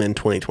film in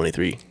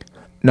 2023.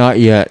 Not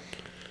yet.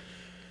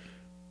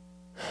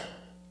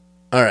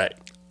 All right.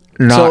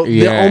 Not So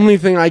yet. the only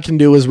thing I can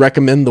do is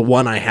recommend the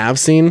one I have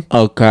seen,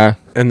 Okay.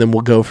 and then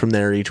we'll go from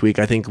there each week.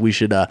 I think we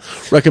should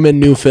recommend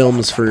new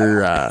films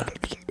for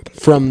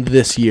from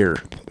this year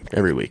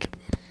every week,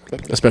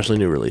 especially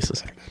new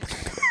releases.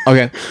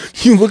 Okay.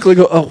 You look like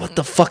what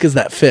the fuck is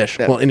that fish?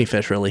 Well, any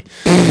fish really.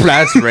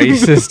 That's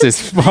racist as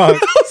fuck.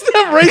 It's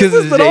not Because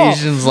racist at all.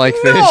 Asians like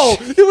No,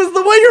 fish. it was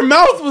the way your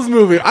mouth was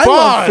moving. I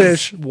love Pause.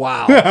 fish.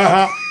 Wow.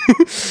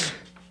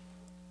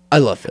 I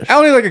love fish. I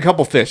only like a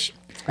couple fish.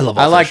 I love.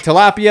 I all like fish.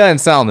 tilapia and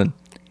salmon.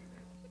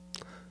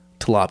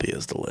 tilapia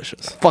is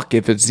delicious. Fuck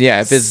if it's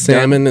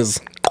Salmon is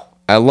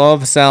I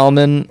love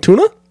salmon.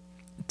 tuna.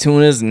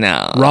 Tuna's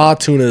nah. Raw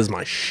tuna is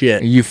my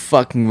shit. You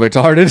fucking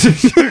retarded.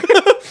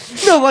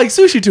 No, like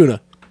sushi tuna.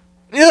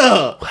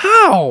 Yeah.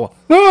 How?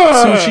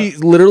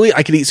 Sushi. Literally,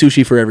 I could eat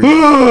sushi for every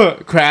day.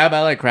 Crab.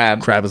 I like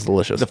crab. Crab is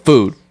delicious. The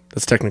food.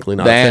 That's technically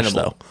not The a fish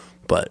animal. though.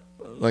 But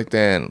Like the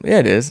animal. Yeah,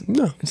 it is.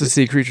 No. It's a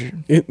sea creature.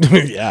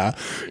 yeah.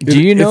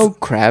 Do you It's- know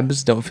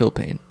crabs don't feel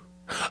pain?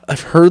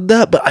 I've heard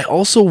that, but I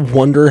also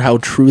wonder how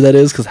true that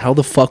is because how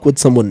the fuck would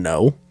someone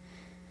know?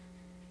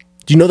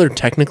 Do you know they're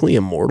technically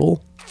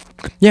immortal?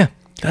 Yeah.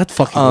 That's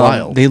fucking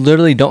wild. They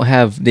literally don't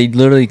have. They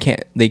literally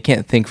can't. They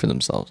can't think for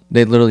themselves.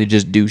 They literally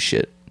just do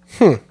shit.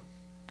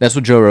 That's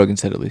what Joe Rogan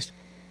said, at least.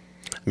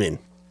 I mean,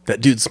 that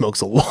dude smokes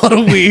a lot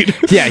of weed.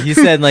 Yeah, he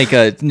said like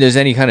there's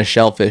any kind of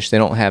shellfish. They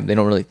don't have. They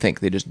don't really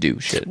think. They just do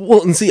shit.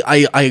 Well, and see,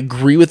 I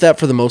agree with that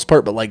for the most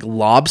part, but like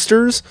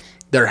lobsters,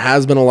 there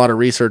has been a lot of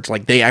research.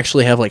 Like they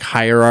actually have like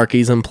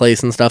hierarchies in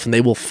place and stuff, and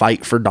they will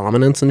fight for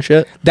dominance and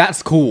shit.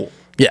 That's cool.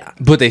 Yeah.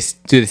 But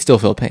do they still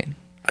feel pain?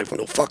 I have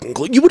no fucking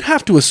clue. You would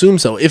have to assume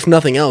so. If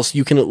nothing else,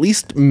 you can at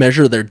least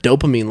measure their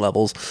dopamine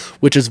levels,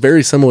 which is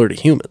very similar to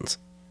humans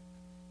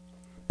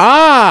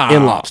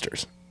in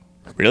lobsters.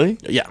 Really?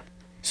 Yeah.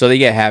 So they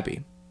get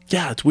happy.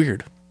 Yeah, it's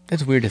weird.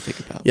 That's weird to think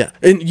about. Yeah.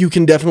 And you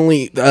can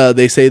definitely,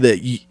 they say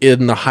that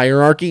in the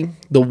hierarchy,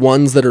 the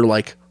ones that are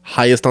like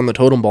highest on the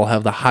totem pole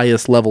have the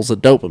highest levels of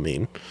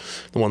dopamine.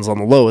 The ones on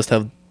the lowest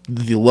have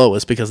the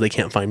lowest because they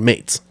can't find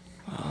mates.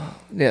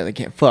 Yeah, they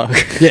can't fuck.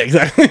 Yeah,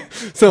 exactly.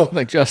 So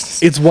Like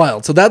justice. it's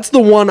wild. So that's the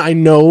one I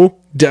know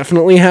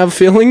definitely have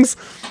feelings.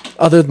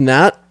 Other than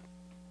that,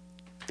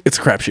 it's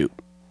a crapshoot.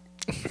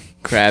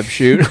 crab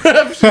shoot.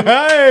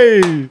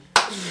 Hey,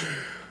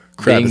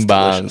 crab Bing is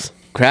bong. delicious.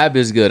 Crab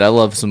is good. I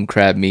love some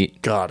crab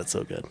meat. God, it's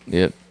so good.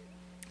 Yep.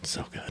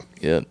 So good.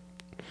 Yep.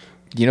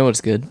 You know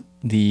what's good?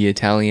 The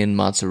Italian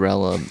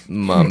mozzarella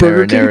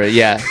Burger King? marinara.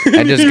 Yeah.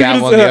 I just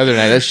got one the other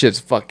night. That shit's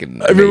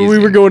fucking I remember we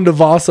amazing. were going to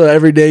Vasa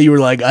every day. You were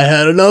like, I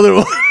had another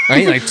one.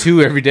 I eat like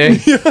 2 every day.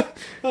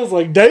 I was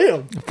like,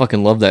 damn. I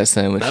fucking love that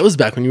sandwich. That was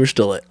back when you were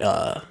still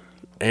at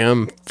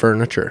Am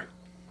Furniture.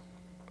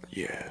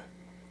 Yeah.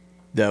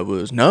 That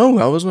was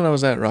when I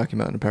was at Rocky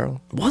Mountain Apparel.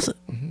 Was it?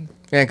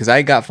 Yeah, because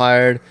I got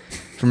fired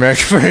from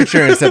American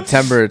Furniture in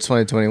September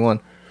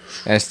 2021.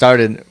 And I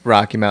started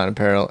Rocky Mountain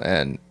Apparel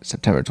in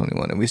September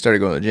 21. And we started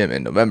going to the gym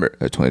in November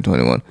of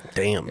 2021.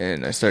 Damn.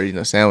 And I started eating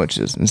those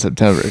sandwiches in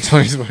September of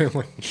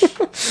 2021.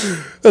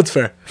 That's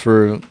fair.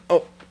 For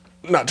Oh,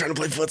 not trying to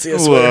play footsie, I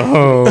swear.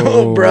 whoa,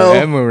 Oh, bro.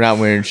 And we're not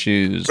wearing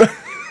shoes.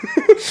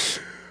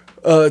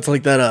 It's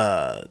like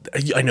that.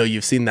 I know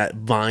you've seen that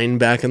Vine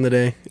back in the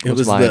day. It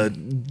was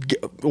Vine?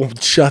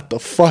 shut the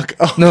fuck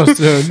up. No,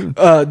 son.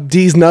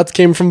 D's nuts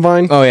came from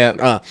Vine. Oh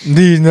yeah.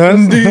 These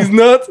nuts. These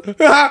nuts.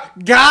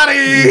 Got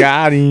it.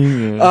 Got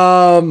him.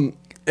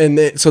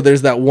 So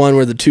there's that one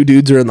where the two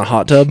dudes are in the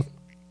hot tub,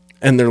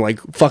 and they're like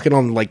fucking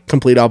on like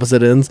complete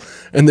opposite ends,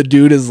 and the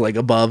dude is like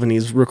above, and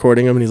he's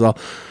recording them, and he's all,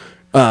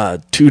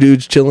 two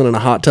dudes chilling in a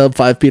hot tub,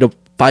 5 feet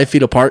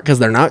apart because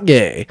they're not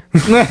gay.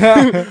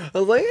 I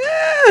was like,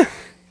 yeah.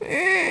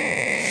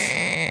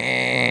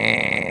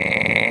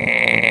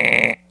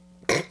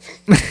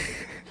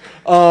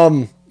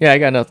 Yeah, I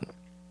got nothing.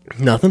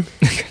 Nothing.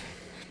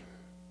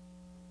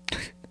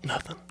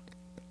 Nothing.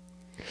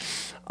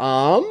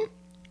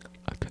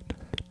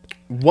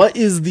 What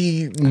is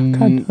the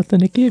Nothing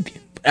to give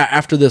you.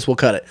 after this we'll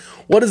cut it.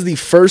 What is the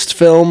first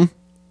film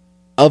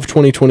of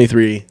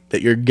 2023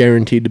 that you're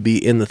guaranteed to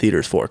be in the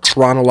theaters for?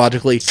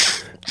 Chronologically,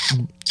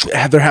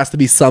 there has to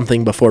be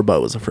something before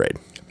Beau Was Afraid.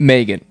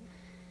 Megan.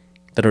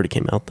 That already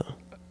came out though.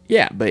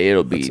 Yeah, but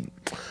it'll be.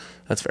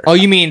 That's fair. Oh,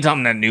 you mean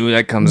something that new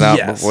that comes out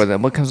Yes. before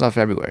then? What comes out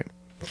February?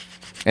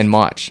 And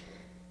March.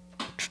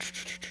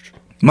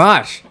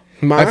 March.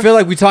 March? I feel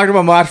like we talked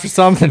about March for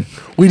something.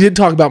 We did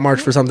talk about March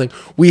for something.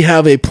 We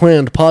have a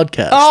planned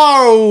podcast.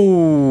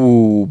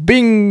 Oh,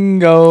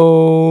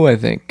 bingo! I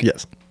think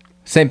Yes.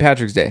 St.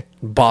 Patrick's Day,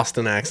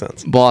 Boston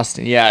accents.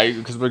 Boston. Yeah,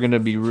 because we're gonna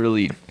be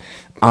really.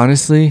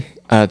 Honestly,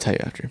 I'll tell you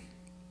after.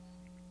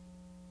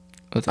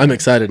 I'm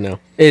excited now.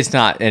 It's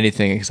not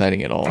anything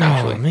exciting at all.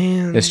 Actually,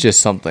 man. it's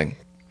just something.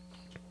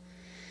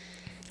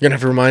 You're gonna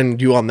have to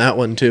remind you on that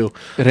one too.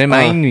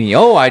 Remind me.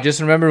 Oh, I just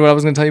remembered what I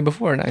was gonna tell you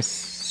before.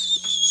 Nice.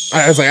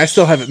 I was like, I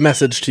still have it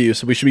messaged to you,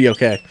 so we should be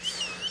okay.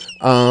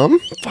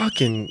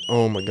 Fucking,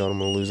 oh my god, I'm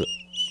gonna lose it.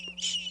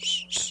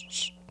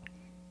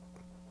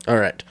 All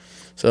right,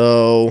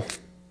 so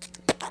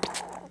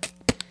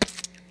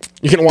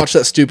you gonna watch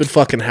that stupid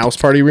fucking House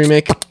Party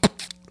remake?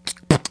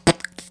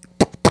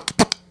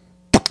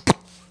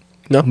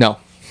 No.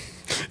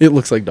 It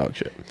looks like dog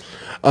shit.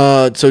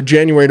 So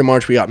January to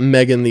March, we got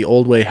Megan, The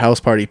Old Way, House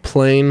Party,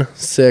 Plain,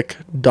 Sick,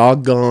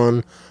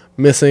 Doggone,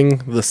 Missing,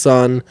 The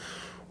Sun,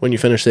 When You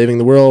Finish Saving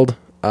the World,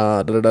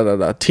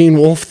 Teen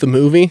Wolf, the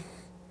movie.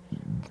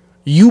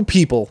 You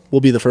People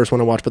will be the first one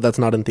to watch, but that's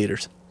not in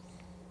theaters.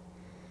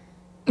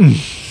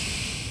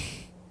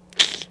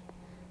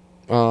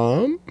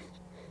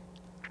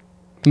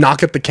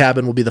 Knock at the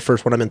Cabin will be the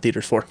first one I'm in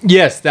theaters for.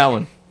 Yes, that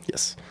one.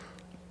 Yes.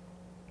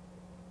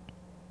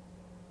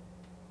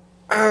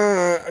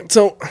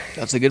 So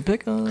That's a good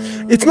pick.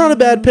 it's not a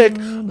bad pick.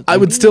 I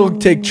would still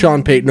take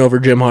Sean Payton over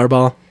Jim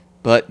Harbaugh.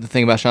 But the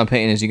thing about Sean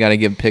Payton is you got to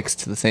give picks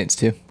to the Saints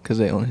too, because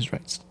they own his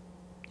rights.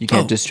 You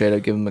can't just straight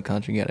up give him a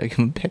contract. You got to give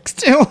him picks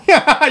too. You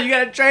got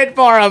to trade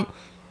for him.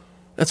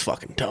 That's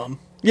fucking dumb.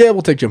 Yeah,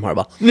 we'll take Jim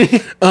Harbaugh.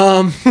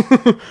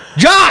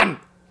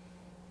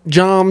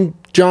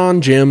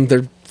 John, Jim,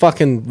 they're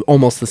fucking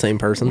almost the same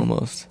person.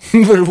 Almost.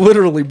 They're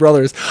literally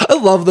brothers. I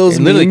love those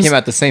It literally memes. came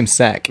out the same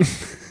sack.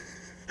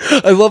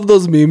 I love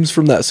those memes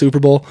from that Super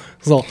Bowl.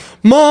 It's all,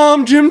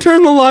 Mom, Jim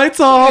turned the lights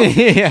off.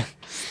 Yeah.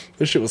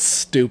 This shit was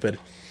stupid.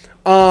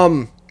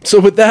 So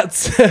with that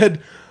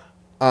said,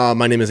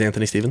 my name is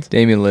Anthony Stevens.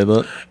 Damian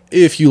Label.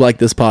 If you like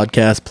this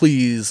podcast,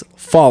 please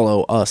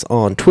follow us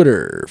on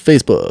Twitter,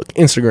 Facebook,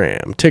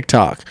 Instagram,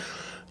 TikTok,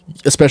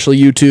 especially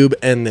YouTube,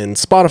 and then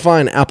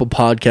Spotify and Apple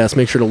Podcasts.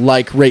 Make sure to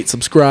like, rate,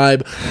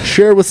 subscribe,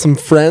 share with some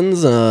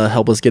friends,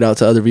 help us get out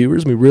to other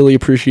viewers. We really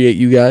appreciate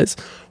you guys.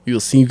 We will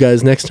see you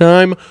guys next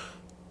time.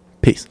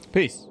 Peace.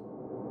 Peace.